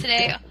on it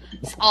today.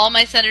 All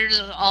my senators,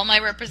 all my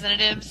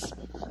representatives,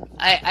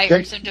 I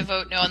urge them to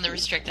vote no on the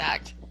Restrict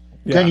Act.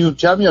 Yeah. Can you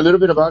tell me a little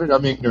bit about it?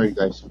 I'm ignorant,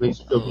 guys.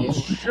 Please.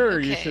 Sure,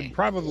 Okay. You should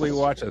probably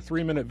watch a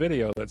 3-minute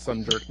video that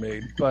some jerk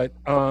made. But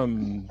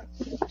well,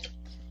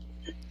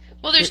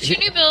 there's 2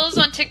 new bills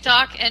on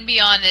TikTok and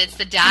beyond. It's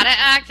the Data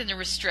Act and the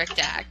Restrict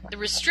Act. The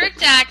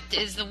Restrict Act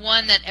is the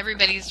one that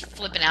everybody's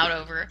flipping out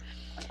over.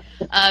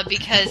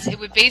 because it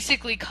would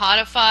basically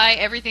codify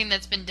everything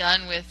that's been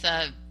done with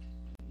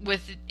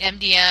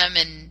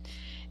MDM,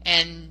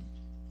 and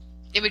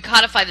it would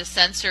codify the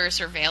censor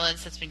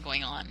surveillance that's been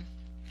going on.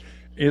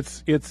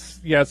 It's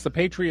the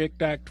Patriot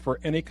Act for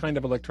any kind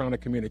of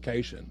electronic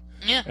communication.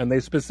 Yeah. And they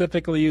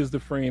specifically use the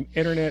frame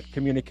internet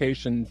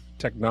communication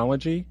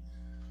technology,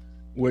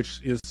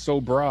 which is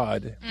so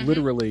broad,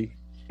 literally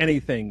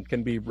anything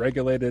can be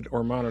regulated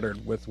or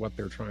monitored with what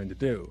they're trying to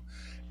do.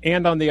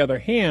 And on the other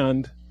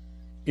hand,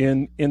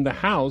 in the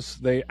House,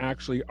 they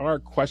actually are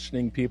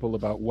questioning people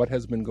about what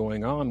has been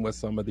going on with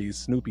some of these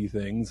Snoopy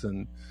things.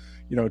 And,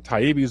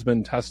 Taibbi's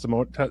been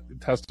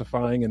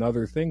testifying, and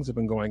other things have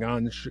been going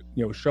on,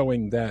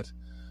 showing that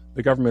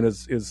the government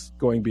is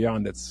going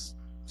beyond its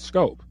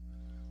scope.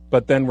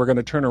 But then we're going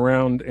to turn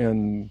around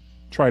and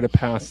try to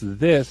pass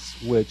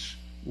this, which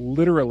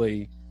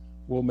literally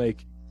will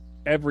make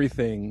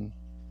everything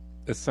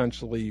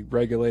essentially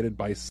regulated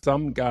by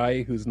some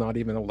guy who's not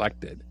even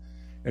elected.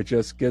 It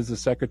just gives the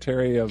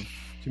Secretary of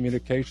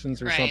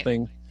Communications or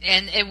something.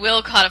 And it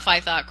will codify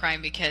thought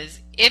crime, because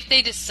if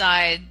they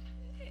decide,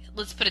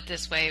 let's put it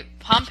this way,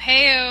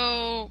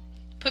 Pompeo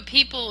put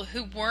people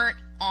who weren't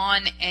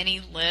on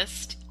any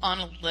list on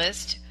a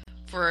list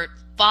for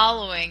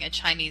following a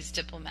Chinese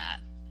diplomat.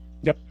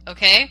 Yep.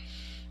 Okay?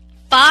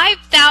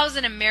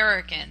 5,000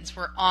 Americans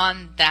were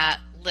on that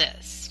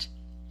list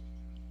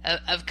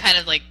of kind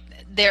of like,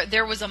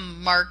 there was a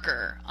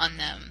marker on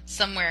them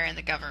somewhere in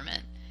the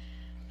government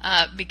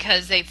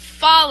because they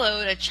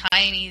followed a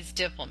Chinese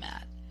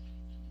diplomat.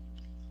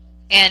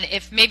 And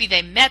if maybe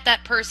they met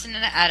that person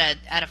at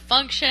a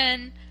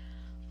function,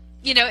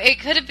 it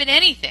could have been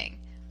anything.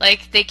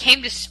 Like they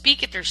came to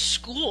speak at their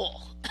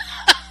school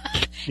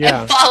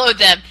and followed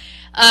them.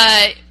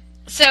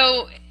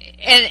 So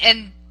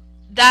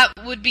that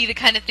would be the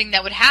kind of thing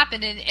that would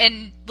happen.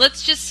 And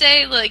let's just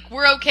say, like,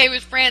 we're okay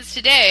with France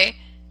today,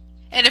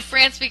 and if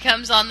France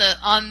becomes on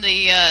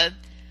the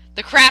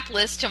crap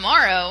list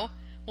tomorrow,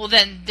 well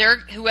then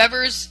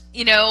whoever's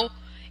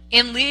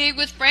in league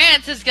with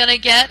France is going to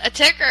get a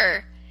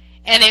ticker.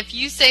 And if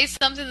you say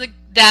something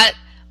that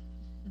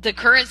the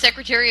current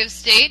Secretary of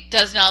State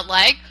does not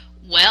like,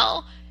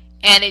 well,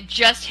 and it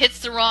just hits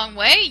the wrong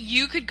way,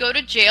 you could go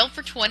to jail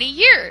for 20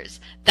 years.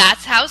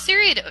 That's how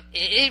serious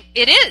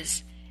it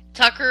is.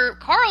 Tucker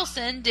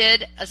Carlson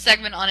did a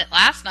segment on it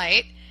last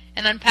night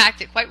and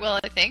unpacked it quite well,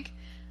 I think.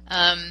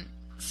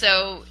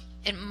 So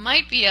it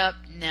might be up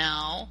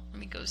now. Let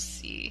me go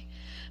see.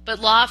 But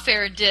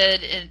Lawfare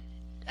did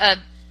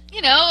an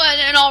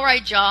all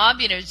right job.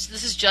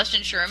 This is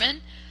Justin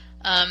Sherman,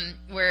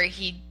 where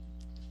he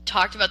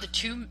talked about the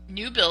two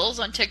new bills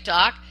on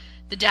TikTok,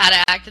 the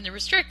Data Act and the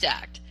Restrict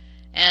Act.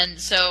 And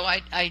so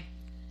I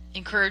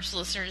encourage the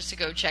listeners to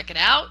go check it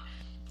out.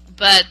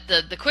 But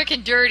the quick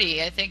and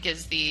dirty, I think,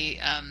 is the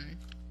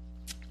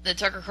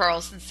Tucker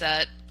Carlson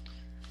set,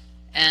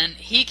 and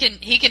he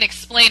can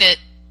explain it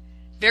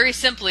very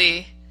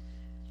simply,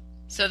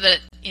 so that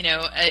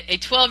a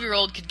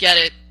 12-year-old could get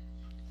it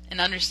and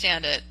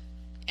understand it,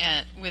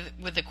 and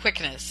with the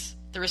quickness.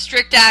 The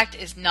Restrict Act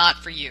is not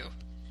for you.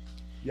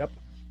 Yep.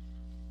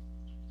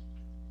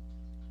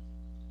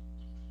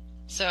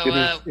 So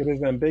it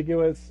is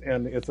ambiguous,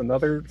 and it's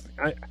another.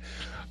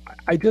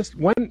 I just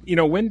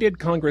when did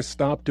Congress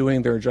stop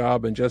doing their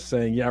job and just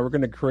saying, yeah, we're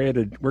going to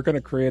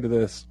create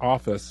this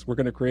office, we're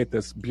going to create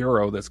this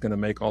bureau that's going to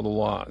make all the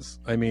laws.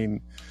 I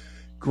mean,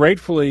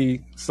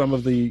 gratefully, some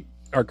of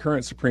our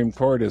current Supreme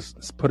Court is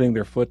putting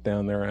their foot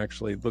down there.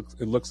 Actually,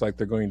 it looks like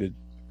they're going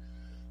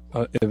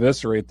to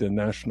eviscerate the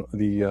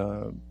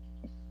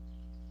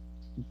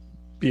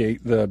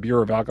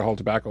Bureau of Alcohol,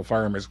 Tobacco,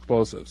 Firearms,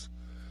 Explosives.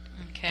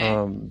 Okay.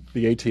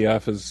 The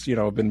ATF has,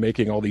 been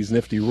making all these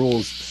nifty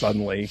rules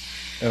suddenly,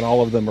 and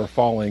all of them are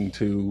falling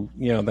to,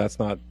 that's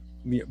not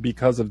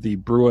because of the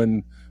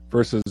Bruin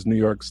versus New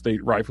York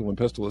State Rifle and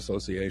Pistol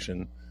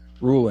Association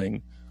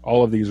ruling.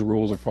 All of these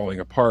rules are falling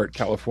apart.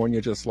 California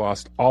just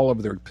lost all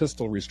of their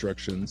pistol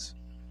restrictions,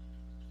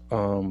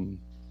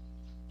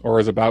 or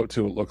is about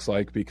to, it looks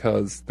like,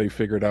 because they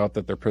figured out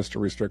that their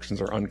pistol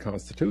restrictions are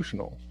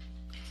unconstitutional.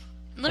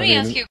 Let me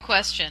ask you a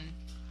question.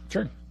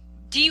 Sure.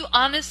 Do you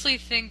honestly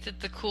think that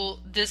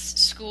this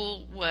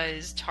school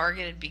was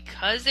targeted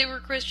because they were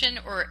Christian,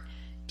 or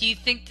do you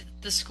think that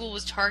the school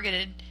was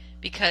targeted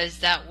because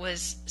that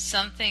was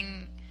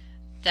something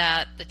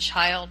that the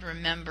child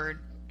remembered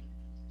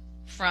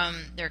from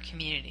their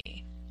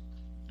community?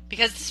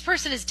 Because this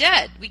person is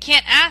dead. We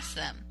can't ask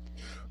them.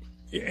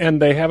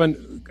 And they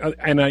haven't,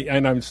 and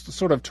I'm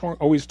sort of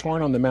always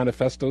torn on the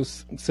manifesto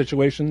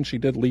situation. She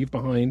did leave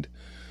behind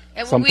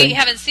something. We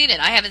haven't seen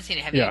it. I haven't seen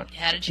it. Have you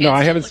had a chance? No,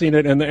 I haven't seen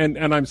it,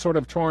 and I'm sort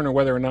of torn on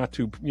whether or not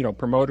to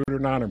promote it or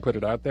not and put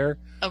it out there.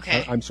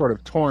 Okay. I'm sort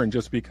of torn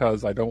just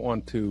because I don't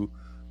want to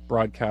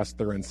broadcast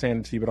their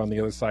insanity, but on the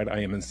other side,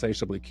 I am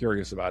insatiably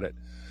curious about it.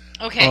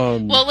 Okay.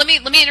 Well, let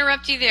me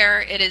interrupt you there.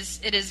 It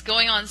is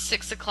going on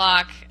 6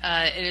 o'clock.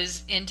 It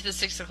is into the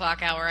 6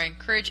 o'clock hour. I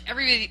encourage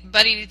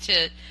everybody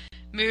to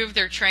move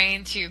their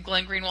train to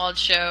Glenn Greenwald's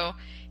show.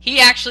 he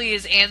actually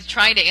is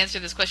trying to answer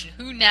this question: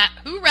 who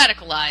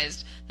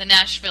radicalized the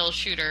Nashville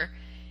shooter?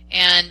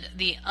 And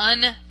the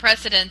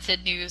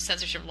unprecedented new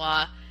censorship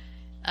law,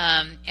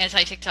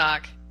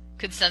 anti-TikTok,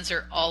 could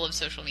censor all of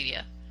social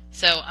media.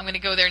 So I'm going to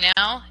go there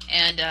now,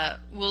 and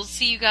we'll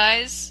see you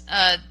guys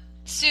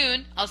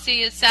soon. I'll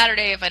see you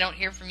Saturday if I don't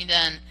hear from you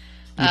then.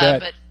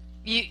 But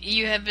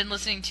you have been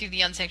listening to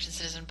the Unsanctioned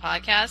Citizen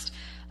podcast.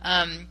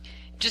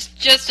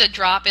 Just a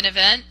drop-in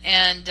event,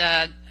 and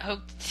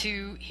hope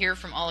to hear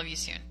from all of you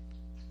soon.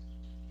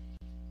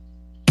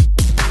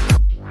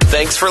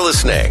 Thanks for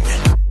listening.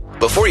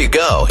 Before you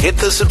go, hit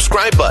the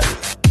subscribe button.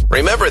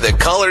 Remember that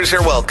callers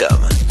are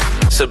welcome.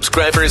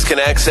 Subscribers can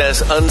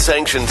access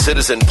Unsanctioned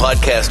Citizen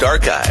podcast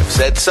archives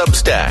at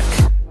Substack,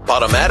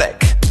 Podomatic,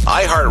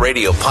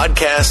 iHeartRadio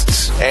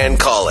podcasts, and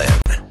Call-In.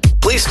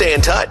 Please stay in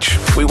touch.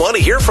 We want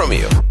to hear from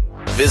you.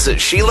 Visit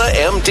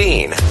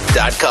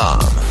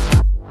SheilaMDean.com.